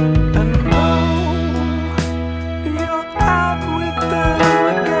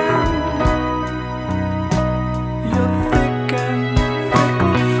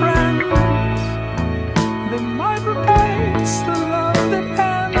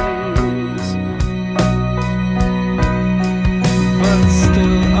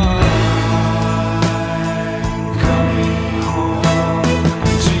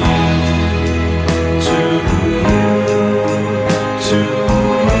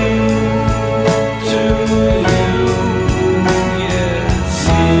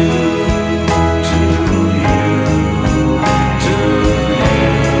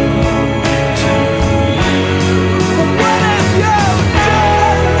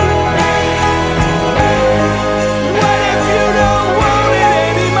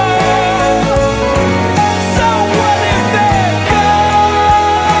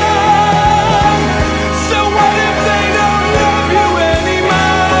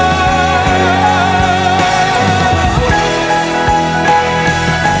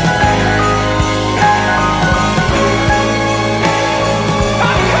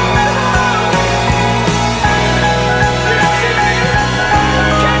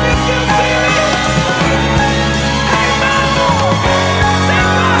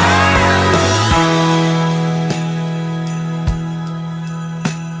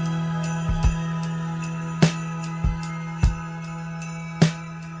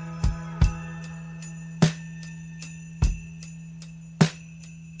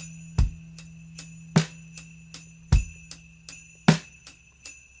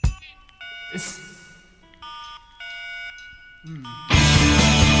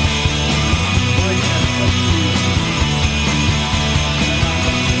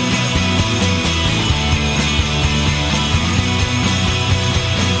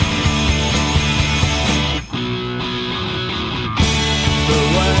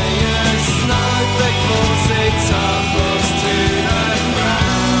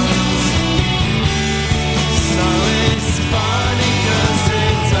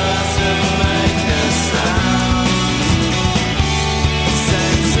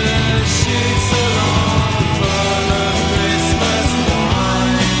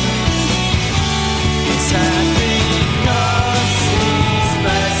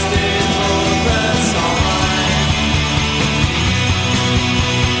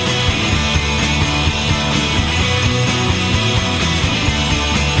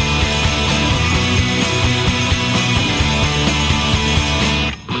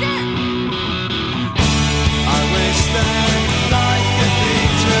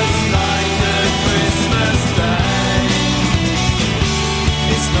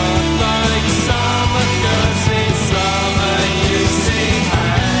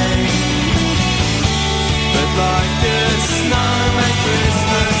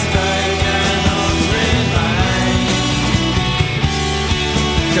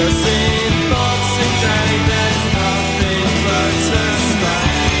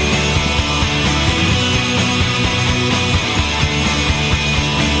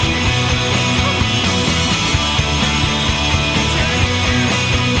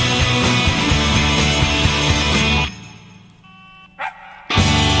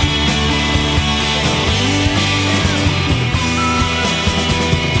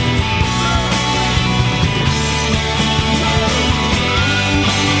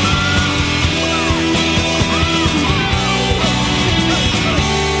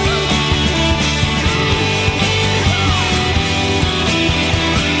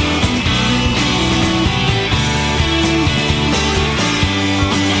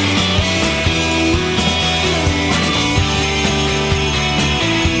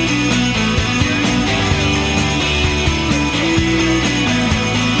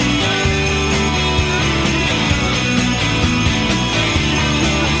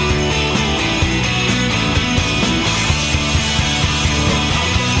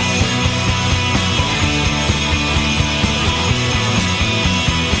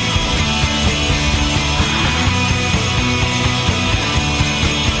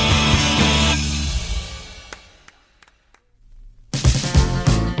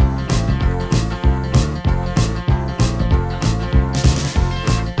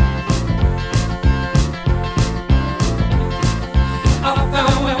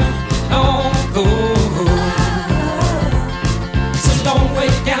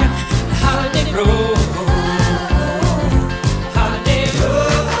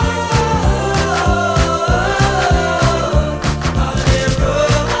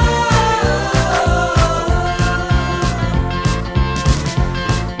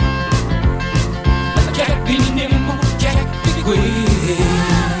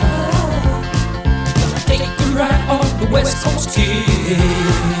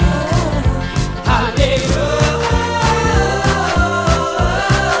 Holiday road.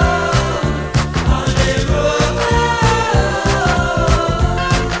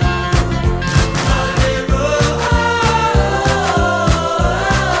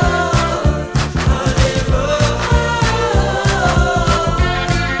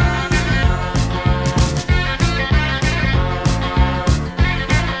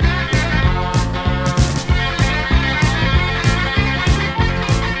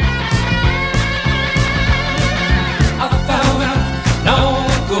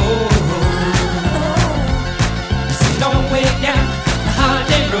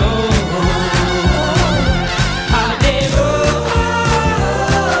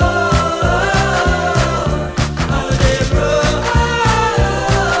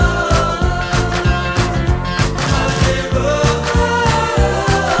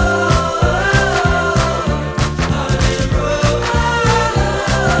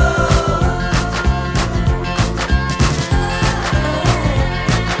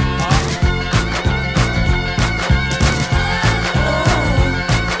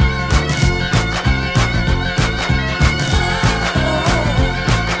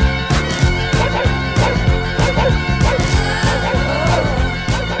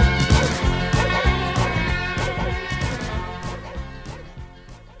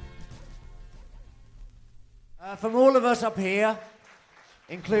 From all of us up here,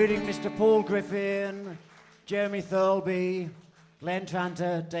 including Mr. Paul Griffin, Jeremy Thirlby, Glenn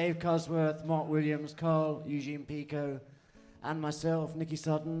Tranter, Dave Cosworth, Mark Williams, Carl, Eugene Pico, and myself, Nicky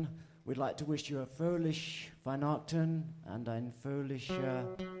Sutton, we'd like to wish you a fröhlich Weihnachten and ein fröhlich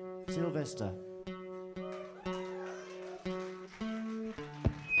Silvester.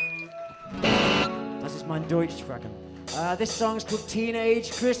 Das ist mein Deutsch-Fracken. This song's called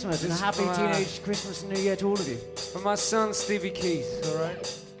Teenage Christmas, and a happy teenage Christmas and New Year to all of you. For my son, Stevie Keith, all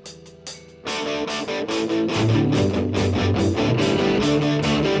right?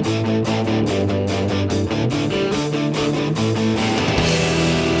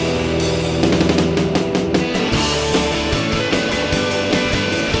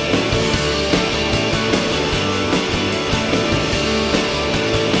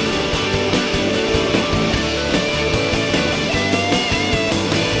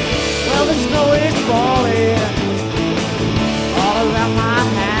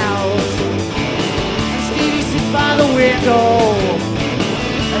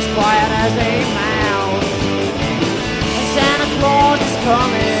 As quiet as a mouse, and Santa Claus is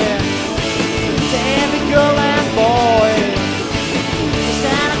coming to every girl and boy. And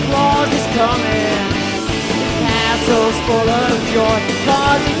Santa Claus is coming with castles full of joy,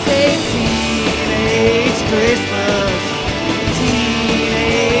 'cause it's a teenage Christmas,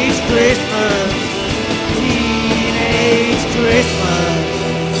 teenage Christmas, teenage Christmas,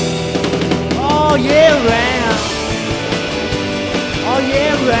 all year round. All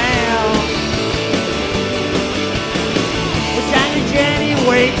year round. Well, Jenny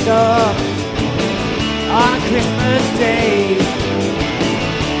wakes up on a Christmas day.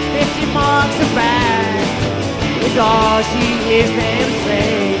 50 marks a bag is all she hears them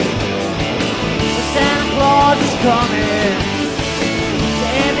say. But Santa Claus is coming to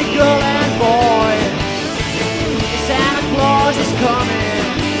every girl and boy. Santa Claus is coming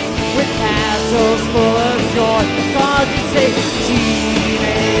with castles full of joy, 'cause it's a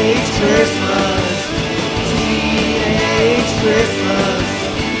teenage Christmas, teenage Christmas,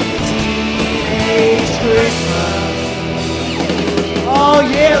 teenage Christmas, all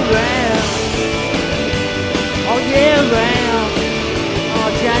year round, all year round, oh,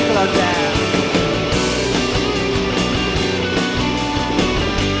 jangle down.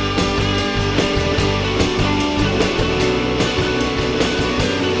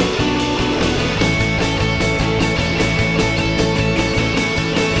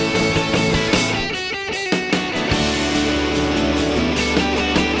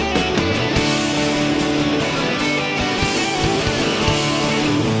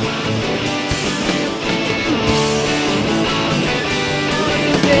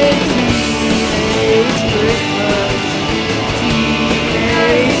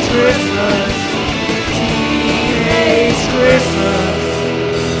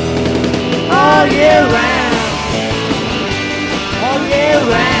 All year round, all year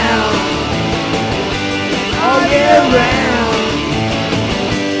round, all year round,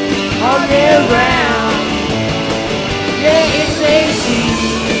 all year round. Yeah, it's a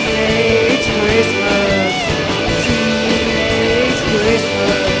teenage Christmas, teenage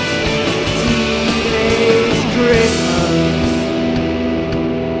Christmas, teenage Christmas.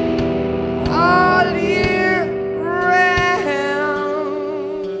 All year round.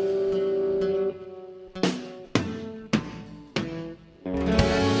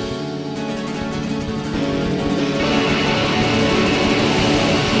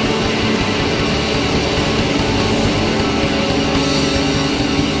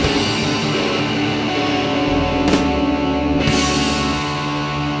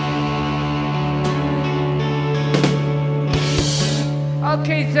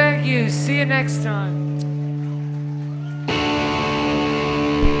 Okay, thank you. See you next time.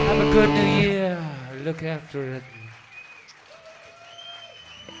 Have a good new year. Look after it.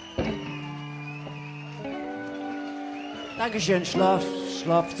 Dankeschön, schlaf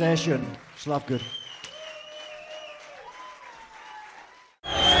sehr schön. Schlaf gut.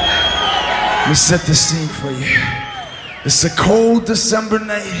 Let me set the scene for you. It's a cold December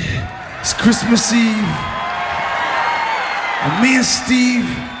night. It's Christmas Eve. And me and Steve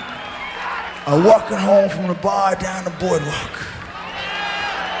are walking home from the bar down the boardwalk.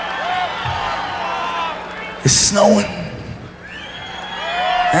 It's snowing.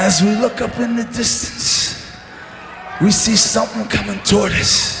 As we look up in the distance, we see something coming toward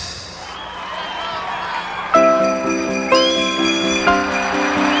us.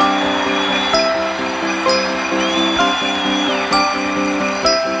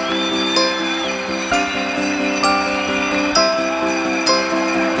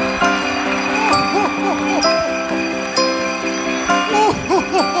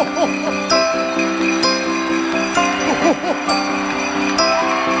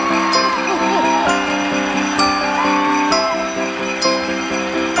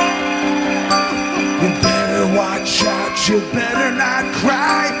 You better not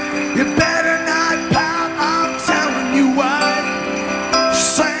cry, you better not pout, I'm telling you why.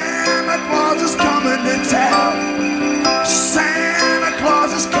 Santa Claus is coming to town. Santa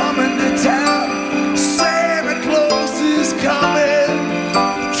Claus is coming to town. Santa Claus is coming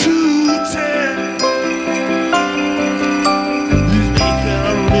to town. He's making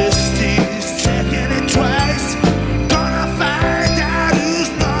a list, he's checking it twice. Gonna find out who's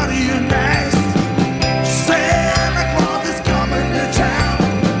naughty or nice. Santa Claus is coming to town.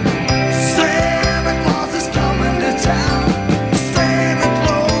 Santa Claus is coming to town. Santa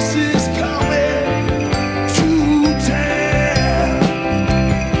Claus is coming to town.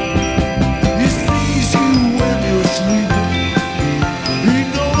 He sees you when you're sleeping. He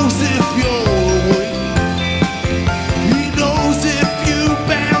knows if you're awake. He knows if you've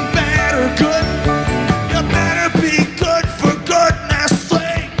been bad or good. You better be good for goodness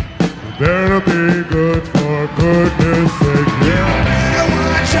sake. Better be good for goodness sake. You better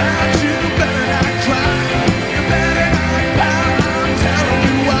watch out, you better not cry. You better not pout, I'm telling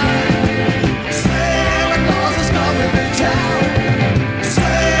you why. Santa Claus is coming to town.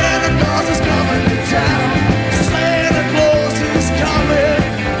 Santa Claus is coming to town. Santa Claus is coming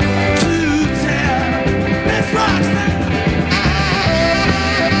to town. Let's rock,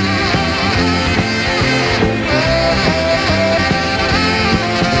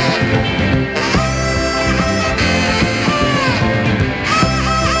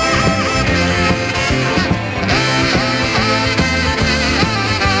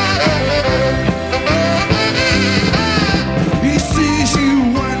 He sees you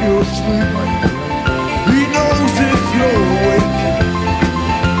when you're sleeping. He knows if you're awake.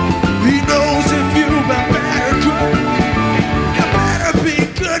 He knows if you've been bad or good. You better be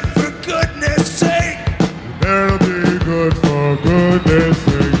good for goodness sake. Better be good for goodness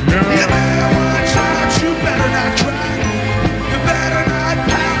sake. You better watch out, you better not cry. You better not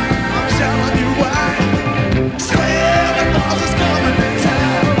pout, I'm telling you why. Santa Claus is coming to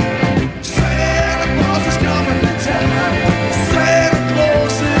town. Santa Claus is coming to town. Santa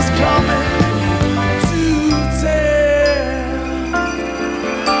Claus is coming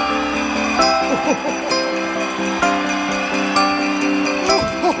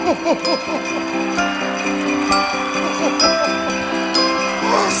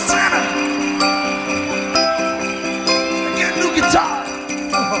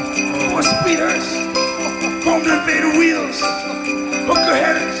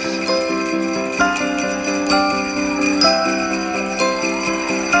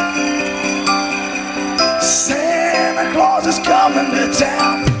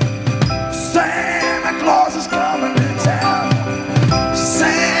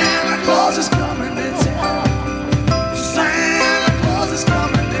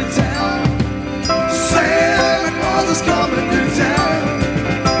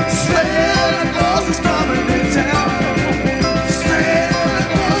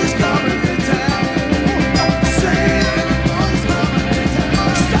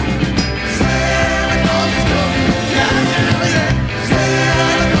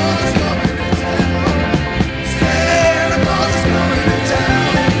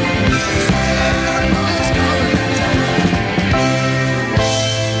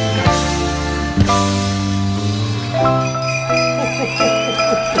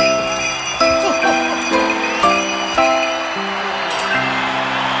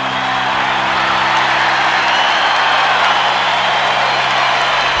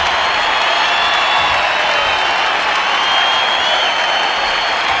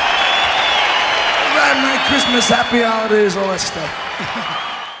Christmas, happy holidays, all that stuff.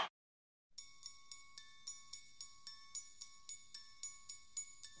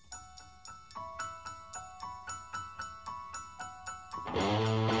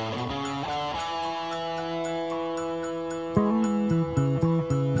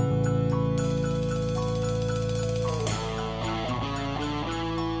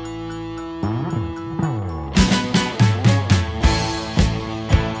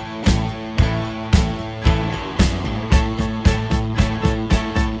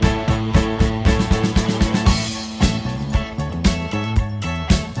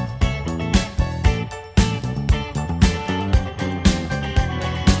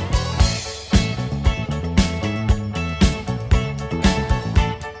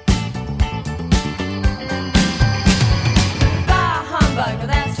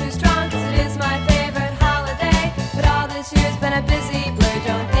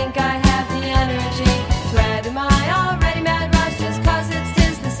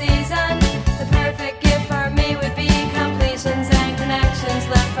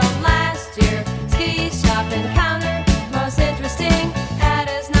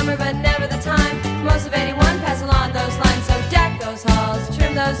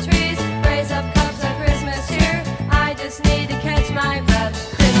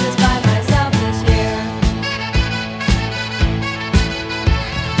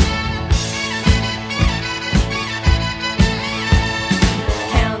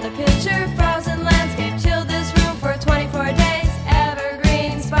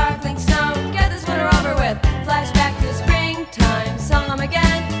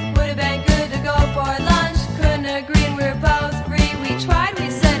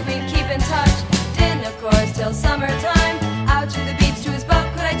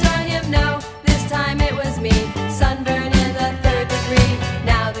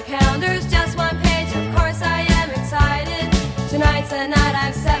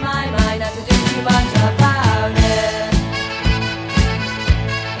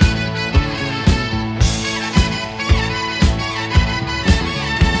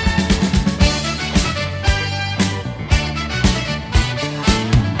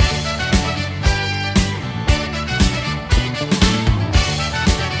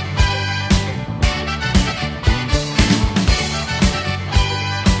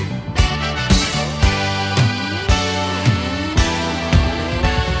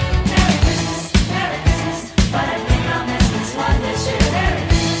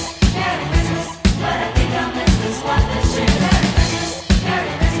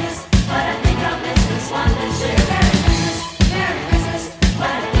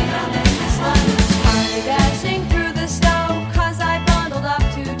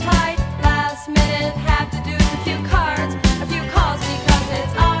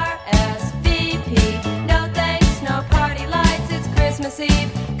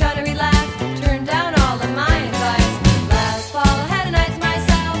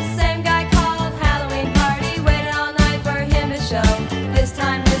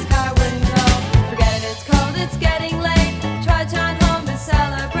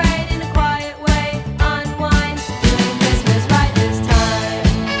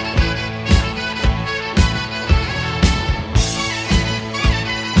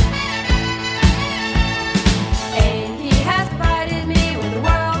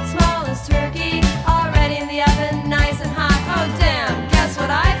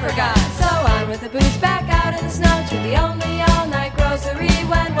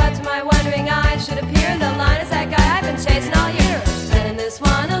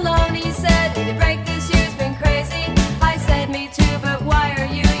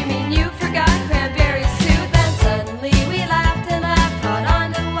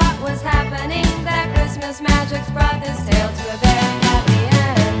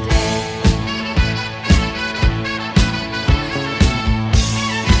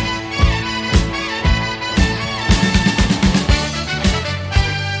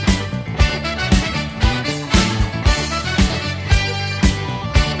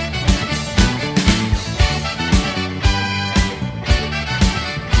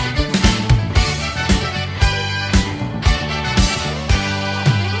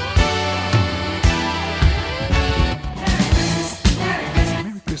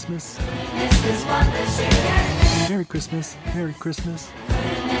 Merry Christmas. Merry Christmas.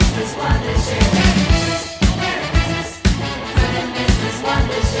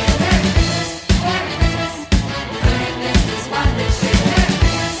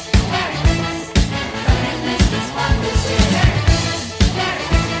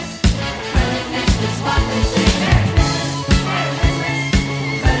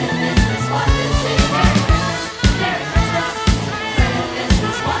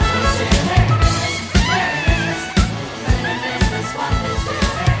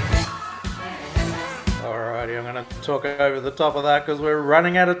 going to talk over the top of that because we're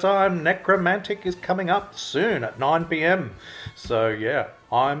running out of time. Necromantic is coming up soon at 9 p.m. So, yeah,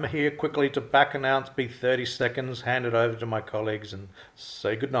 I'm here quickly to back announce, be 30 seconds, hand it over to my colleagues and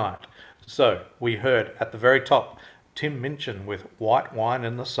say goodnight. So, we heard at the very top Tim Minchin with White Wine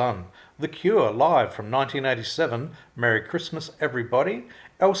in the Sun. The Cure live from 1987, Merry Christmas Everybody.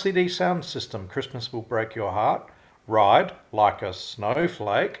 LCD Sound System, Christmas Will Break Your Heart. Ride Like a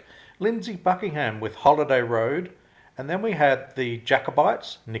Snowflake. Lindsay Buckingham with Holiday Road. And then we had the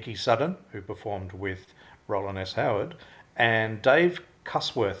Jacobites, Nicky Sudden, who performed with Roland S. Howard, and Dave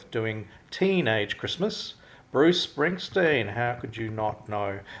Cusworth doing Teenage Christmas. Bruce Springsteen, how could you not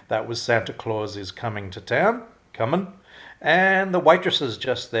know that was Santa Claus is Coming to Town? Coming. And the Waitresses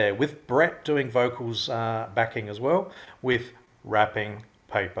just there, with Bret doing vocals backing as well, with Wrapping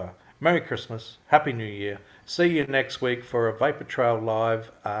Paper. Merry Christmas, Happy New Year. See you next week for a Vapour Trail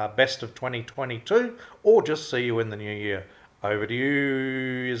Live Best of 2022, or just see you in the new year. Over to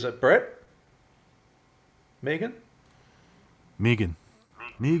you. Is it Bret? Meagan? Meagan.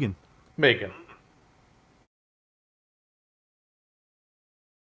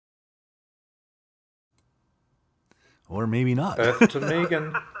 Or maybe not. Earth to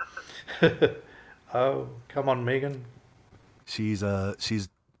Meagan. Oh, come on, Meagan. She's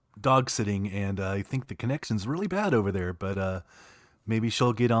dog sitting, and I think the connection's really bad over there, but maybe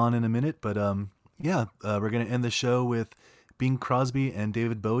she'll get on in a minute. But we're going to end the show with Bing Crosby and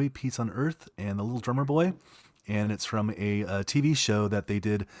David Bowie, Peace on Earth, and The Little Drummer Boy. And it's from a TV show that they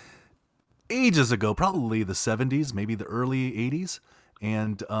did ages ago, probably the 70s, maybe the early 80s.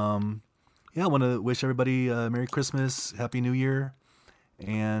 And I want to wish everybody Merry Christmas, Happy New Year.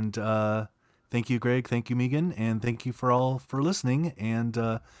 And thank you, Greg. Thank you, Meagan. And thank you for listening. And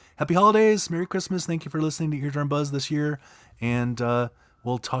happy holidays. Merry Christmas. Thank you for listening to Eardrum Buzz this year. And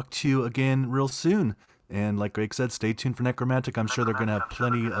we'll talk to you again real soon. And like Greg said, stay tuned for Necromantic. I'm sure they're going to have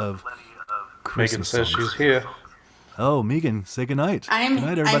plenty of Christmas Meagan says songs. she's here. Oh, Meagan, say goodnight. Good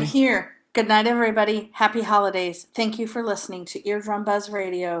night, everybody. I'm here. Good night, everybody. Happy holidays. Thank you for listening to Eardrum Buzz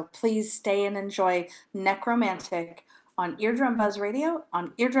Radio. Please stay and enjoy Necromantic on Eardrum Buzz Radio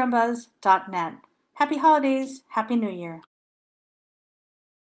on eardrumbuzz.net. Happy holidays. Happy New Year.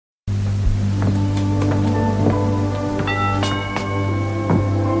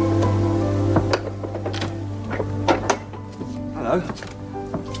 Hello.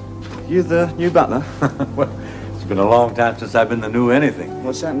 You the new butler? Well, it's been a long time since I've been the new anything.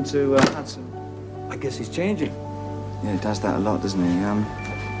 What's happened to Hudson? I guess he's changing. Yeah, he does that a lot, doesn't he?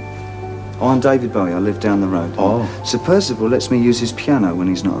 I'm David Bowie. I live down the road. Oh. Sir Percival lets me use his piano when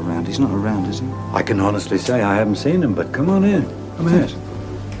he's not around. He's not around, is he? I can honestly say I haven't seen him, but come on in. Come in.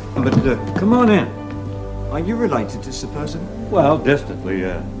 But come on in. Are you related to Sir Percival? Well, distantly,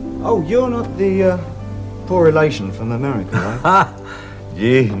 yeah. Oh, you're not the poor relation from America, right?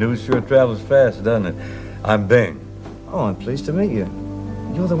 Gee, news sure travels fast, doesn't it? I'm Bing. Oh, I'm pleased to meet you.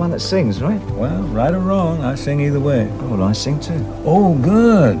 You're the one that sings, right? Well, right or wrong, I sing either way. Oh, well, I sing too. Oh,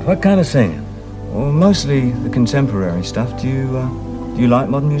 good. What kind of singing? Well, mostly the contemporary stuff. Do you like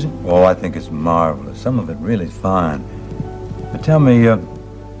modern music? Oh, I think it's marvelous. Some of it really fine. But tell me, you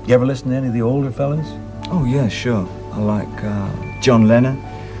ever listen to any of the older fellas? Oh, yeah, sure. I like John Lennon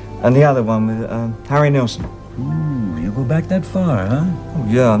and the other one with Harry Nilsson. Ooh, you go back that far, huh? Oh,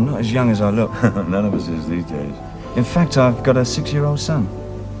 yeah, I'm not as young as I look. None of us is these days. In fact, I've got a 6-year-old son,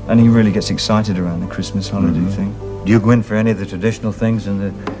 and he really gets excited around the Christmas holiday thing. Do you go in for any of the traditional things in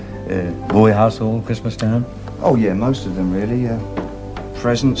the Bowie household Christmas time? Oh, yeah, most of them, really.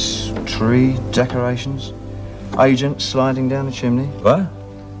 Presents, tree, decorations, agents sliding down the chimney. What?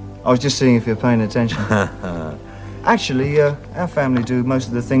 I was just seeing if you're paying attention. Actually, our family do most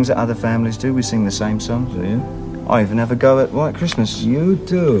of the things that other families do. We sing the same songs. Do you? I even have a go at White Christmas. You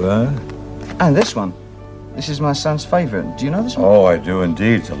too, huh? And this one. This is my son's favourite. Do you know this one? Oh, I do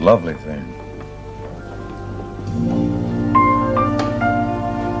indeed. It's a lovely thing.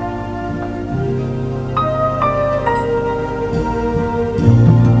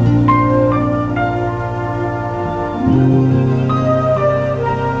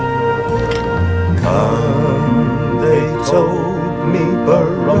 Come, they told me,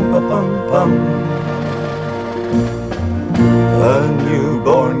 ba-rum-pa-pum-pum. A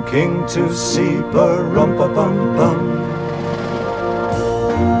newborn king to see, ba-rum-pa-pum-pum.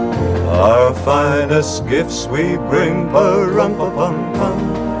 Our finest gifts we bring, ba-rum-pa-pum-pum,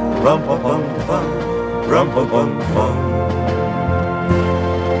 rum-pa-pum-pum, rum-pa-pum-pum.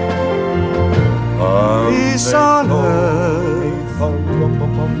 Peace on earth,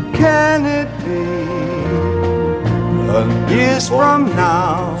 can it be? Years from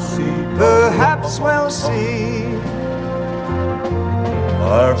now, perhaps we'll see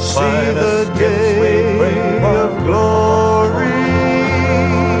Our see the day of glory.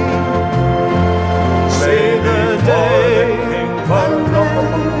 See the day when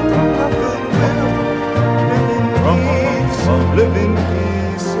men of goodwill live in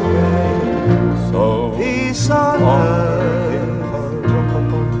peace again. So peace on earth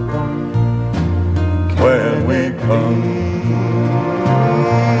when we come.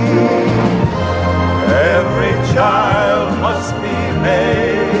 Every child must be made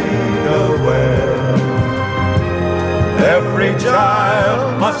aware. Every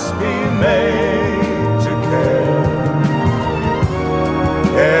child must be made to care.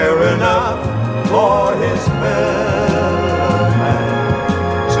 Care enough for his fellow man,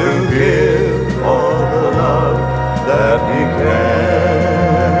 to give all the love that he can.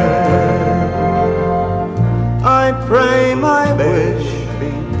 I pray my wish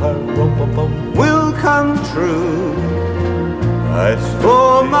will come true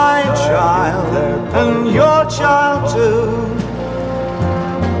for my child and your child too.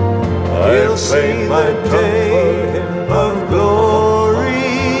 He'll see the day of glory.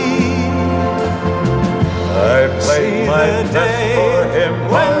 I play my day for him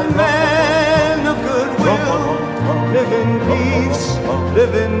when men of goodwill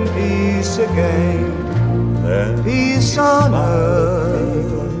live in peace again. Peace on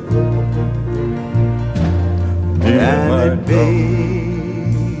earth. Can it be?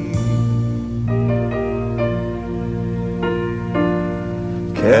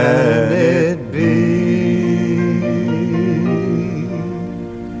 Can it be?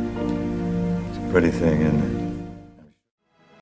 It's a pretty thing, isn't it?